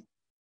in you.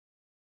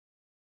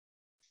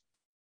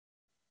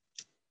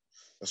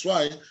 That's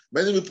why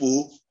many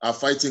people are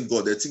fighting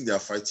God. They think they are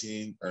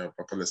fighting Prof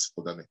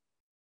Lesego.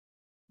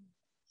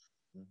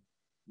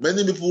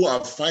 Many people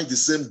are fighting the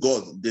same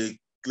God they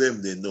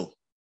claim they know.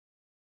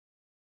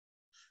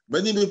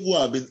 Many people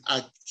have been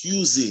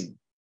accusing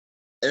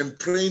and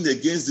praying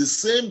against the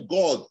same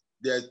God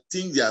they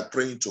think they are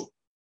praying to.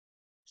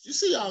 You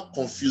see how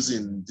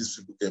confusing these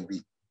people can be.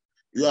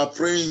 You are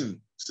praying,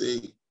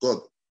 say, God,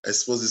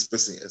 expose this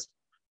person.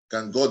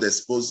 Can God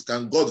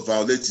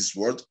violate his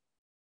word?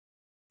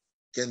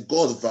 Can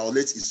God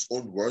violate his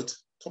own word?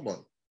 Come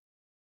on.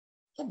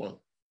 Come on.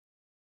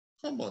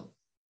 Come on.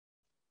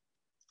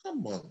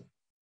 Come on.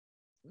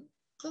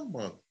 Come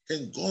on.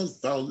 Can God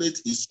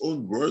violate his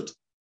own word?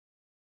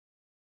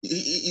 Do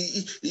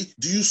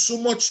you so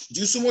much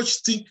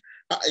think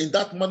in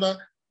that manner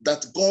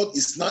that God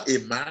is not a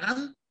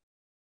man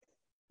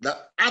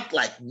that act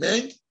like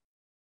men?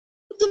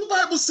 The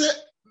Bible says,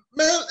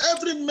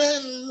 every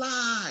man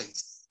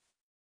lies.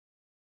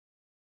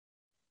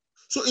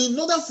 So in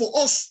order for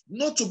us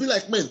not to be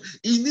like men,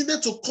 he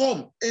needed to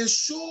come and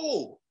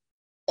show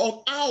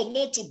on how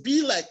not to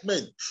be like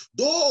men.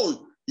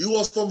 Though he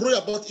was from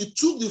royal, but he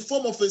took the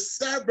form of a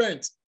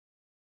servant.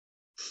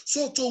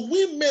 So to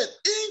win men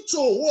into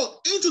what?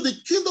 Into the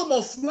kingdom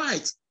of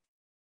light.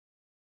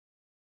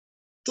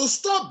 To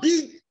stop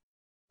being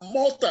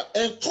mortal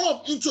and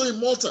come into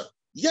immortal,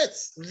 yet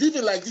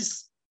living like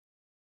this.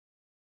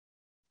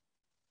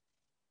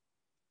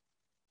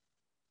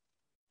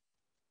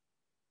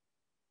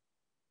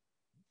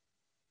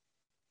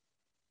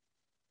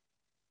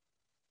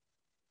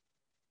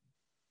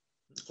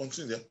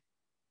 Continue there.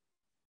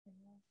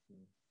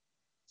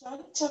 John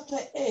chapter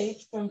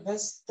 8 from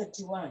verse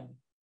 31.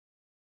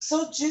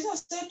 So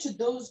Jesus said to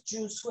those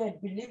Jews who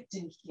had believed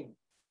in him,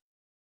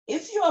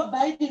 if you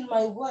abide in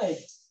my word,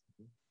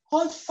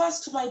 Hold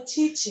fast to my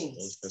teachings.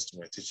 Hold fast to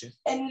my teaching.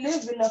 And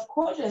live in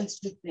accordance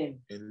with them.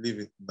 And live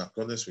in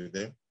accordance with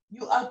them.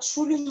 You are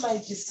truly my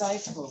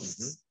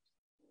disciples.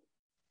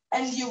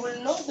 And you will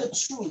know the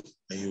truth.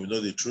 And you will know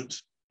the truth.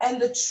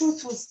 And the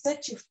truth will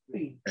set you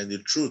free. And the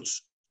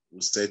truth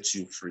will set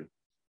you free.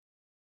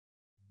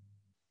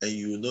 And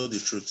you will know the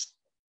truth.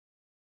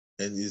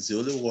 And it's the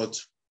only word,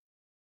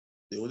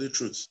 the only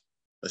truth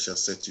that shall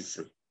set you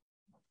free.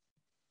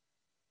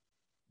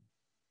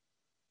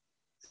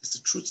 It's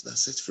the truth that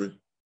sets free.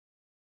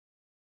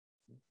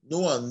 No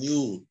one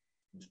knew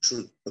the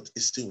truth, but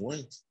it still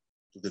went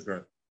to the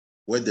ground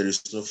where there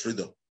is no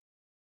freedom.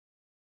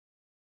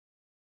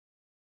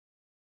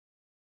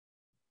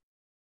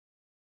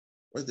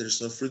 Where there is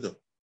no freedom.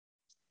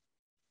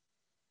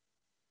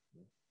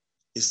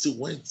 It still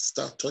went,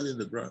 start toiling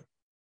the ground.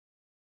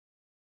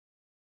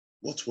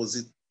 What was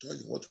it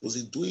toiling? What was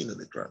it doing in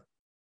the ground?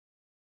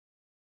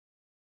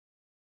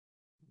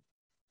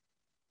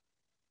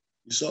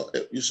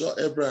 You saw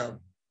Abraham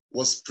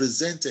was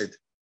presented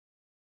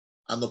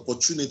an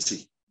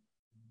opportunity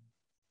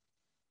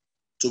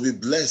to be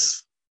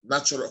blessed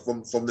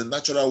from the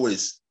natural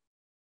ways.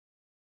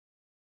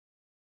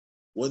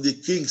 When the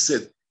king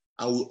said,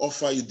 I will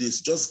offer you this,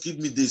 just give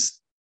me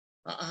this.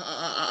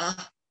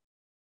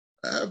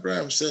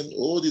 Abraham said,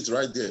 hold it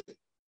right there.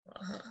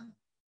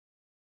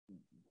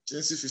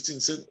 Genesis 15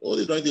 said, hold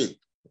it right there.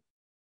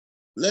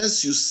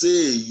 Lest you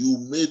say you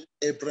made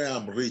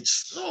Abraham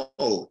rich.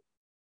 No.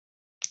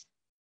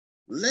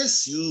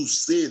 Lest you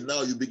say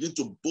now, you begin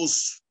to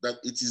boast that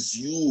it is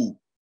you.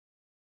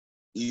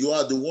 You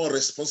are the one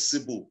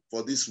responsible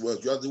for this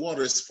work. You are the one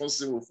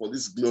responsible for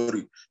this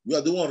glory. You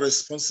are the one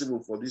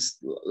responsible for this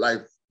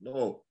life.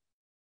 No.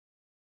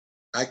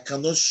 I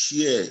cannot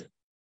share.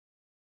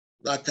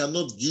 I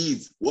cannot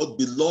give what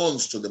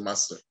belongs to the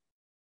master.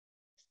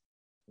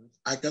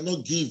 I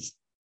cannot give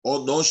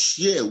or not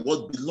share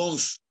what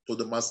belongs to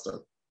the master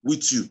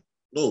with you.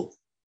 No.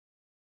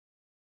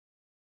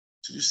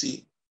 So you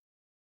see,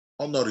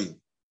 honoring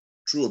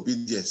through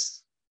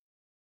obedience.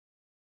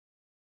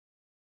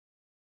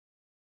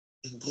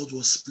 And God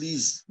was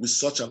pleased with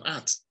such an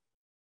act.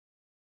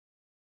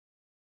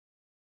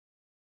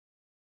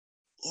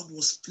 God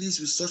was pleased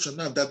with such an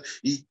act that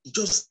he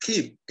just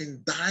came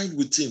and dined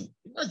with him.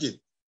 Imagine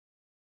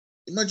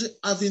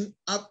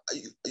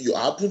you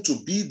happen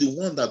to be the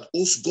one that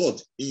hosts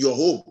God in your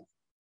home.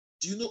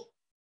 Do you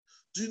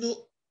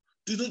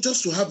know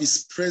just to have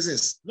his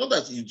presence, not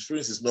that his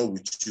presence is not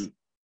with you,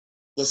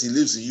 because he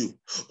lives in you.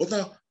 But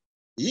now,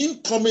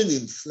 him coming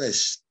in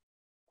flesh,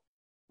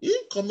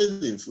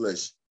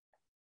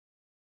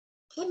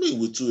 coming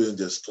with two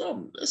angels,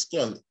 come, let's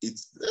go and eat.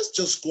 Let's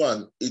just go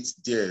and eat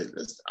there.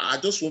 I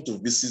just want to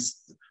visit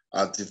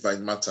our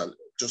divine matter.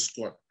 Just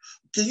go on.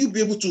 Can you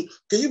be able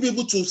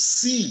to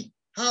see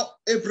how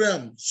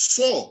Abraham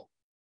saw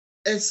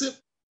and say,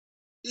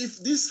 if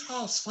this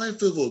house find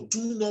favor,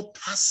 do not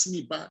pass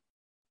me by.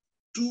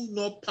 Do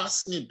not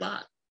pass me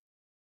by.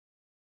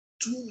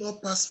 Do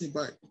not pass me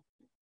by.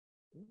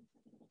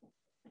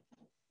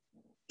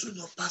 Do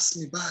not pass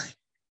me by.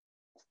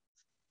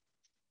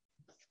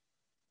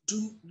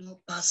 Do not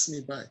pass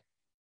me by.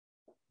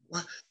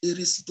 Why? It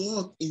is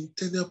God's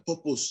intended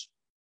purpose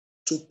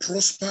to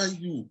prosper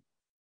you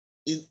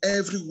in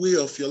every way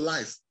of your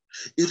life.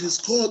 It is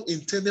God's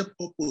intended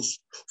purpose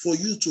for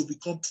you to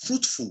become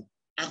fruitful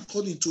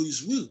according to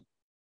his will.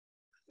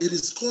 It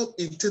is God's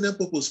intended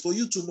purpose for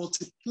you to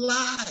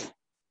multiply.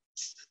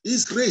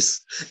 His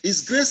grace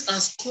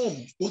has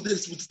come for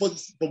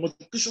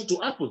multiplication to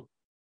happen.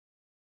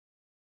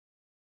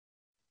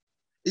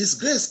 His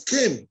grace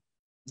came.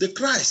 The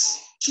Christ,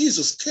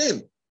 Jesus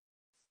came.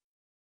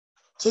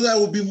 So there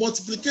will be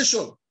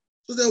multiplication.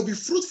 So there will be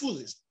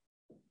fruitfulness.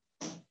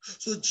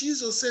 So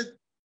Jesus said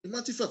in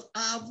Matthew 5,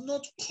 I have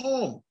not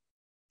come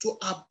to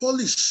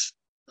abolish,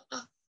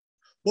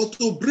 but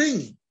to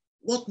bring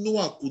what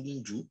Noah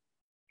couldn't do,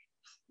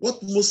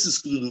 what Moses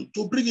couldn't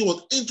do, to bring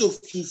it into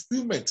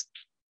fulfillment.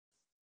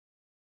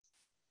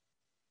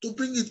 To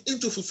bring it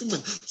into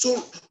fulfillment.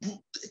 So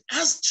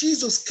as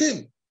Jesus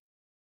came,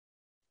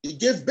 he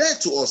gave birth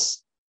to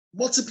us.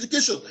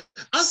 Multiplication.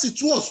 As it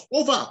was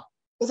over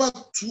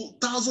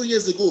 2,000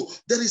 years ago,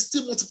 there is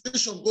still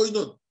multiplication going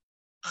on.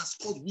 As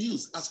God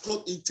wills, as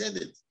God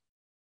intended.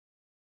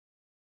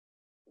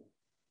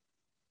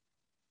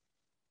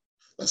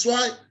 That's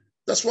why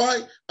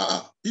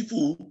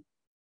people,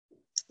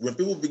 when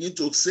people begin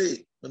to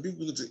say, I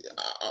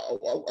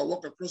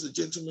walked across a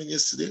gentleman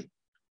yesterday,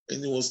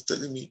 and he was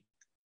telling me,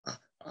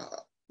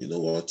 you know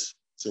what?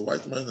 It's a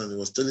white man, and he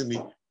was telling me,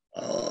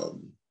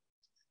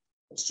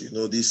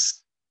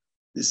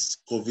 this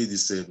COVID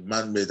is a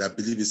man-made. I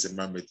believe it's a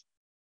man-made.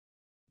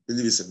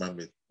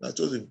 I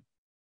told him,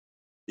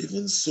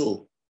 even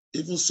so,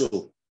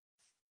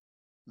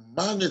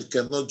 man-made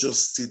cannot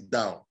just sit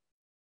down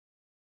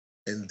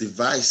and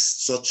devise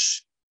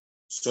such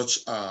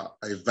a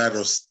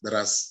virus that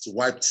has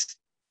wiped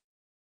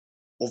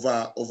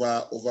over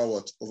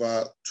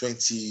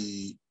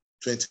 20,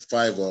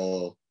 25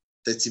 or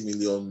 30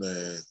 million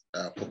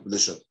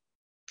population.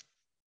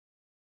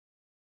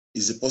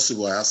 Is it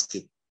possible? I asked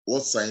him.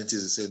 What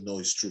scientists said, no,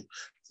 it's true.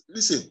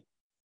 Listen,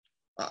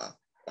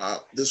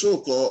 the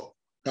so-called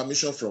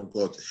permission from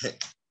God.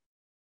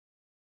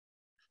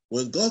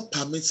 When God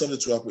permits something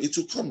to happen, it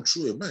will come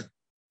true, amen.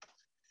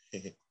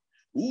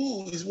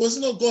 Ooh, it was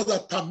not God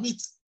that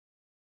permits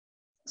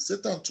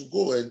Satan to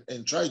go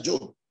and try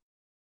Job.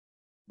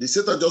 The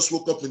Satan just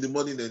woke up in the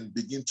morning and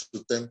began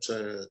to tempt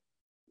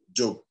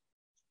Job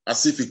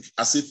as if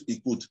he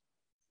could.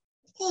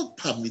 God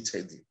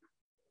permitted him.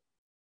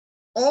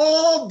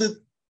 All the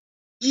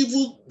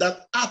evil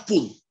that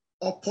happened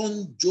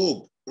upon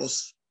Job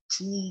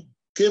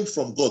came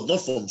from God,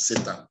 not from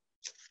Satan.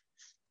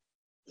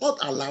 God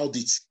allowed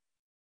it.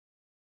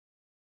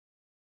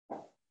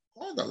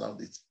 God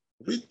allowed it.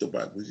 Read the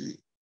Bible.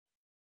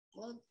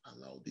 God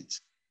allowed it.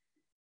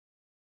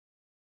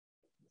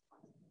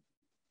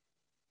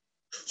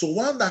 So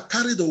one that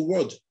carries the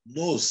word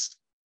knows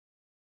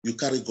you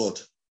carry God.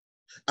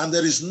 And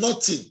there is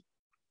nothing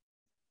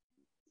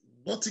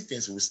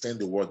can withstand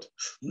the word.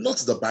 Not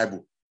the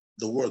Bible,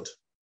 the word.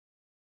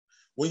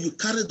 When you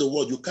carry the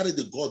word, you carry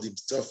the God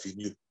himself in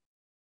you.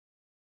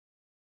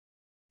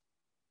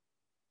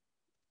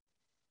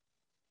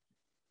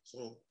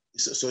 So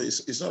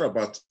it's not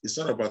about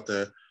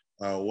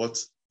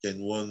what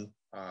can one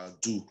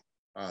do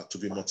to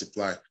be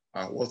multiplied.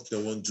 What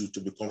can one do to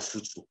become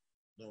fruitful?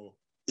 No,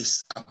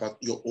 it's about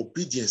your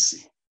obedience.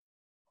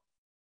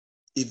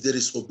 If there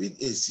is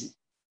obedience,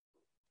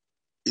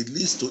 it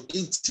leads to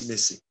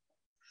intimacy.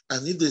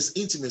 And if there's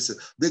intimacy,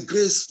 the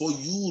grace for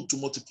you to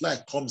multiply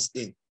comes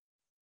in.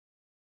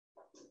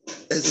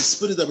 As the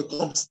spirit that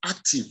becomes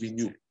active in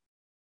you.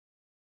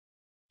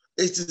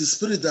 It is the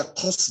spirit that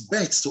causes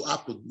birth to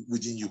happen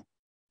within you.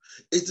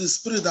 It is the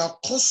spirit that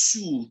causes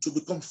you to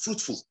become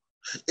fruitful.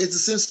 It's the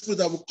same spirit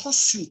that will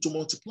cause you to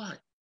multiply.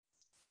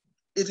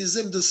 It is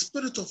in the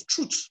spirit of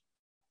truth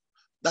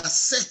that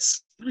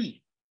sets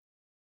free.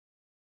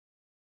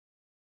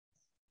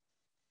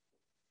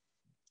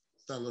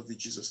 I love you,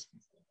 Jesus.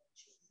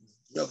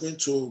 We are going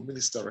to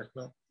minister right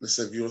now. Let's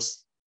have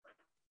yours.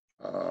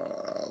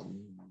 We're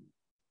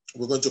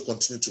going to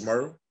continue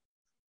tomorrow.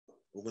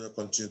 We're going to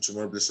continue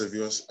tomorrow. Blessed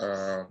viewers.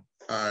 I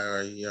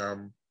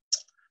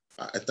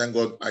thank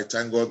God.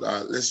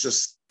 Let's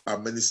just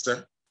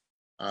minister.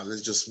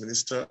 Let's just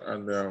minister,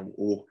 and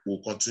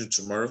we'll continue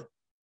tomorrow.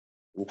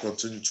 We'll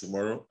continue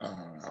tomorrow.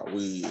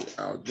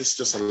 Let's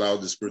just allow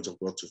the Spirit of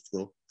God to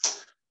flow,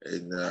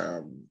 and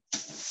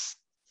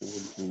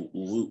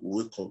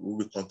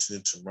we'll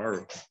continue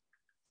tomorrow.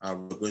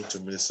 We're going to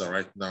minister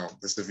right now.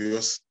 Blessed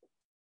viewers.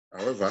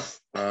 However,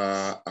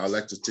 I'd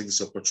like to take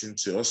this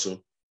opportunity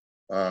also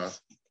to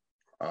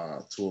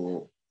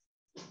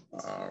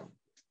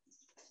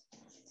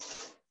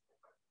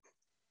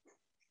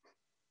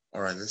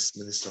all right, let's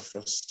minister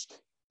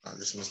first.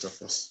 Let's minister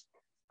first.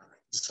 All right,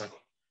 this time.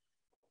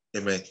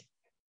 Amen.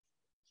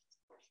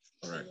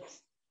 All right.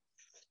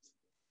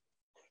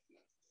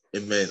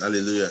 Amen.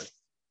 Hallelujah.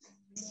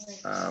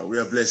 We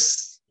are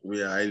blessed.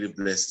 We are highly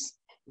blessed.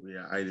 We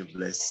are highly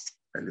blessed.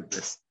 Highly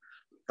blessed.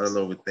 Father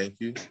Lord, we thank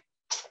you.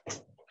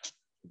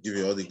 We give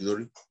you all the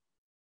glory.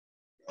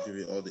 We give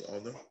you all the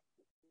honor.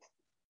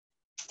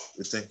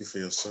 We thank you for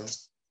your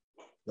sons.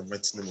 In the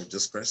mighty name of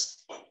Jesus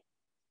Christ.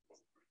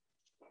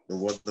 The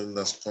word that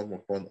has come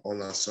upon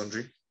all our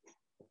sundry,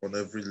 upon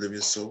every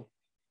living soul,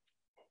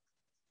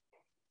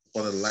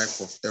 upon the life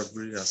of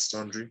every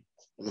sundry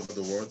all over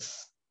the world.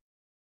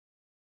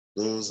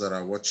 Those that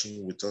are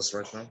watching with us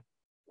right now,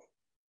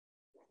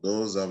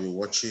 those that will be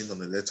watching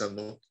on a later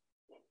note,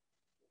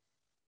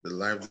 the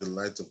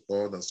light of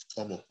God has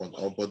come upon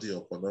all body,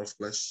 upon all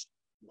flesh,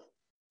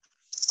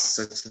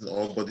 setting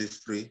all body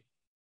free.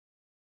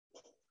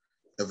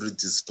 Every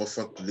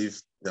discomfort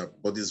leave their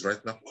bodies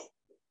right now.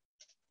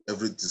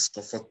 Every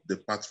discomfort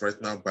depart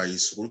right now by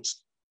its root.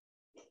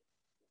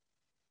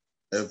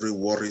 Every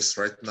worries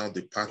right now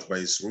depart by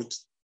its root.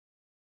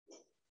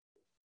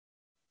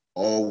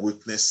 All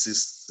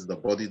weaknesses in the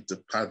body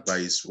depart by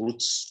its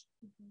roots.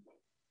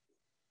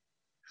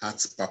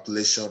 Heart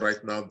population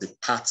right now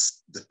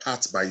departs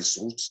by its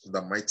roots in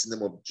the mighty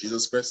name of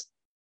Jesus Christ.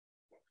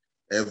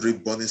 Every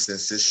burning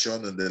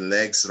sensation in the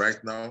legs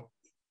right now,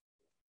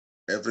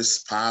 every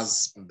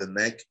spasm in the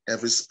neck,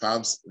 every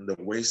spasm in the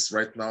waist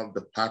right now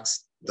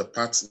departs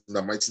in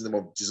the mighty name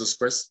of Jesus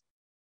Christ.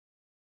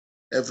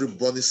 Every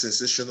burning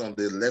sensation on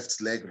the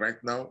left leg right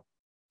now,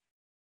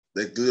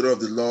 the glory of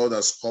the Lord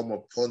has come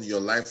upon your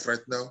life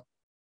right now.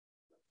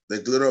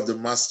 The glory of the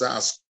Master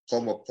has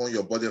come upon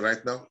your body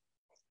right now.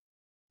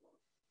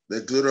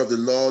 The glory of the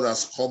Lord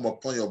has come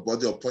upon your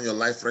body, upon your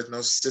life right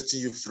now, setting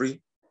you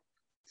free.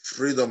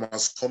 Freedom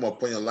has come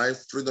upon your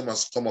life. Freedom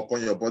has come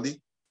upon your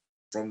body,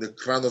 from the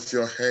crown of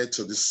your head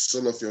to the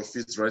sole of your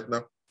feet right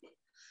now.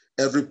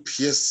 Every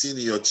piercing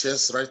in your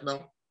chest right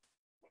now,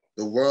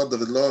 the word of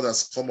the Lord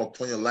has come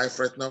upon your life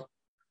right now.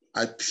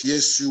 I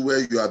pierce you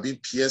where you are being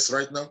pierced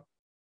right now.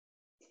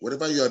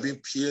 Wherever you are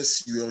being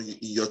pierced, you are in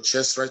your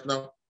chest right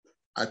now.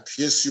 I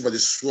pierce you by the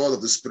sword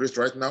of the Spirit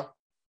right now,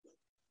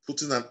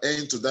 putting an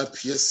end to that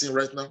piercing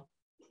right now.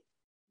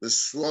 The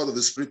sword of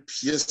the Spirit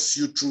pierce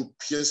you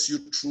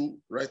through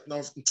right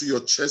now into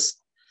your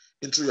chest,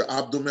 into your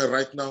abdomen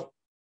right now.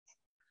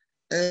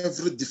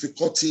 Every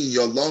difficulty in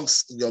your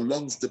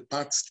lungs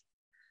departs.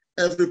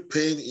 Every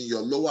pain in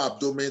your lower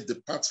abdomen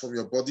departs from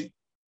your body.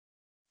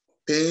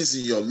 Pains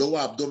in your lower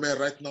abdomen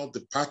right now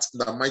depart in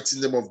the mighty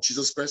name of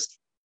Jesus Christ.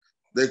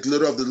 The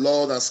glory of the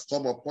Lord has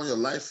come upon your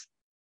life.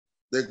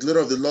 The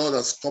glory of the Lord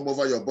has come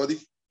over your body.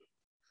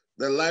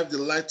 The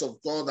light of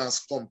God has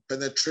come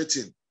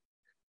penetrating.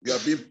 You are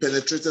being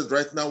penetrated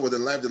right now with the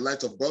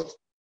light of God.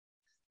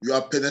 You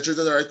are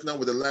penetrated right now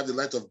with the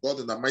light of God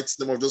in the mighty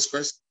name of Jesus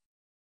Christ.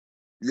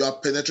 You are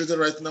penetrated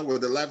right now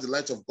with the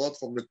light of God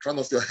from the crown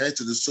of your head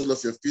to the sole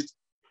of your feet,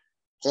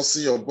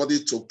 causing your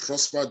body to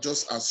prosper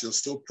just as your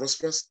soul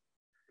prospers.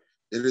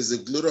 It is the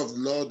glory of the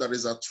Lord that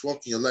is at work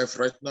in your life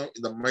right now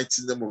in the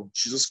mighty name of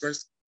Jesus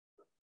Christ.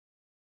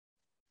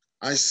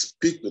 I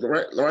speak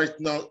right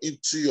now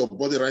into your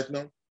body right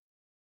now.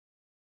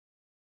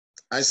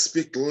 I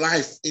speak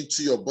life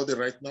into your body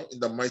right now in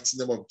the mighty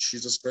name of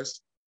Jesus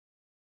Christ.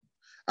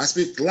 I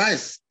speak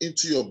life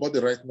into your body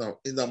right now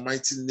in the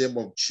mighty name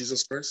of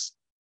Jesus Christ.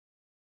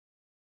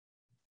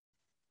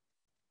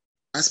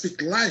 I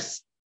speak life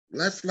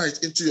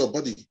light into your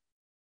body.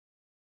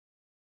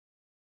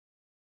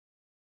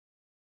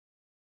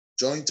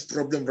 Joint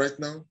problem right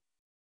now,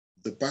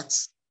 the back.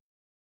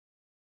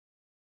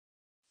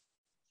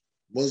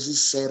 Muscle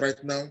sore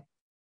right now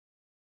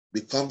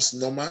becomes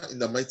normal in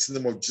the mighty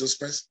name of Jesus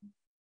Christ.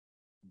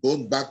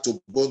 Bone back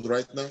to bone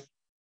right now.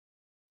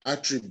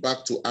 Artery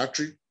back to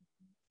artery.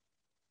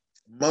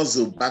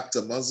 Muscle back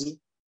to muscle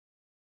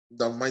in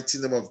the mighty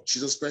name of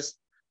Jesus Christ.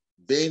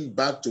 Vein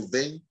back to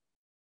vein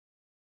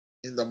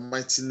in the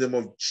mighty name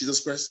of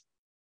Jesus Christ.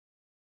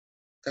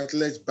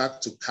 Cartilage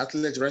back to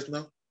cartilage right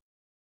now.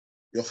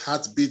 Your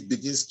heartbeat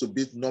begins to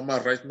beat normal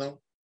right now.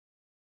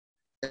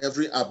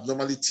 Every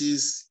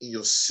abnormalities in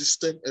your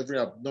system, every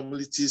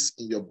abnormalities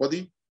in your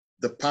body,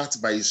 depart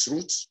by its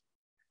roots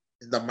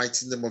in the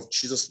mighty name of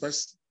Jesus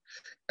Christ.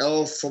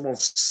 All form of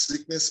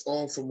sickness,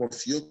 all form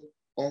of yoke,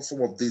 all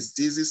form of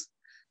diseases,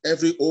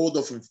 every hold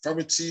of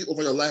infirmity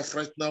over your life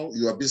right now,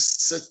 you are being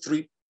set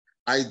free.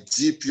 I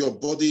dip your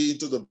body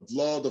into the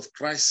blood of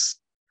Christ.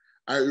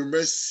 I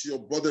immerse your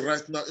body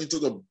right now into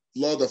the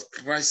blood of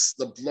Christ,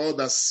 the blood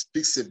that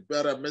speaks a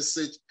better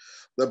message,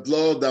 the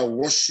blood that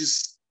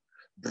washes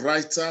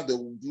brighter,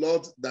 the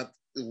blood that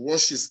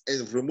washes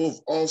and remove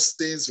all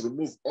stains,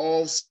 remove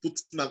all,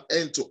 putting an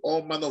end to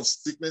all manner of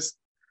sickness,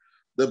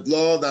 the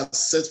blood that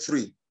set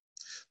free,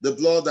 the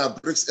blood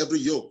that breaks every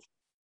yoke.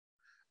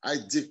 I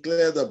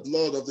declare the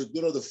blood of the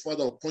glory of the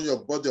Father upon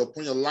your body,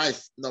 upon your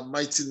life, in the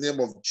mighty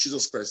name of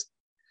Jesus Christ.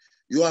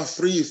 You are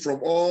free from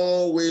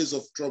all ways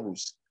of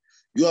troubles.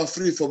 You are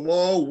free from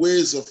all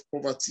ways of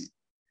poverty.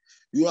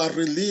 You are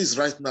released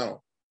right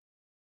now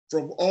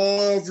from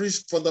every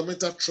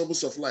fundamental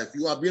troubles of life.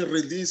 You are being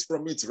released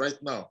from it right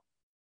now.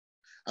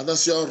 And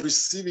as you are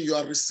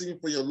receiving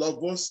for your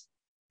loved ones.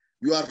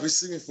 You are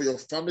receiving for your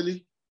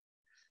family.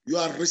 You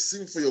are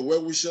receiving for your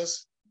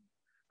well-wishers.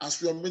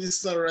 As we are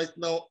ministering right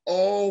now,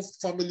 all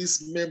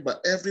families member,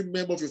 every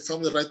member of your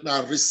family right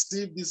now,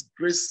 receive this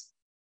grace.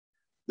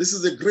 This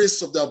is the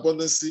grace of the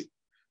abundance,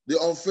 the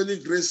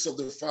unfailing grace of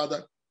the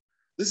Father.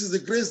 This is the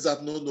grace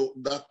that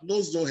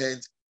knows no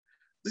end.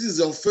 This is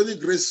the unfailing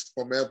grace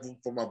from heaven,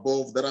 from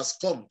above, that has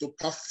come to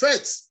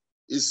perfect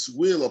His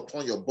will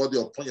upon your body,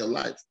 upon your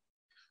life.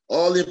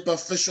 All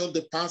imperfection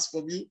departs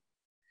from you.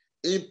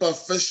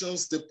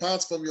 Imperfections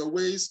depart from your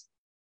ways.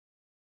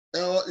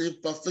 All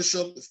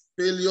imperfection,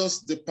 failures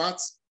depart.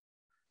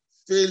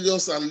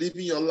 Failures are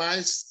leaving your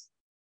lives.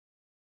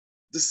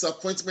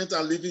 Disappointment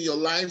are leaving your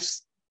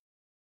lives.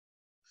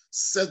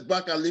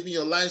 Setback are leaving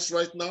your lives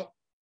right now.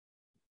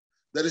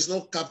 There is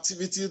no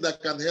captivity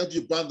that can help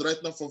you bound right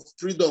now for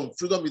freedom.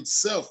 Freedom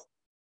itself.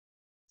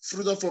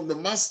 Freedom from the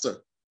Master.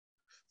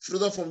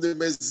 Freedom from the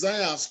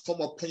Messiah has come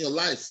upon your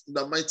life in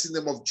the mighty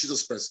name of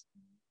Jesus Christ.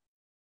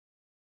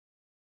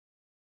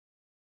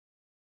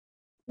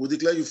 We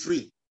declare you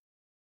free.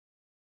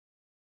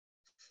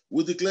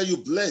 We declare you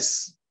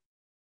blessed.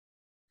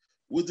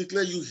 We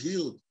declare you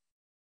healed.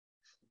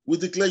 We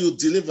declare you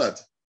delivered.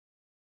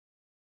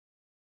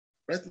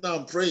 Right now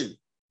I'm praying.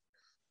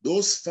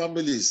 Those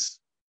families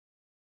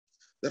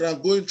that are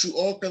going through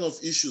all kinds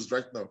of issues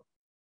right now,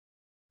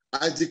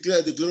 I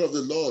declare the glory of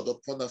the Lord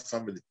upon that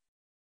family.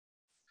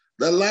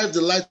 The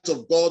light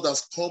of God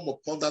has come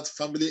upon that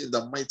family in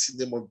the mighty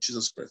name of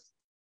Jesus Christ.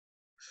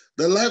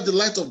 The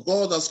light of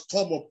God has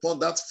come upon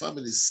that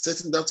family,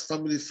 setting that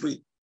family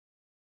free.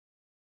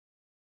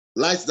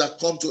 Light that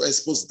come to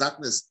expose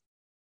darkness.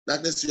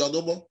 Darkness, you are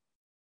no more.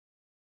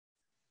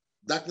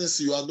 Darkness,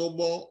 you are no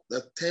more.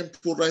 The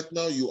temple right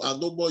now, you are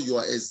no more. You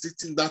are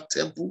exiting that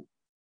temple.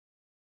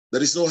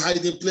 There is no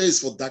hiding place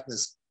for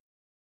darkness.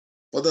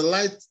 For the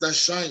light that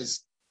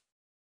shines,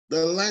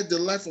 the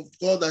life of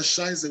God that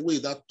shines away,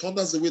 that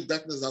thunders away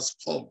darkness has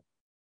come.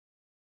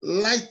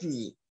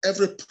 Lightning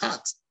every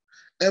path,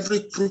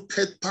 every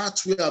crooked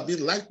path we are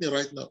being lightning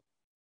right now.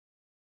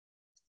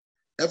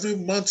 Every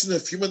mountain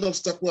of human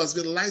obstacle has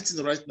been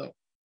lightened right now.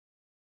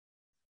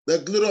 The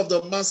glory of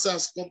the Master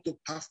has come to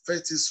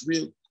perfect his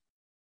will.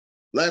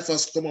 Life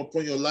has come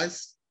upon your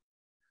life.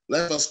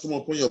 Life has come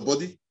upon your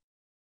body.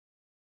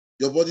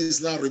 Your body is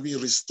now being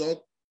restored.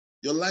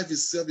 Your life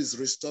itself is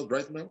restored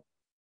right now.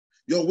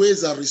 Your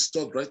ways are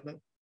restored right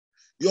now.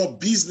 Your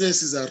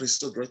businesses are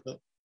restored right now.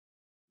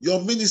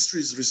 Your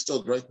ministry is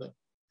restored right now.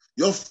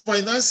 Your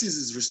finances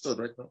is restored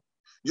right now.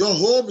 Your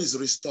home is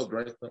restored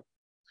right now.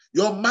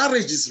 Your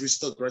marriage is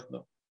restored right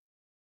now.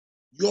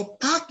 Your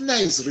partner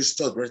is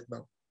restored right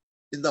now.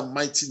 In the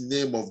mighty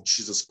name of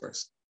Jesus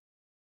Christ.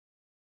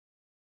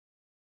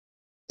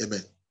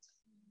 Amen.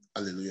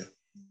 Hallelujah.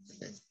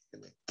 Amen.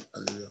 Amen.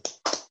 Hallelujah. We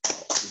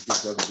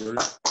give God the glory.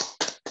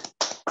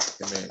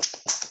 Amen.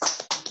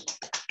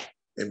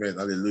 Amen.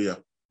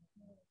 Hallelujah.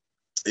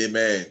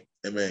 Amen.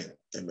 Amen.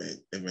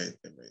 Amen. Amen.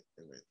 Amen.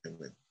 Amen.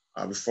 Amen.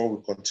 Before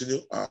we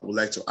continue, I would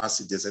like to ask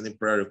if there's any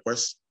prayer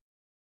requests.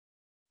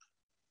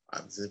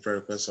 Any prayer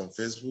requests on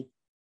Facebook?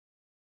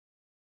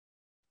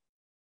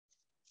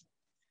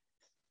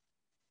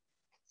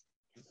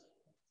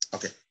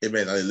 Okay.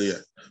 Amen.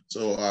 Hallelujah.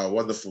 So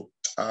wonderful.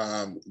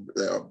 I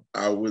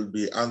will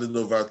be handing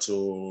over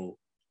to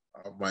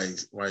my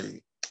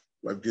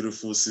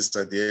beautiful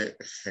sister there.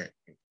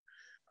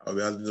 I'll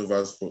be handing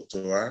over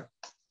to her.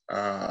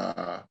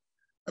 I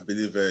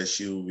believe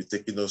she will be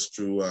taking us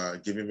through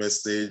giving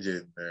message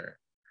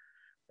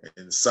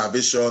and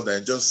salvation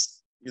and just,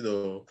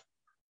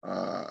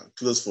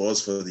 close for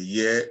us for the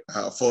year,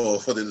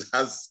 for the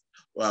last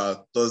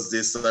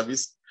Thursday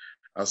service.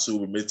 So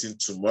we'll be meeting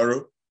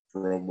tomorrow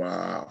from 3.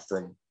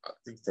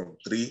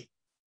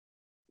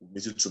 We'll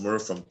meet you tomorrow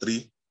from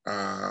 3.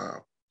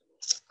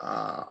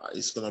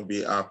 It's going to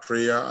be our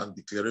prayer and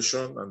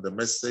declaration and the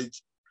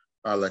message,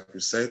 like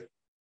you said,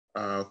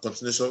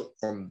 continuation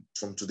from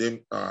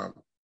today,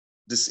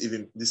 this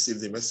evening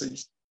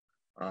message.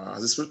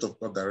 The Spirit of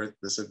God direct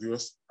blessed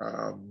viewers.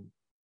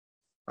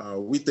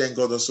 We thank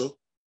God also.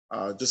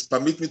 Just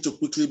permit me to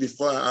quickly,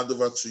 before I hand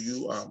over to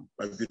you,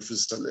 my beautiful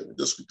sister, let me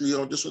just quickly,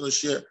 I just want to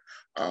share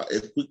a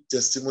quick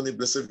testimony,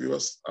 blessed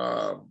viewers.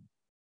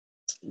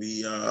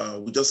 We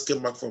just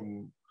came back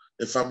from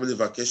a family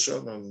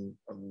vacation on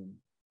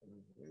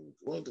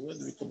when did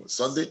we come?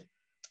 Sunday,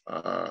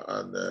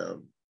 and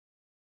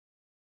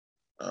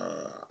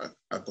I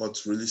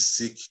got really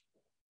sick.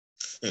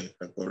 I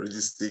got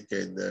really sick,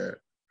 and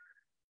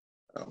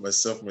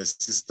myself, my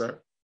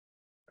sister,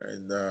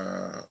 and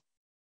I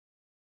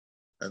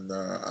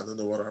don't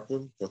know what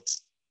happened, but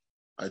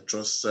I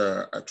trust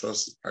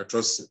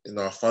in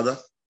our Father,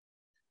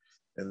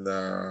 and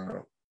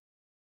the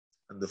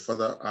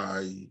Father.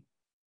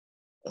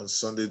 On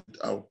Sunday,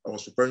 I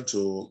was preparing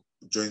to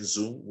join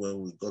Zoom when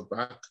we got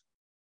back,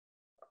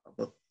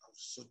 but I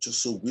was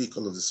just so weak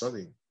all of a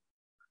sudden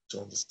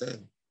to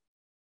understand.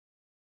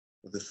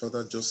 But the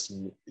Father just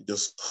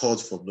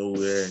called from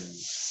nowhere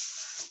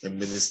and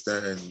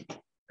ministered,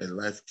 and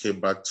life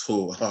came back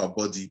to our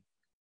body.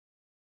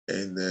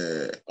 And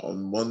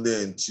on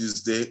Monday and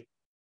Tuesday,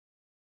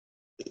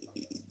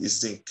 this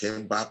thing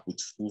came back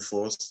with full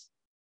force,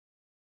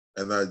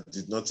 and I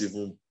did not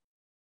even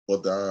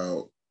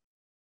bother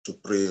to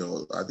pray.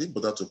 Or I didn't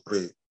bother to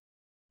pray.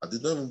 I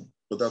did not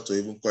bother to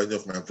even call any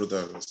of my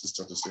brother and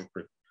sister to say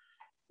pray.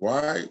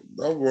 Why?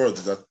 That word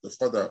that the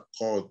Father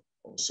called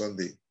on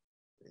Sunday,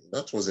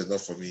 that was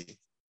enough for me.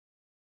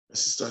 My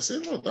sister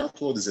said, no, that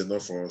word is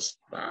enough for us.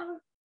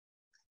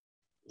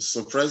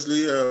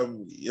 Surprisingly,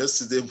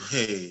 yesterday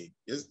morning,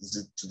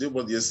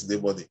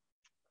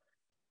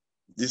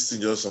 this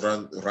thing just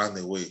ran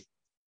away.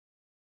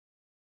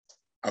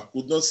 I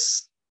could not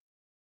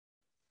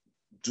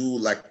do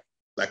like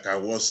I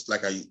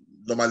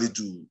normally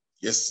do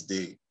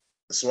yesterday.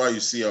 That's why you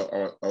see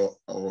our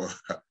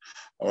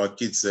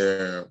kids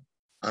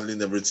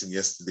handling everything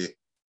yesterday.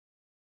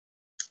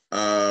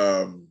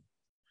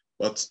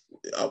 But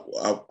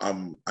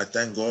I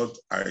thank God.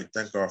 I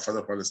thank our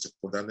Father, Prof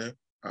Lesego.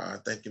 I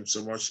thank him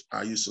so much.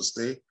 I used to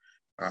say,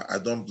 I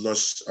don't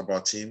blush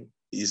about him.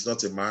 He's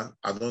not a man.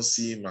 I don't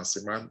see him as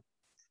a man.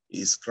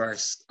 He's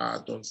Christ. I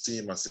don't see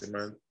him as a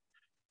man.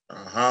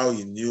 How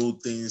he knew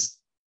things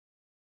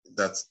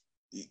that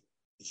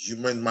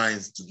human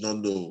minds do not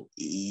know.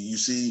 You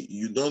see,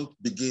 you don't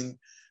begin.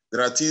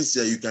 There are things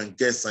that you can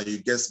guess, and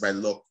you guess by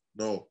luck.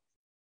 No.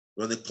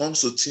 When it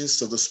comes to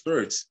things of the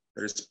Spirit,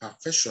 there is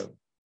perfection.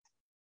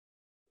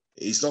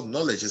 It's not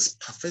knowledge, it's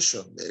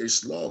perfection. There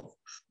is love.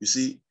 You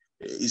see,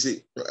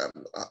 if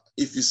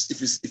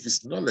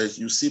it's knowledge,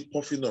 you see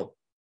puffing up.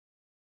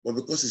 But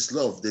because it's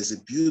love, there's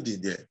a building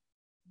there.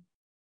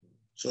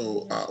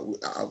 So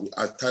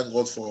I thank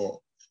God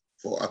for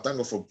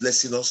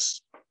blessing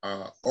us.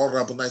 All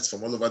Rabbanites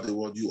from all over the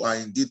world, you are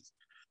indeed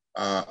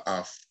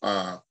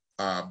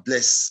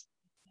blessed.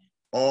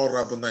 All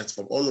Rabbanites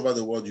from all over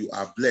the world, you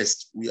are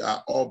blessed. We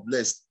are all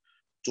blessed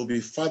to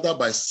be fathered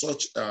by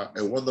such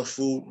a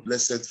wonderful,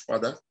 blessed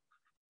Father,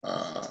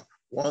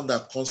 one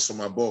that comes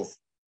from above,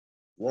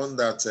 one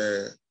that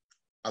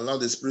allows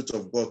the Spirit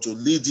of God to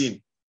lead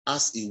him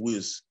as he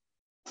wills.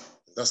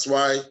 That's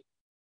why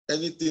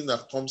anything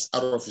that comes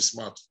out of his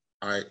mouth,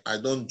 I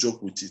don't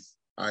joke with it.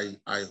 I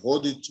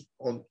hold it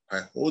on.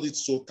 I hold it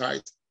so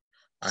tight.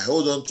 I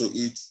hold on to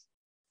it.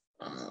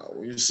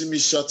 When you see me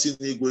shouting,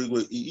 he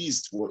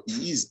is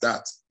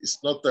that. It's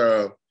not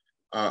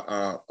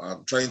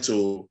I'm trying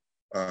to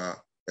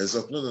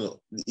exalt. No.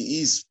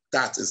 He is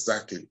that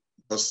exactly.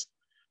 Because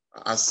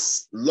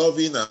as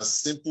loving, as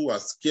simple,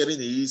 as caring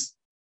he is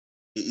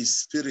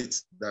spirit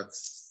that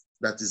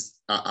is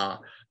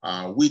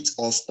with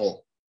us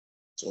all.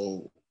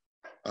 So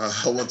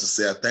I want to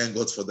say I thank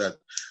God for that.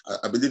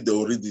 I believe they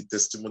will read the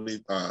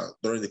testimony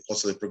during the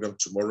course of the program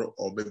tomorrow,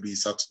 or maybe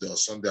Saturday or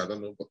Sunday. I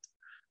don't know, but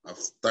I've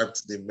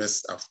typed the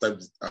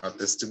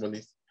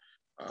testimony.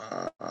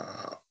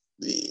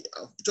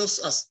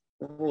 Just as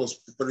I was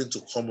preparing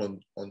to come on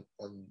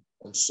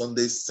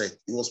Sunday's set,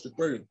 he was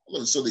preparing.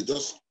 So they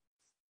just,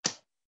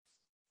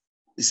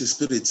 it's a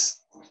spirit.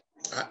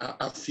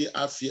 I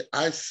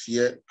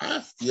fear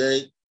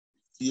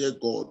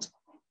God.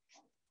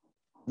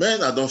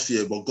 Men, I don't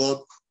fear, but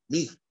God,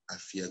 me, I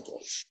fear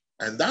God.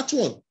 And that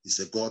one is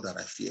a God that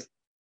I fear.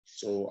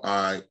 So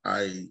I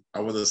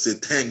want to say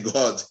thank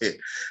God.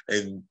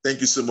 And thank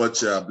you so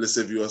much,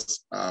 blessed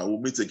viewers. We'll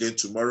meet again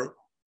tomorrow.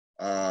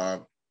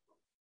 I'll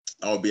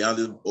be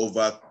handing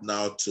over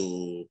now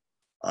to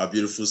our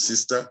beautiful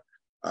sister.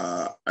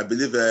 I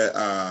believe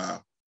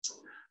Brother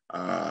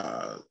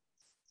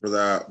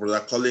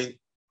Colin,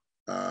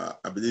 I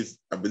believe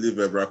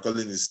Brother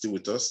Colin is still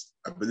with us.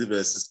 I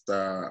believe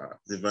Sister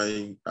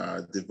Divine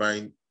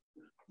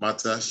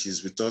Martha,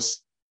 she's with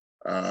us.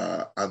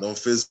 And on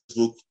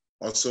Facebook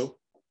also,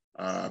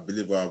 I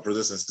believe our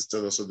brothers and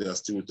sisters also, they are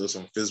still with us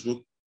on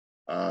Facebook.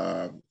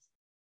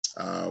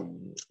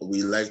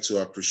 We like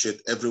to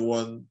appreciate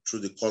everyone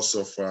through the course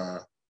of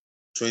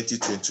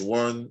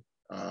 2021.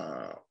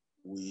 I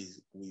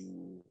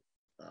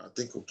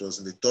think it was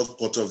in the third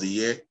quarter of the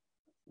year.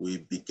 We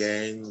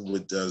began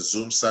with the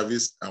Zoom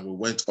service and we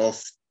went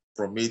off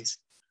from it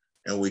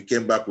and we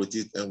came back with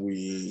it, and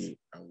we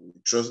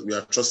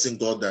are trusting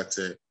God that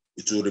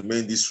it will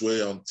remain this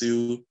way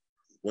until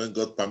when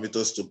God permits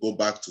us to go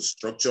back to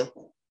structure.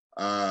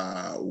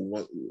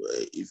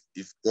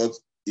 If God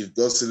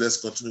says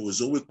let's continue with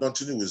Zoom, we'll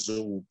continue with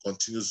Zoom. We'll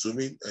continue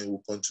Zooming and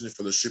we'll continue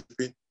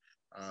fellowshipping.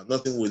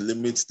 Nothing will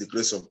limit the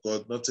grace of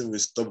God. Nothing will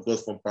stop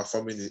God from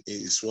performing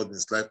His word in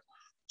His life.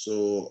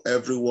 So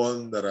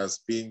everyone that has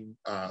been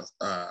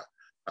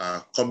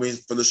coming,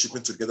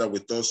 fellowshipping together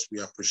with us, we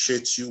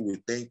appreciate you.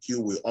 We thank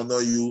you. We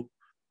honor you.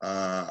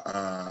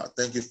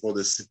 Thank you for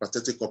the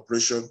sympathetic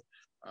operation.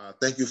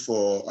 Thank you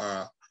for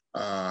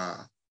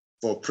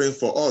praying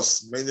for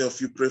us. Many of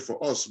you pray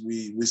for us.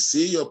 We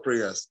see your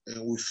prayers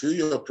and we feel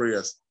your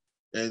prayers,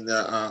 and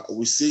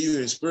we see you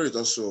in spirit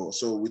also.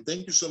 So we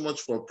thank you so much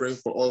for praying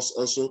for us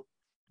also.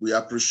 We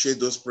appreciate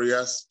those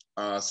prayers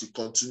as you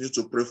continue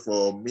to pray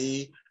for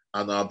me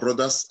and our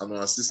brothers and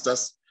our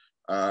sisters.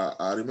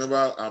 I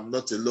remember I'm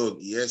not alone.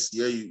 Yes,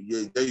 there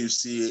you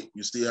see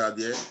her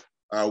there.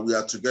 We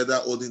are together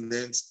holding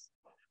hands.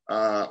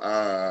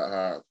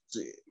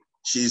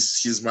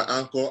 She's my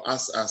anchor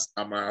as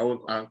I'm my own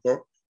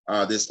anchor.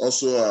 There's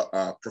also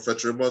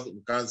Prophet Raymond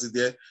Mkanzi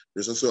there.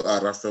 There's also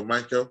Raphael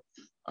Michael.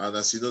 And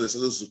as you know, there's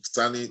also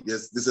Zuktani.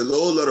 There's a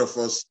whole lot of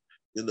us,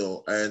 and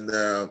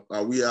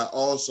we are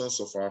all sons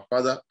of our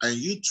Father. And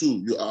you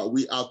too,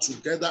 we are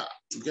together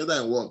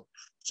in one.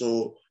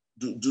 So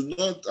do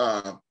not,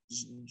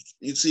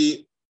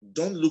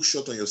 don't look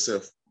short on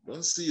yourself.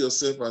 Don't see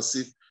yourself as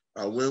if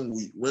when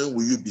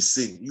will you be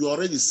seen? You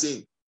already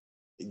seen.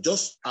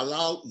 Just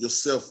allow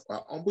yourself,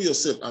 humble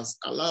yourself, and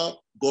allow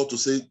God to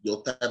say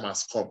your time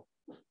has come.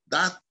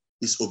 That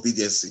is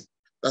obedience.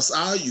 That's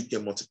how you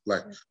can multiply.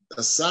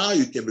 That's how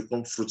you can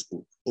become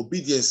fruitful.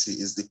 Obedience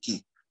is the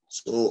key.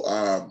 So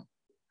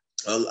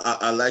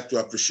I like to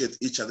appreciate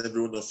each and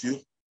every one of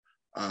you.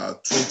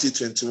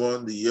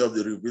 2021, the year of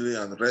the revealing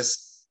and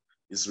rest,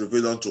 is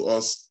revealed unto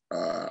us.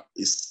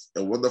 It's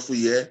a wonderful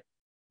year.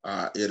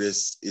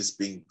 It's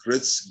been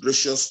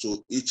gracious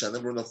to each and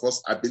every one of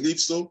us. I believe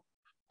so.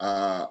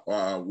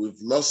 We've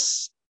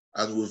lost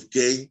and we've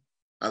gained,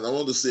 and I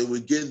want to say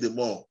we gain the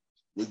more.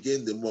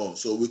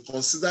 So we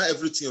consider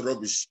everything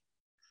rubbish,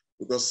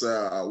 because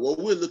what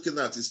we're looking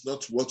at is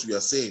not what we are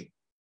saying.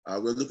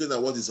 We're looking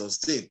at what is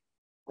unseen,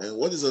 and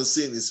what is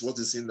unseen is what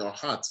is in our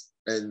heart.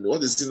 And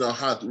what is in our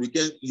heart,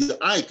 your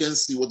eye can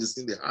see what is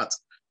in the heart.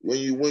 When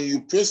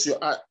you press your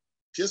eye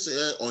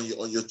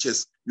on your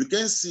chest, you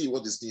can see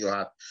what is in your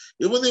heart.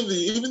 Even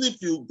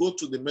if you go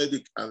to the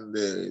medic and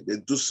they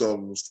do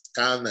some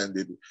scan, and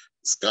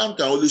scan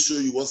can only show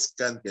you what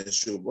scan can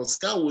show, but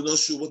scan will not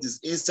show what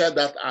is inside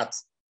that heart.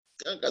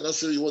 Scan cannot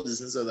show you what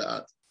is inside the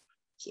heart.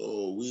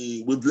 So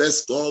we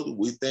bless God,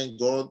 we thank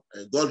God,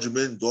 and God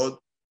remains God.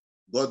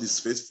 God is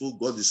faithful,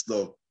 God is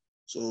love.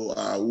 So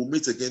we'll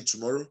meet again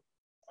tomorrow.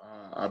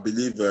 I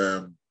believe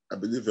there's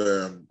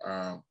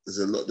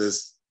a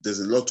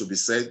lot to be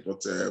said,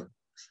 but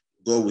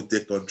God will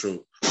take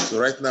control. So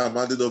right now, I'm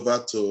handing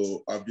over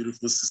to our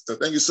beautiful sister.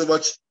 Thank you so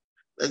much.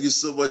 Thank you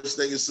so much.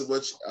 Thank you so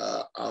much.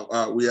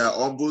 We are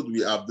humbled.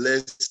 We are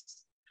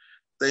blessed.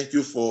 thank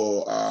you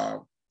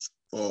for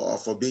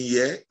being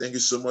here. Thank you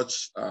so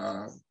much.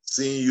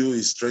 Seeing you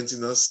is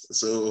strengthening us.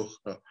 So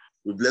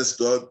we bless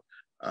God.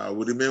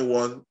 We remain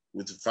one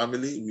with the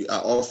family. We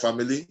are all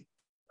family.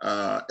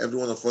 Every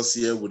one of us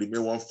here will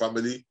remain one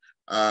family.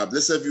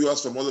 Blessed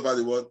viewers from all over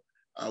the world.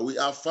 We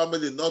are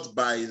family not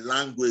by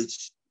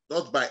language,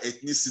 not by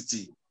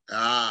ethnicity,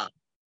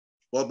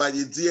 but by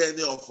the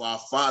DNA of our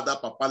father,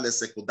 Papa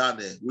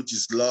Lesego, which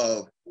is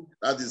love.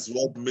 That is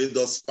what made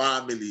us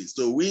family.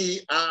 So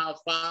we are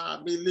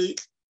family.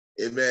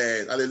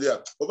 Amen.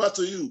 Hallelujah. Over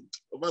to you.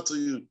 Over to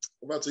you.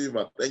 Over to you,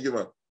 man. Thank you,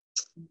 man.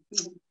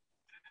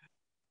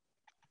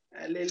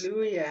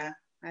 Hallelujah.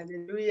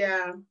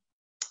 Hallelujah.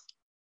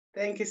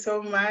 Thank you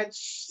so much,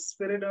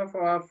 Spirit of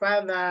our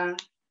Father.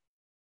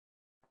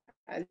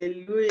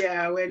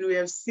 Hallelujah. When we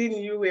have seen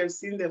you, we have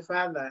seen the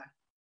Father.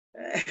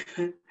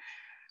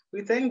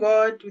 We thank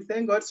God. We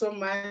thank God so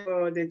much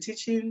for the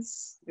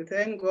teachings. We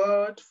thank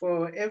God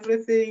for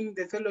everything,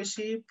 the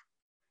fellowship.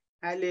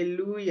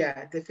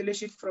 Hallelujah. The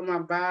fellowship from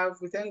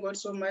above. We thank God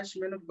so much,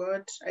 man of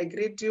God. I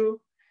greet you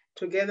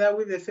together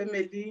with the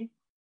family,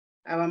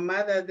 our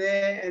mother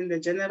there and the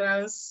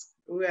generals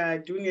who are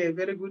doing a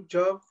very good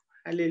job.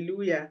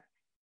 Hallelujah.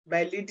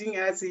 By leading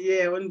us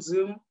here on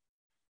Zoom.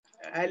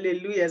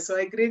 Hallelujah. So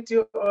I greet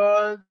you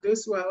all,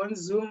 those who are on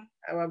Zoom,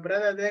 our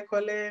brother there,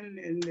 Colin,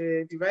 and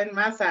the Divine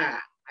Martha.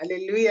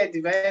 Hallelujah,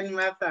 Divine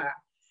Martha.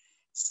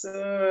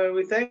 So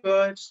we thank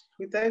God.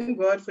 We thank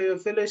God for your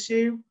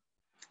fellowship.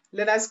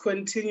 Let us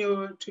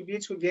continue to be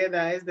together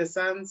as the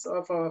sons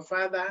of our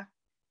Father.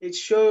 It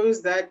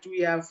shows that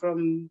we are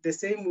from the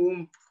same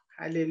womb.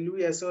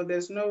 Hallelujah. So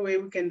there's no way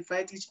we can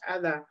fight each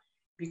other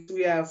because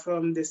we are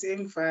from the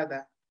same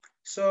Father.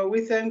 So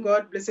we thank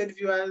God, blessed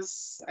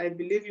viewers. I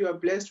believe you are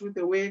blessed with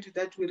the word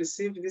that we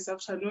received this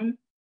afternoon.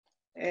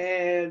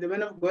 The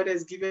man of God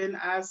has given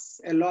us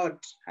a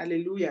lot.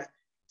 Hallelujah.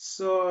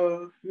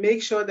 So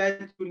make sure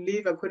that you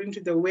live according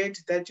to the word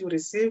that you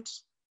received.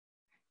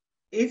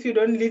 If you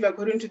don't live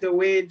according to the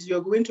word,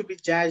 you're going to be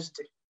judged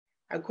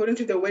according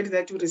to the word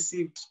that you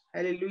received.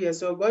 Hallelujah.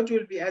 So God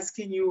will be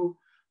asking you,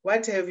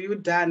 what have you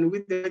done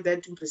with the word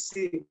that you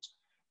received?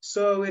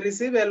 So we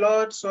receive a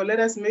lot. So let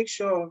us make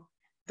sure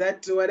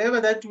that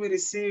whatever that we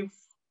receive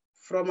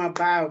from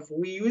above,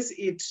 we use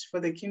it for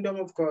the kingdom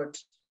of God.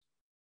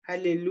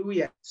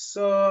 Hallelujah.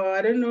 So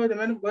I don't know, the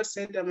man of God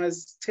said I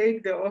must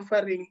take the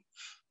offering.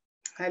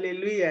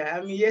 Hallelujah.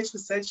 I'm here to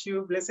search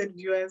you, blessed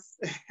viewers.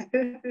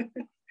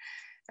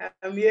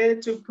 I'm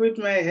here to put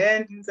my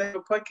hand inside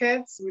your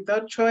pockets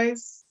without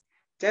choice.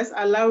 Just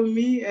allow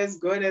me as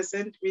God has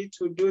sent me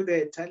to do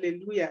that.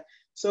 Hallelujah.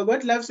 So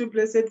God loves you,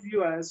 blessed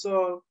viewer.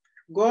 So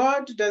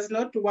God does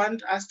not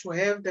want us to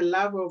have the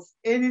love of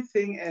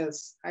anything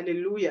else.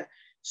 Hallelujah.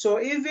 So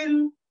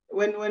even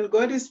when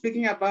God is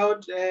speaking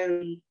about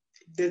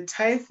the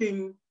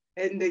tithing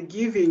and the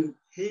giving,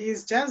 he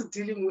is just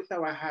dealing with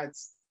our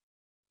hearts.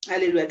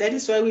 Hallelujah. That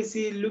is why we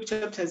see Luke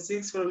chapter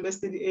 6 from verse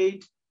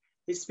 38.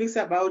 It speaks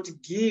about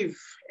give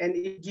and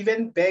it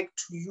given back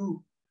to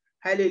you.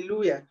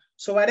 Hallelujah.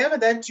 So whatever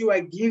that you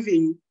are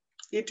giving,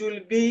 it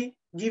will be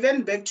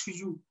given back to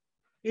you.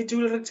 It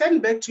will return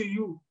back to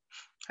you.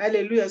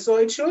 Hallelujah. So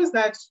it shows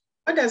that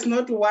God does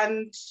not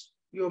want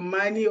your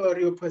money or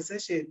your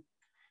possession.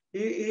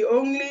 He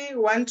only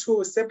wants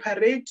to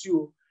separate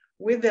you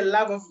with the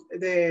love of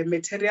the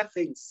material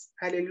things.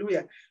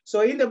 Hallelujah.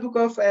 So in the book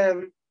of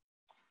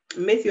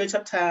Matthew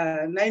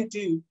chapter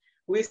 19,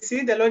 we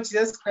see the Lord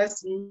Jesus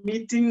Christ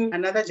meeting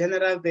another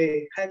general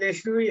there.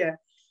 Hallelujah.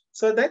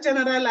 So that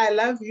general, I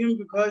love him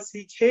because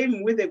he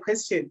came with a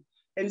question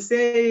and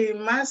say,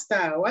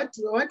 Master,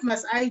 what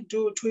must I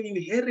do to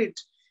inherit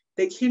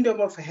the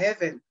kingdom of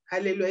heaven?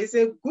 Hallelujah. It's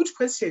a good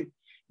question.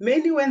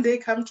 Many, when they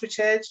come to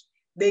church,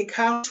 they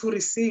come to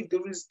receive,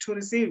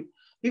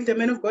 If the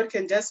man of God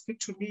can just speak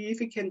to me, if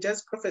he can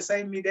just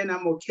prophesy me, then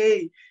I'm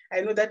okay.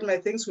 I know that my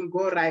things will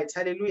go right.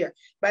 Hallelujah.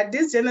 But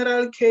this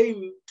general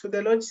came to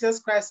the Lord Jesus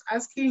Christ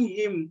asking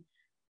him,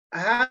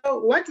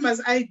 what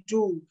must I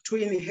do to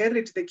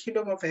inherit the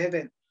kingdom of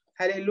heaven?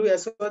 Hallelujah.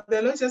 So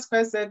the Lord Jesus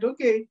Christ said,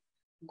 okay,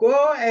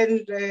 go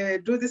and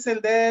do this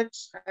and that.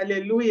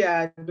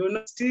 Hallelujah. Do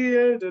not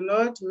steal, do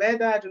not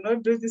murder, do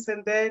not do this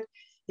and that.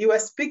 He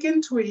was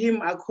speaking to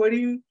him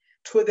according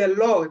to the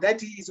law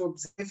that he is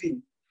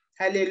observing.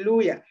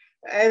 Hallelujah.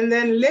 And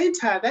then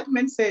later, that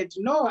man said,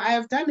 no, I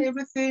have done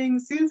everything.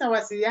 Since I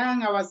was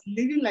young, I was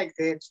living like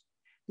that.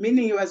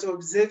 Meaning he was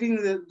observing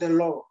the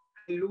law.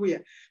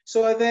 Hallelujah.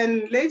 So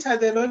then later,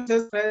 the Lord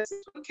just said,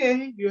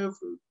 okay, you have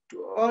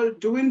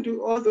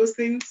do all those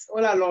things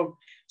all along.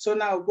 So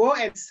now go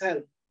and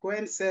sell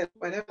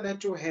whatever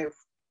that you have.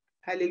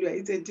 Hallelujah.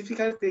 It's a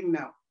difficult thing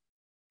now.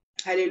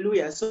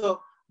 Hallelujah.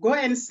 So go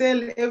and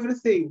sell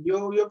everything,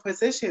 your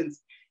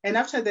possessions. And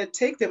after that,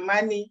 take the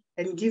money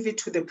and give it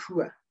to the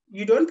poor.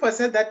 You don't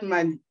possess that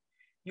money.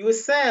 You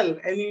sell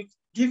and you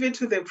give it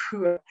to the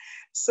poor.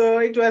 So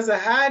it was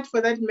hard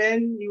for that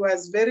man. He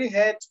was very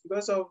hurt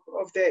because of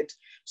that.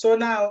 So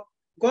now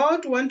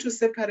God wants to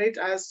separate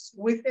us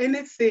with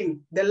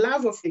anything, the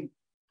love of him.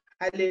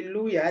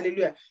 Hallelujah,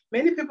 hallelujah.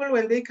 Many people,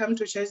 when they come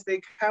to church,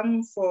 they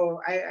come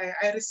for,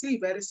 I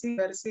receive.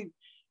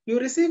 You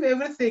receive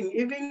everything,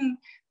 even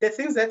the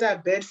things that are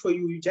bad for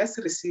you, you just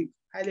receive.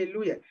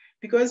 Hallelujah.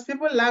 Because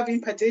people love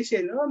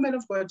impartation. Oh, man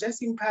of God,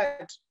 just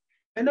impart.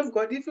 Man of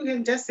God, if you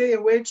can just say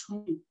a word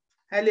to me.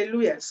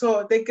 Hallelujah.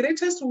 So the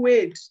greatest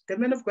word the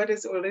man of God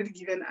has already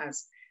given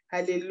us.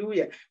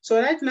 Hallelujah. So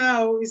right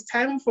now it's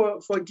time for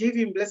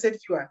giving, blessed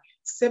you are.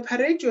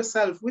 Separate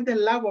yourself with the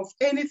love of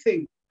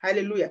anything.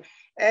 Hallelujah.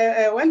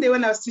 One day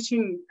when I was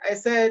teaching, I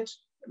said,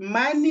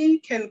 money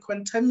can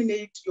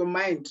contaminate your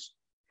mind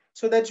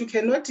so that you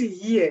cannot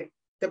hear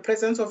the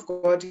presence of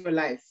God in your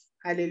life.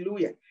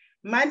 Hallelujah.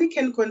 Money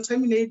can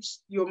contaminate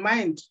your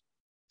mind.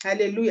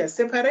 Hallelujah.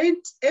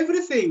 Separate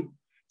everything.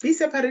 Be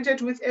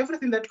separated with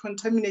everything that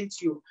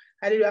contaminates you.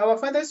 Hallelujah. Our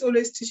Father is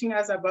always teaching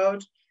us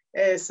about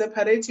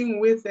separating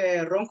with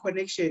wrong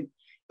connection.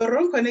 The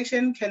wrong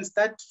connection can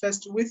start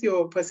first with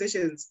your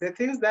possessions, the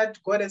things that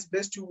God has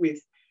blessed you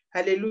with.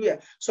 Hallelujah.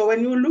 So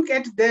when you look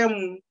at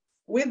them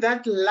with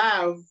that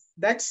love,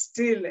 that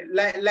still,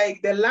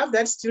 like the love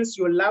that steals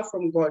your love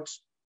from God.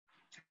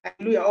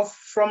 Hallelujah. Or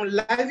from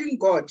loving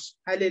God.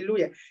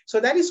 Hallelujah. So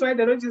that is why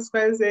the Lord Jesus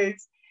Christ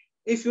says,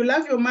 if you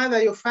love your mother,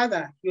 your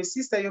father, your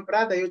sister, your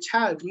brother, your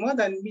child more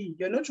than me,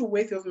 you're not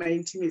worthy of my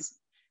intimacy.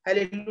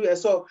 Hallelujah.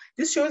 So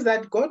this shows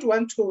that God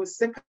wants to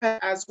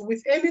separate us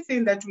with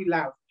anything that we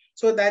love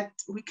so that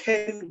we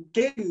can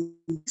gain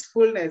His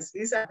fullness,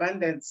 His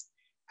abundance.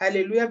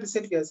 Hallelujah.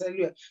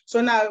 Hallelujah.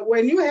 So now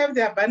when you have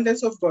the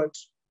abundance of God,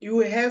 you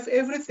have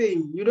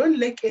everything. You don't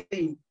lack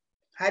anything.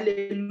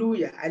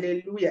 Hallelujah.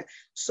 Hallelujah.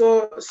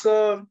 So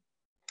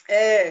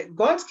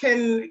God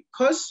can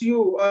cause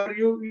you, or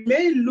you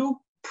may look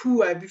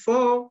poor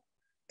before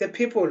the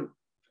people,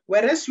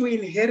 whereas you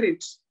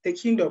inherit the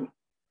kingdom.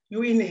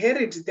 You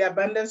inherit the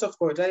abundance of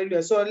God.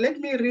 Hallelujah. So let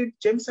me read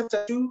James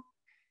chapter 2,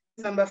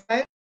 number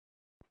 5.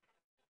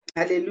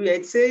 Hallelujah.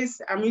 It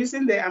says, I'm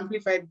using the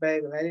Amplified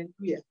Bible.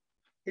 Hallelujah.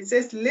 It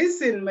says,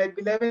 listen, my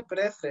beloved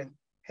brethren,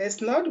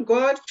 has not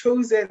God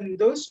chosen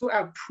those who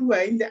are poor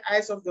in the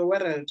eyes of the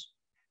world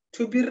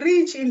to be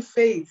rich in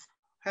faith?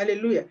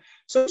 Hallelujah.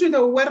 So to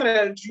the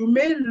world, you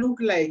may look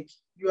like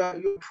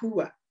you're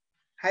poor.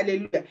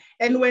 Hallelujah.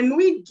 And when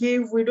we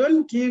give, we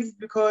don't give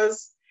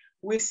because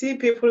we see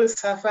people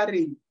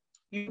suffering.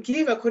 You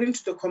give according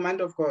to the command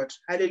of God.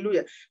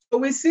 Hallelujah. So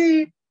we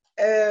see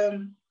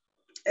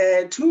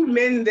two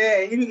men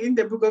there in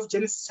the book of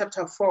Genesis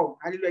chapter 4.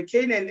 Hallelujah.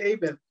 Cain and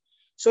Abel.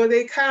 So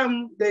they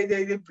come,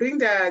 they bring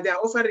their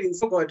offerings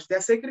to God, their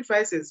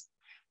sacrifices.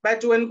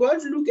 But when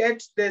God looked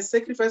at the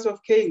sacrifice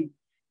of Cain,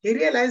 he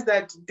realized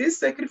that this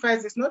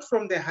sacrifice is not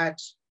from the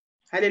heart.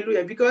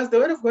 Hallelujah. Because the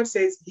word of God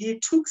says he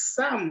took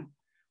some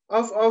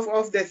of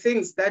the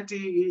things that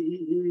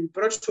he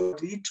brought to God.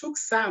 He took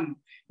some,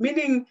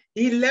 meaning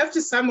he left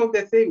some of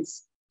the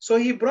things. So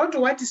he brought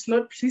what is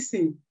not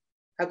pleasing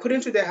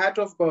according to the heart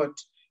of God.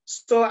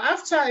 So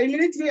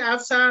immediately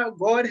after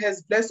God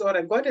has blessed,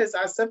 or God has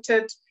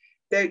accepted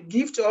the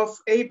gift of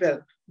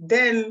Abel,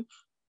 then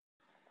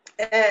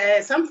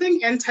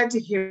something entered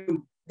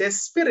him. The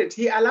spirit,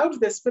 he allowed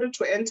the spirit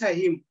to enter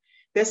him.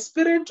 The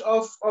spirit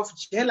of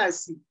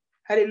jealousy.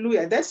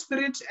 Hallelujah. That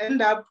spirit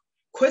ended up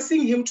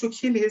causing him to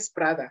kill his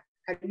brother.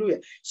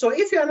 Hallelujah. So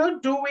if you're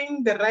not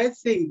doing the right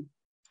thing,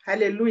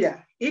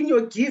 hallelujah, in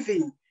your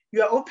giving,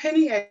 you are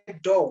opening a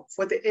door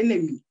for the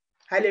enemy.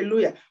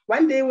 Hallelujah.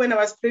 One day when I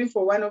was praying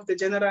for one of the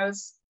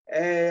generals,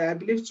 I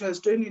believe it was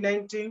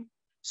 2019,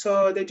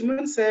 so the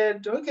demon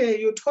said, okay,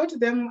 you taught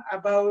them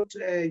about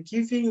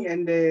giving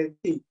and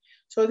thing.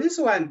 So this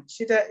one,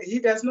 he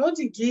does not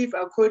give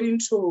according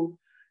to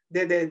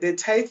the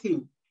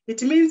tithing.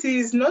 It means he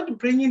is not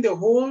bringing the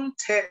whole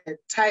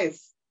tithe.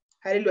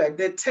 Hallelujah.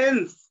 The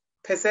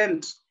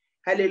 10%.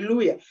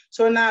 Hallelujah.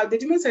 So now the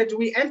demon said,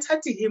 we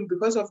entered him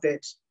because of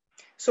that.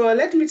 So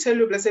let me tell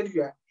you, blessed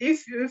viewer,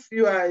 if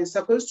you are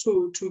supposed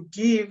to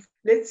give,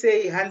 let's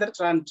say 100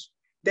 rand,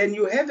 then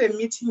you have a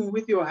meeting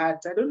with your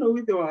heart. I don't know,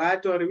 with your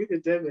heart or with the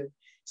devil.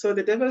 So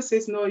the devil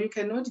says, no, you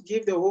cannot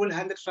give the whole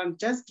 100 rand.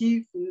 Just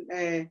give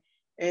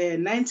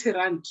 90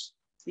 rand.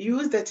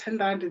 Use the 10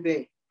 rand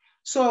there.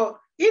 So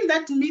in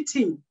that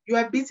meeting, you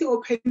are busy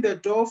opening the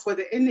door for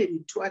the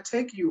enemy to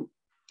attack you.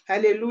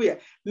 Hallelujah.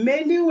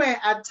 Many were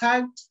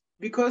attacked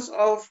because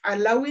of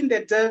allowing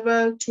the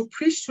devil to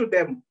preach to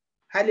them.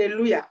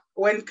 Hallelujah.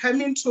 When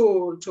coming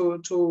to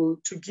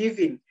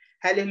giving.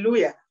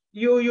 Hallelujah.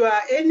 You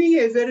are earning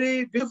a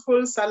very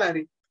beautiful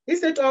salary.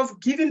 Instead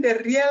of giving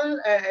the real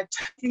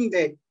tithing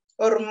there,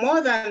 or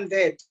more than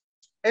that,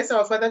 as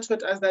our Father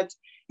taught us that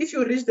if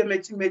you reach the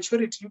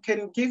maturity, you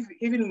can give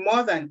even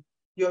more than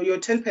your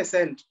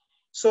 10%.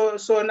 So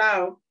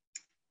now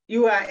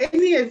you are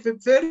earning a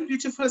very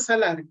beautiful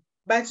salary,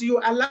 but you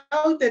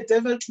allow the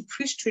devil to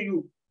preach to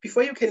you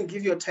before you can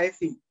give your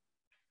tithing.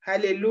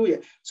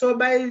 Hallelujah. So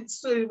by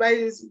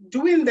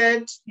doing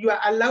that, you are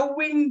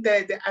allowing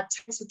the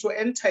attacks to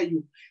enter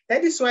you.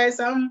 That is why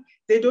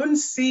they don't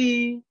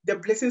see the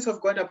blessings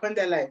of God upon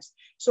their lives.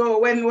 So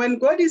when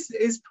God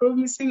is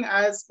promising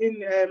us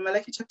in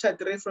Malachi chapter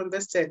 3 from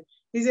verse 10,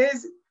 he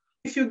says,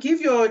 if you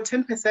give your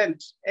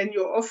 10% and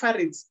your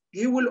offerings,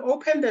 he will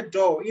open the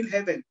door in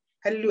heaven,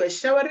 hallelujah,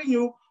 showering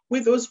you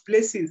with those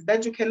blessings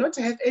that you cannot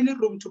have any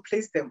room to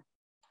place them.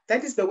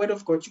 That is the word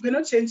of God. You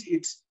cannot change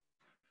it.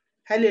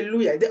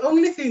 Hallelujah. The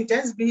only thing,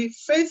 just be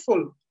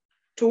faithful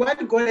to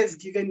what God has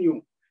given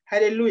you.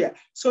 Hallelujah.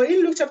 So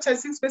in Luke chapter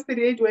 6, verse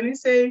 38, when he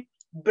say,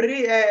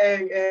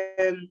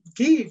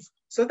 give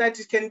so that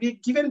it can be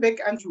given back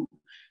unto you.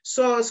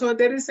 So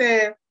there is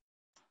the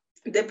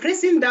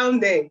pressing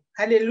down there.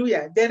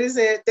 Hallelujah. There is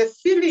the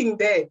feeling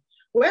there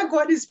where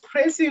God is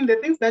pressing the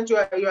things that you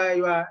are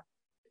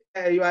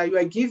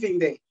giving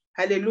there.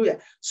 Hallelujah.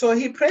 So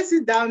he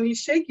presses it down, he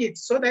shake it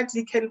so that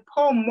he can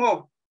pour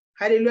more.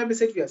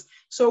 Hallelujah.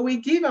 So we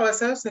give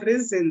ourselves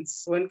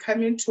reasons when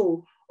coming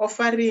to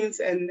offerings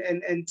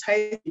and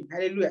tithing.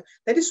 Hallelujah.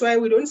 That is why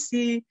we don't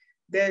see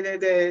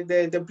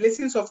the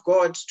blessings of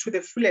God to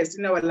the fullest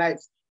in our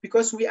lives,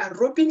 because we are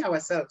robbing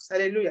ourselves.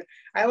 Hallelujah.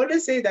 I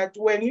always say that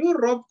when you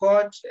rob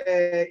God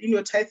in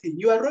your tithing,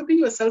 you are robbing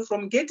yourself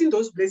from getting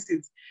those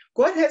blessings.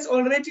 God has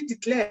already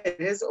declared,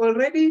 has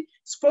already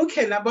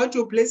spoken about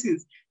your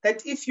blessings,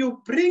 that if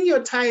you bring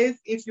your tithe,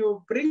 if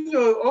you bring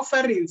your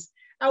offerings,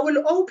 I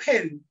will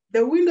open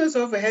the windows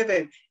of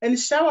heaven and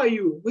shower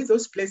you with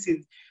those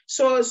blessings.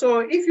 So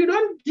if you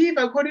don't give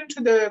according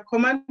to the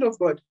command of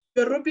God,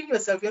 you're robbing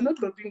yourself. You're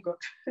not robbing God.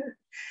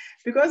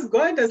 Because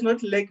God does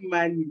not like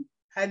money.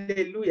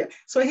 Hallelujah.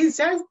 So he's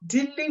just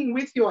dealing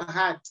with your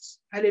heart.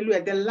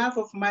 Hallelujah. The love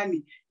of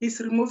money. He's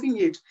removing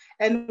it.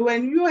 And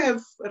when you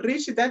have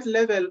reached that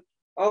level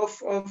of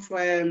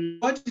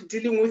God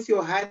dealing with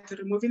your heart,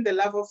 removing the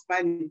love of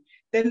money,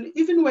 then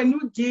even when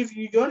you give,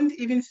 you don't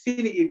even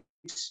feel it.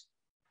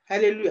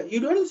 Hallelujah. You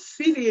don't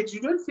feel it.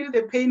 You don't feel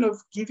the pain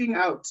of giving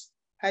out.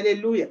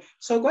 Hallelujah.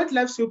 So God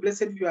loves you,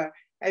 blessed you are.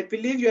 I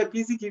believe you are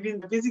busy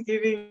giving,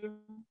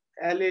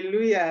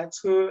 hallelujah,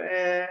 to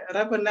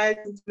Rabboni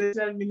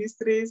International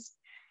Ministries.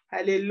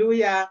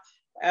 Hallelujah.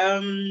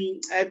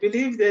 I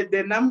believe that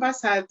the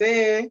numbers are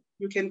there.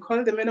 You can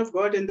call the men of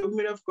God and the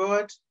women of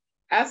God.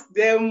 Ask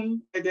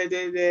them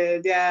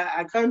their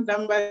account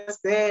numbers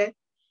there.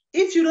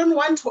 If you don't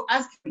want to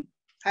ask them,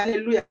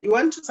 hallelujah, you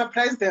want to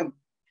surprise them,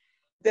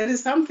 there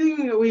is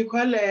something we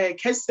call a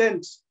cash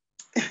send.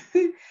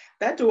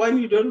 That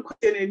one you don't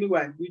question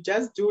anyone. You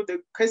just do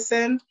the cash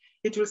send.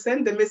 It will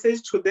send the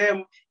message to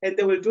them and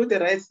they will do the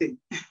right thing.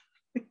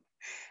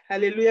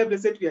 Hallelujah,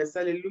 blessed be us.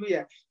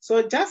 Hallelujah.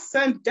 So just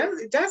send,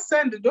 just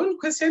send. Don't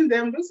question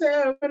them. Don't say,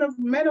 oh,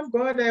 man of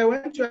God, I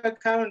want your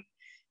account.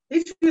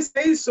 If you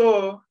say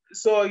so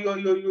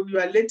you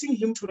are letting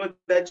him to know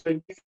that you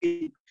are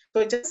giving.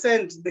 So just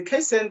send the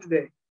cash send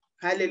there.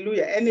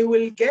 Hallelujah. And he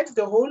will get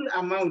the whole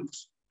amount.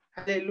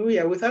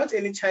 Hallelujah. Without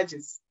any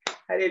charges.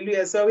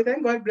 Hallelujah. So we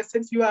thank God,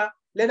 blessed you are.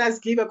 Let us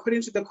give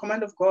according to the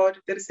command of God.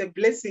 There is a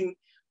blessing.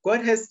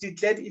 God has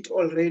declared it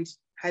already.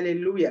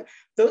 Hallelujah.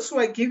 Those who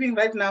are giving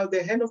right now,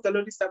 the hand of the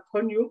Lord is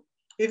upon you.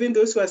 Even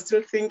those who are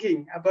still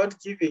thinking about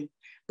giving.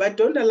 But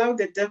don't allow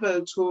the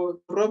devil to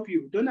rob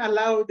you. Don't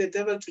allow the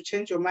devil to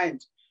change your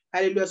mind.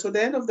 Hallelujah. So the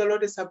hand of the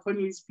Lord is upon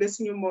you. He's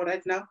blessing you more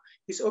right now.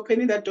 He's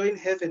opening that door in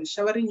heaven,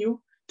 showering you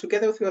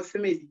together with your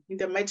family in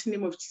the mighty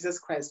name of Jesus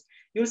Christ.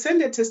 You'll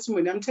send a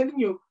testimony. I'm telling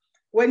you,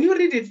 when you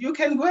read it, you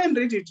can go and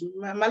read it.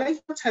 Malachi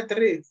chapter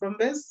 3 from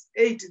verse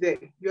 8 there.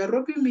 You are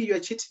robbing me, you are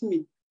cheating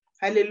me.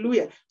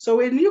 Hallelujah. So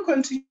when you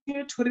continue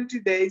to read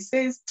it there, it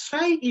says,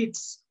 try it.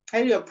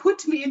 Hallelujah.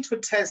 Put me into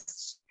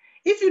test.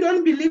 If you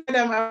don't believe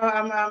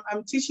that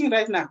I'm teaching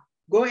right now,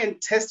 go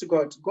and test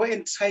God. Go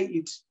and try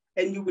it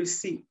and you will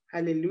see.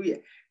 Hallelujah.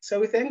 So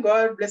we thank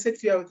God.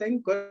 Blessed you are.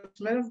 Thank God.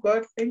 Man of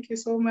God, thank you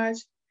so much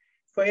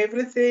for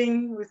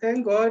everything. We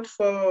thank God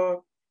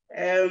for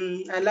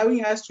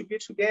allowing us to be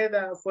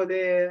together for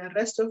the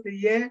rest of the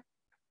year.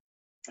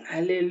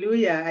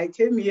 Hallelujah. I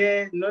came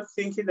here not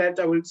thinking that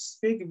I will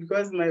speak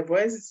because my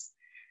voice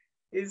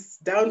is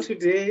down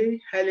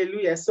today.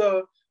 Hallelujah.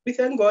 So we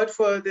thank God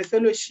for the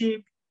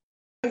fellowship,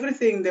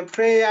 everything, the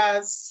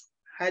prayers.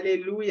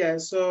 Hallelujah.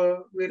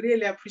 So we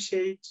really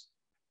appreciate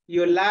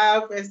your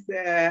love as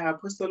the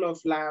apostle of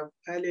love.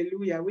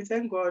 Hallelujah. We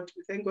thank God.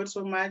 We thank God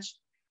so much.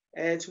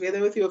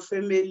 Together with your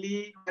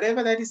family,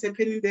 whatever that is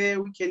happening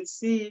there, we can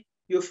see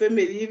your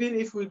family, even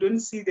if we don't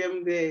see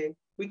them there,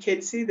 we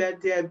can see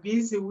that they are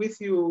busy with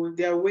you,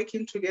 they are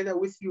working together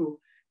with you.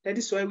 That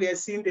is why we are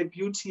seeing the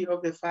beauty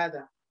of the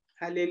Father.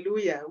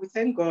 Hallelujah. We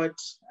thank God.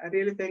 I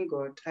really thank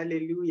God.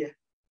 Hallelujah.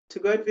 To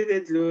God be the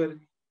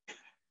glory.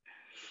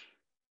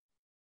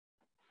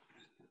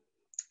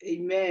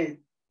 Amen.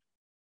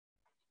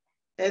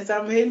 As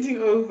I'm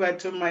handing over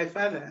to my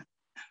father.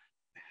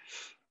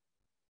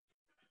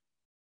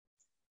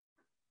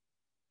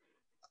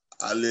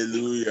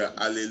 Hallelujah.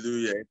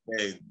 Hallelujah.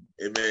 Amen.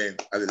 Amen.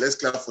 Let's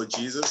clap for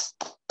Jesus.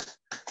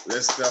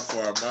 Let's clap for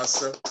our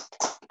master.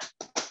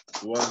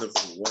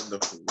 Wonderful,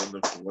 wonderful,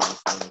 wonderful,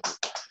 wonderful,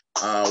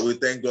 wonderful. We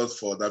thank God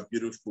for that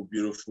beautiful,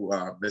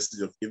 beautiful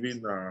message of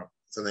giving.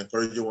 It's an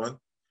encouraging one.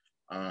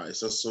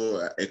 It's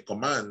also a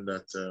command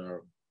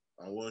that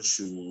I want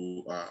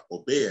you to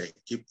obey and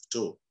keep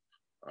to.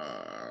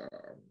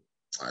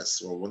 I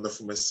saw a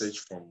wonderful message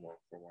from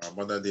our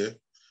mother there,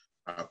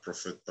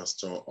 Prophet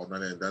Pastor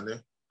Onane Daniel.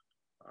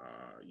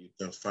 You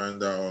can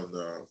find her on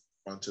the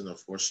Fountain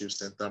of Worship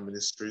Center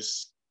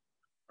Ministries.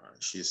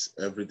 She's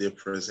every day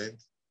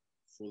present,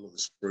 full of the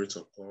Spirit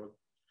of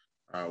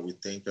God. We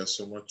thank her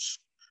so much.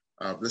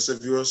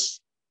 Blessed viewers,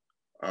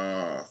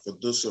 for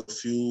those of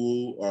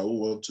you who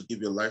want to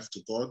give your life to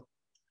God,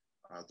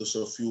 those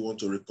of you who want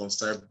to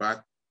reconcile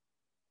back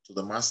to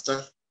the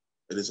Master,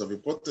 it is of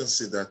importance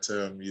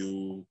that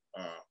you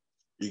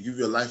give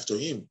your life to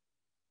Him.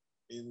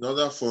 In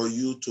order for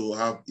you to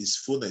have His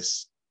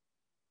fullness,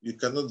 you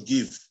cannot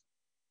give.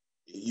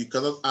 You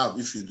cannot have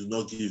if you do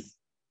not give.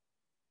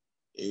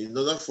 In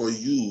order for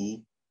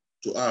you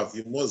to have,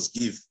 you must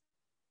give.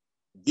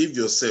 Give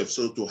yourself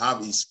so to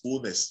have His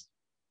fullness.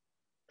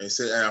 And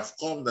say, I have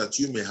come that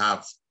you may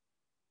have.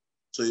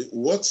 So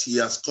what He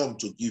has come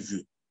to give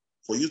you,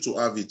 for you to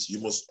have it, you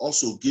must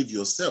also give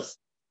yourself.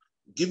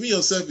 Giving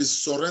yourself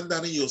is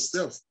surrendering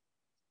yourself,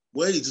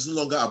 where it is no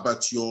longer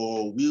about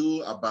your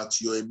will, about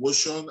your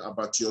emotion,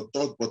 about your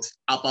thought, but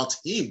about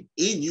Him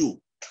in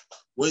you.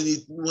 When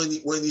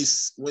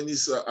His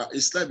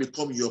life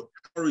become your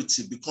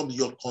priority, become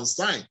your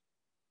concern,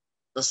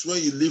 that's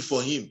when you live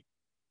for Him.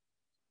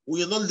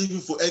 We are not living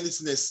for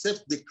anything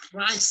except the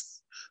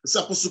Christ. The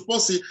Apostle Paul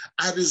says,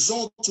 I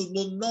resort to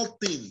know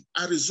nothing.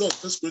 I resort,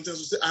 1 Corinthians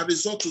will say, I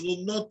resort to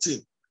know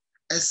nothing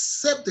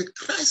except the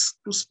Christ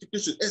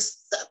crucifixion,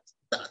 except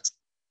that.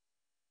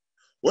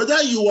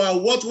 Whether you are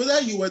what, whether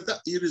you are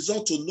that, you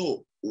resort to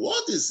know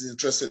what is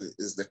interested in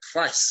is the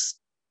Christ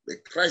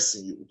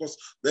in you, because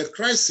the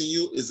Christ in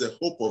you is the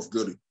hope of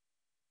glory.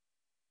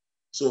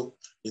 So,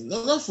 in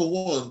order for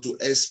one to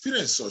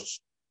experience such,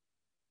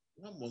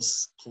 one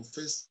must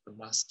confess the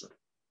Master.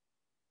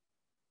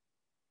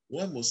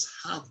 One must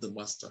have the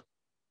Master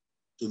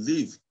to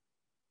live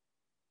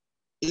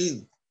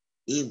in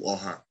him or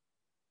her.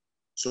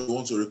 So you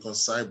want to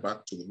reconcile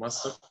back to the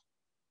Master.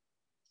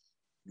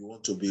 You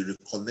want to be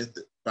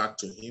reconnected back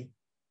to Him.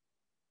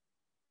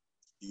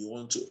 You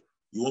want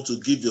to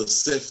give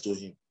yourself to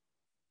Him.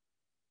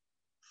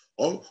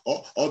 Or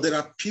there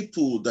are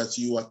people that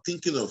you are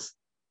thinking of.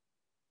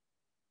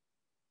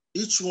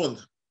 Each one,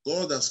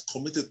 God has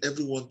committed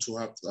everyone to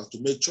have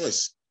to make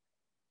choice.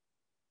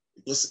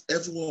 Because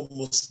everyone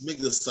must make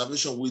the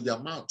salvation with their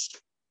mouth.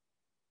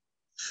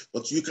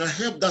 But you can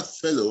help that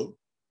fellow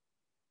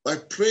by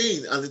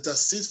praying and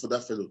intercede for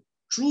that fellow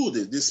through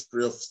this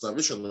prayer of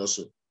salvation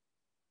also.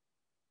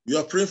 You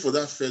are praying for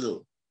that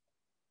fellow,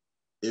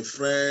 a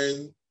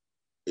friend,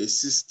 a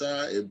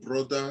sister, a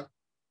brother.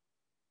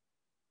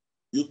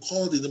 You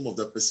call the name of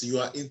that person. You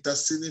are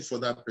interceding for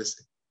that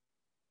person.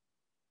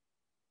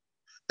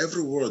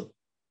 Every word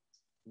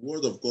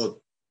of God,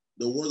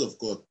 the word of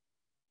God,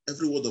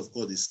 every word of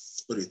God is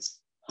spirit,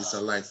 is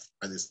alive,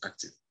 and is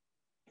active.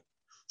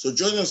 So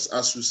join us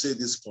as we say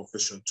this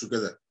confession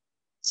together.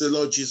 Say,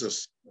 Lord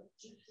Jesus,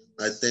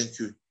 I thank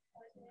you.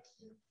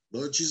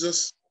 Lord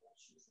Jesus,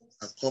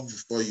 I come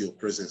before your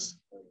presence.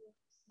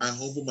 I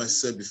humble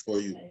myself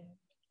before you.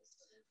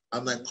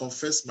 And I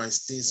confess my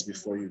sins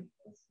before you.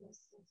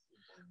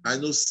 I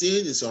know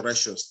sin is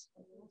unrighteous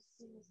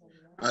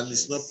and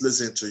it's not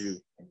pleasant to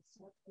you.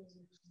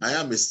 I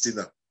am a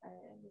sinner.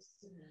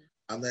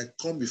 And I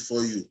come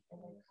before you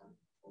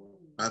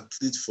and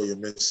plead for your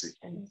mercy.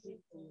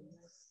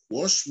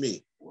 Wash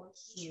me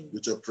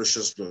with your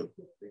precious blood,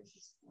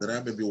 that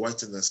I may be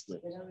whitened as snow.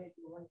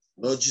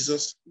 Lord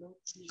Jesus,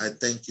 I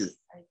thank you.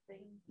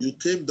 You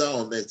came down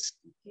on earth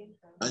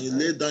and you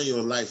laid down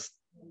your life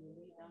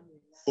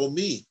for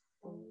me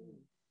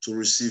to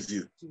receive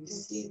you,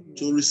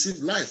 to receive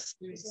life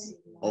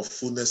of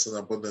fullness and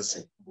abundance.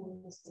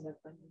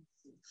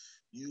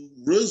 You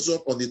rose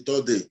up on the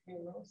third day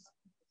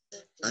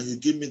and you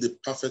give me the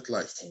perfect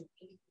life.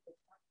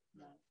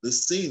 The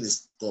sin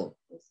is gone.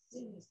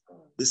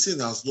 The sin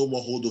has no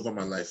more hold over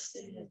my life.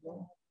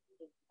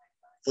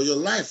 For your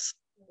life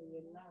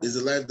is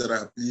the life that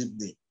I live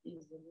in.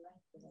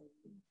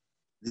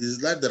 It is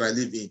the life that I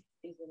live in.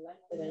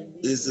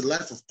 It is the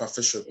life of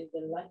perfection.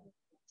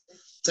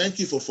 Thank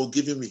you for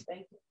forgiving me.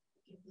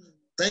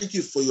 Thank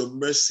you for your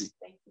mercy.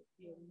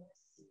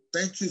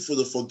 Thank you for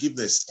the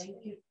forgiveness.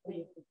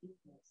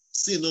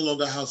 Sin no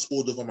longer has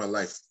hold over my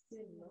life.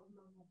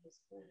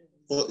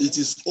 For it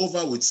is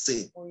over with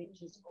sin.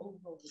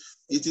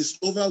 It is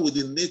over with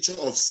the nature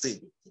of sin.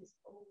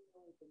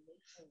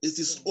 It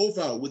is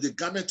over with the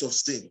garment of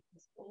sin.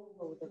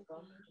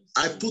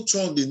 I put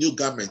on the new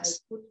garment.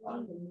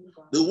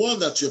 The one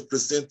that you have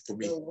presented for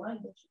me.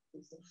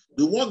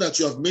 The one that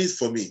you have made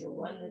for me.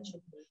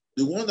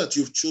 The one that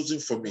you've chosen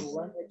for me.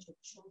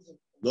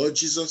 Lord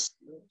Jesus,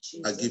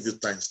 I give you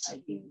thanks.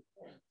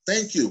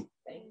 Thank you.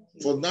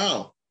 For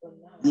now,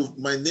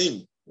 my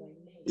name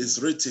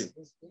is written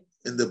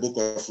in the book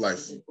of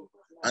life.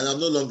 I am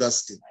no longer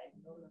sin.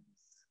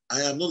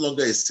 I am no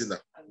longer a sinner.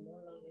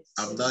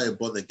 I'm now a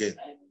born again.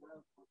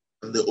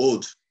 And the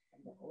old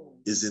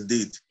is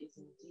indeed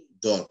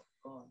done.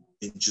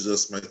 In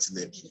Jesus' mighty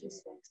name.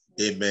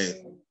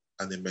 Amen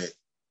and amen.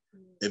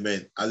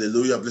 Amen.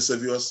 Hallelujah. Blessed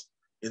viewers.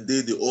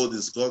 Indeed, the old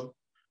is gone.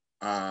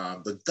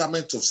 The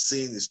garment of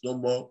sin is no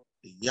more.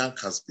 The young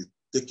has been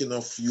taken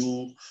off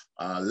you.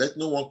 Let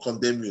no one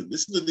condemn you.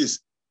 Listen to this.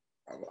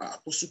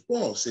 Apostle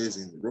Paul says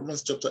in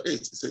Romans chapter 8,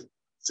 he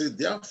said,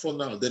 therefore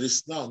now, there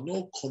is now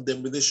no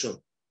condemnation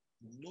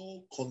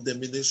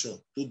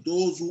to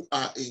those who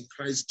are in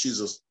Christ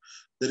Jesus.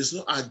 There is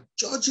no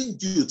adjudging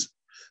guilt.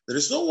 There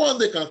is no one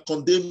that can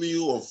condemn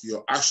you of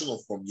your action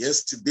from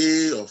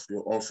yesterday,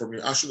 or from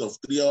your action of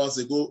 3 hours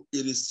ago.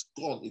 It is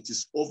gone. It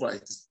is over.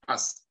 It is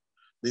past.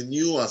 The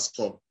new has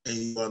come, and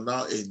you are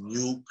now a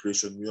new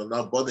creation. You are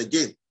now born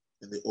again,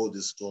 and the old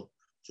is gone.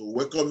 So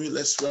welcome you.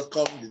 Let's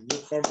welcome the new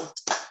convert.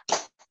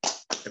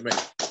 Amen.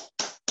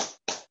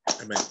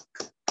 Amen.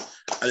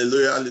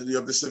 Hallelujah.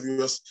 Hallelujah. Blessed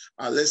viewers.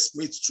 Let's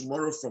meet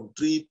tomorrow from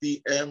 3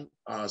 p.m.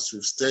 As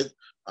we've said.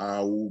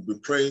 We'll be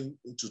praying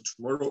into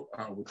tomorrow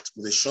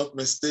with a short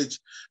message.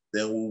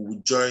 Then we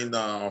will join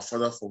our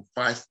Father from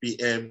 5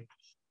 p.m.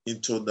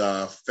 into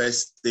the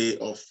first day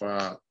of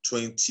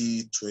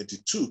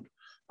 2022.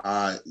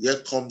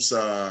 Here comes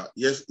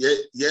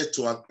yet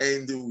to an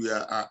end. We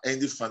are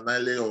ending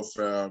finale of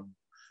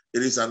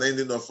it is an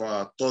ending of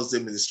Thursday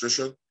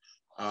ministration.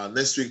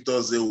 Next week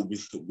Thursday will be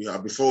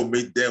before we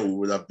meet them. We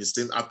will have been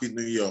saying Happy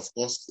New Year, of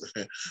course.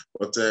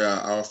 But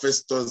our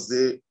first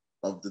Thursday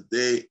of the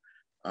day.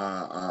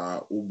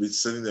 We'll be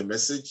sending a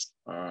message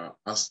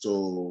as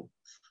to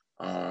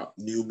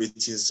new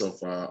meetings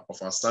of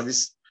our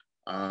service.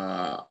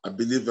 I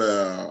believe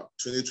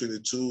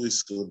 2022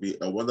 is going to be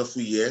a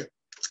wonderful year,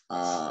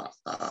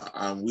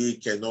 and we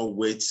cannot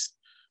wait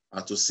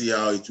to see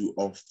how it will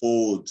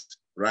unfold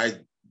right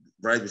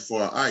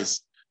before our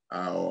eyes.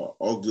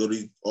 All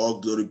glory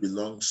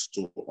belongs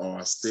to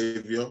our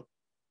Savior,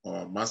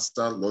 our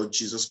Master, Lord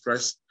Jesus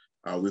Christ.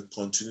 We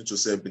continue to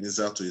say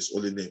Ebenezer to His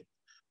holy name.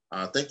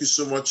 Thank you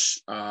so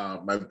much,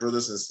 my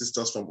brothers and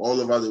sisters from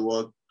all over the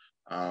world.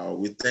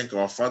 We thank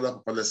our Father,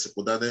 Prof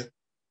Lesego,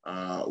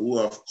 who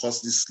have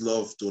caused this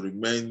love to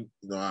remain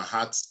in our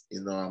hearts,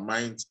 in our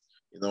minds,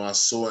 in our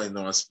soul, in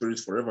our spirit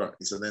forever.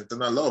 It's an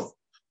eternal love.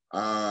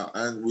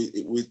 And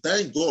we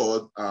thank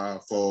God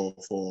for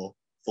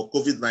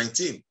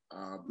COVID-19.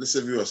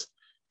 Blessed viewers.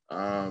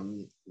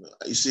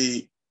 You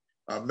see,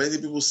 many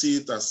people see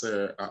it as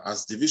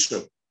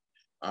division.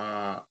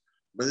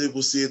 Many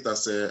people see it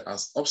as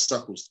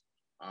obstacles.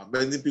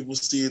 Many people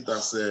see it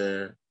as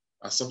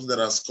something that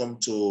has come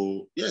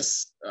to,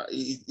 yes,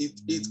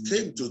 it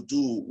came to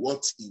do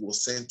what it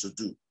was sent to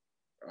do.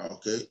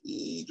 Okay,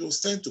 it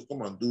was sent to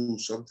come and do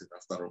something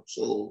after all.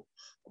 So,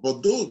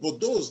 but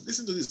those,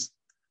 listen to this.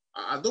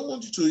 I don't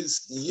want you to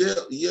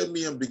hear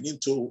me and begin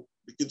to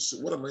say,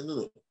 what am I?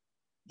 No.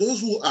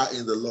 Those who are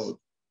in the Lord,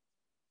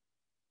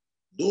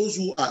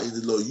 you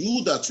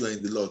that you are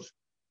in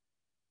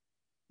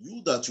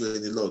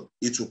the Lord,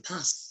 it will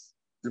pass.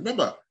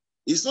 Remember,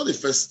 it's not the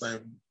first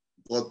time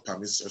God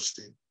permits such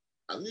thing.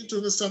 I need to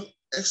understand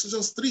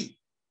Exodus 3.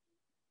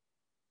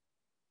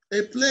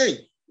 A plague,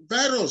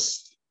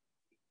 virus,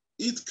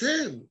 it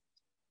came.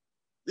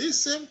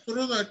 This same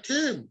corona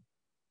came.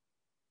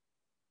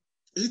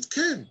 It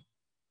came.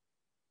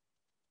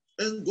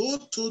 And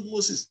God told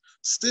Moses,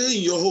 stay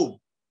in your home.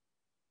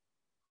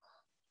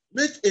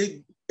 Make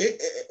a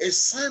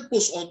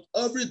signpost on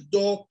every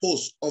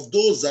doorpost of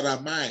those that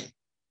are mine.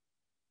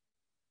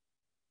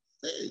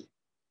 Hey.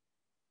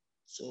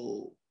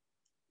 So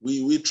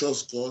we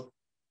trust God.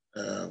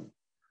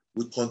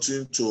 We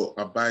continue to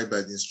abide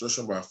by the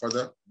instruction of our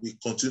Father. We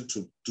continue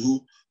to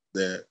do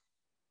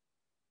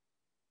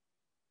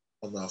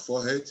on our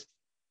forehead.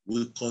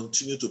 We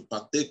continue to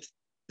partake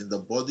in the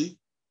body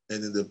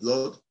and in the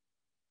blood.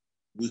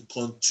 We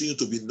continue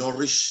to be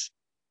nourished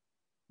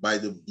by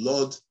the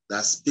blood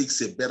that speaks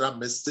a better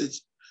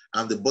message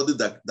and the body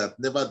that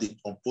never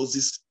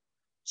decomposes.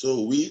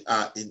 So we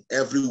are in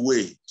every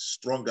way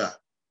stronger.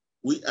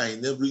 We are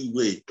in every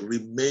way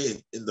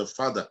remain in the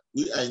Father.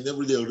 We are in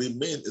every way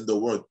remain in the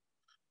Word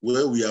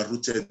where we are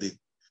rooted in.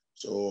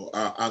 So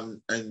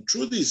and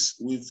through this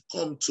we've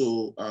come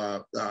to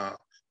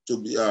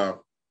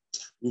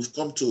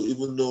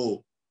even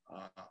know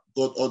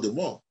God all the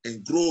more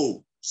and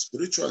grow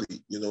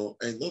spiritually,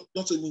 and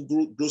not even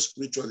grow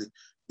spiritually.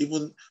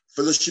 Even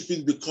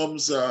fellowshipping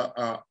becomes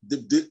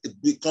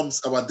it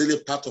becomes our daily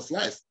part of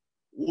life.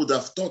 Who would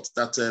have thought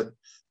that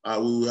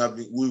we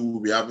will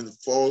be having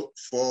four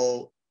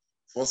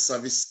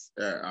service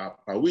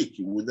per week?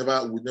 We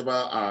never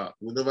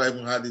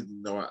even had it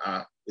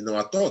in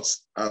our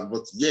thoughts.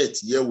 But yet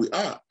here we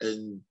are,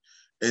 and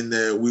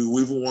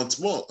we even want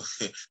more.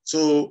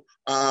 So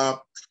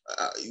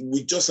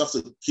we just have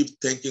to keep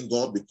thanking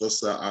God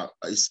because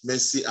His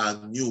mercy are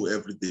new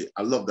every day.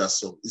 I love that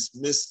song. His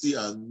mercy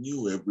are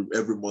new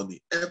every morning.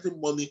 Every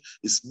morning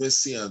is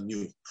mercy and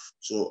new.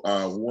 So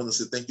we want to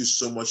say thank you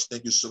so much.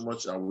 Thank you so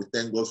much. We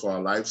thank God for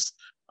our lives.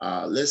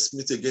 Let's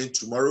meet again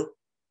tomorrow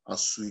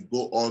as we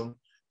go on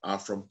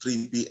from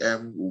 3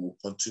 p.m. We will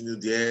continue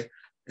there.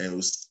 and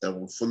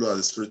we'll follow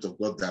the Spirit of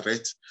God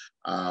direct.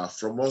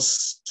 From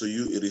us to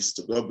you, it is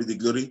to God be the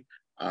glory.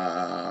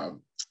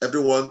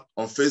 Everyone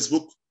on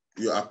Facebook,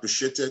 you are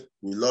appreciated.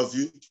 We love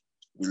you.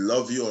 We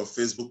love you on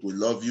Facebook. We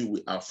love you.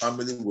 We are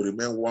family. We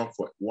remain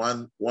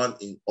one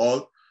in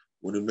all.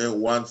 We remain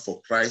one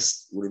for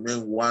Christ. We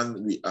remain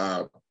one. We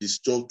are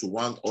bestowed to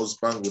one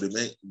husband. We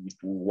remain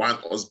one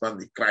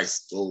husband in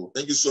Christ. So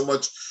thank you so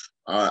much,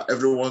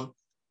 everyone.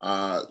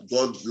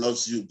 God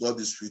loves you. God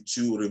is with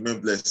you.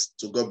 Remain blessed.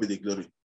 To God be the glory.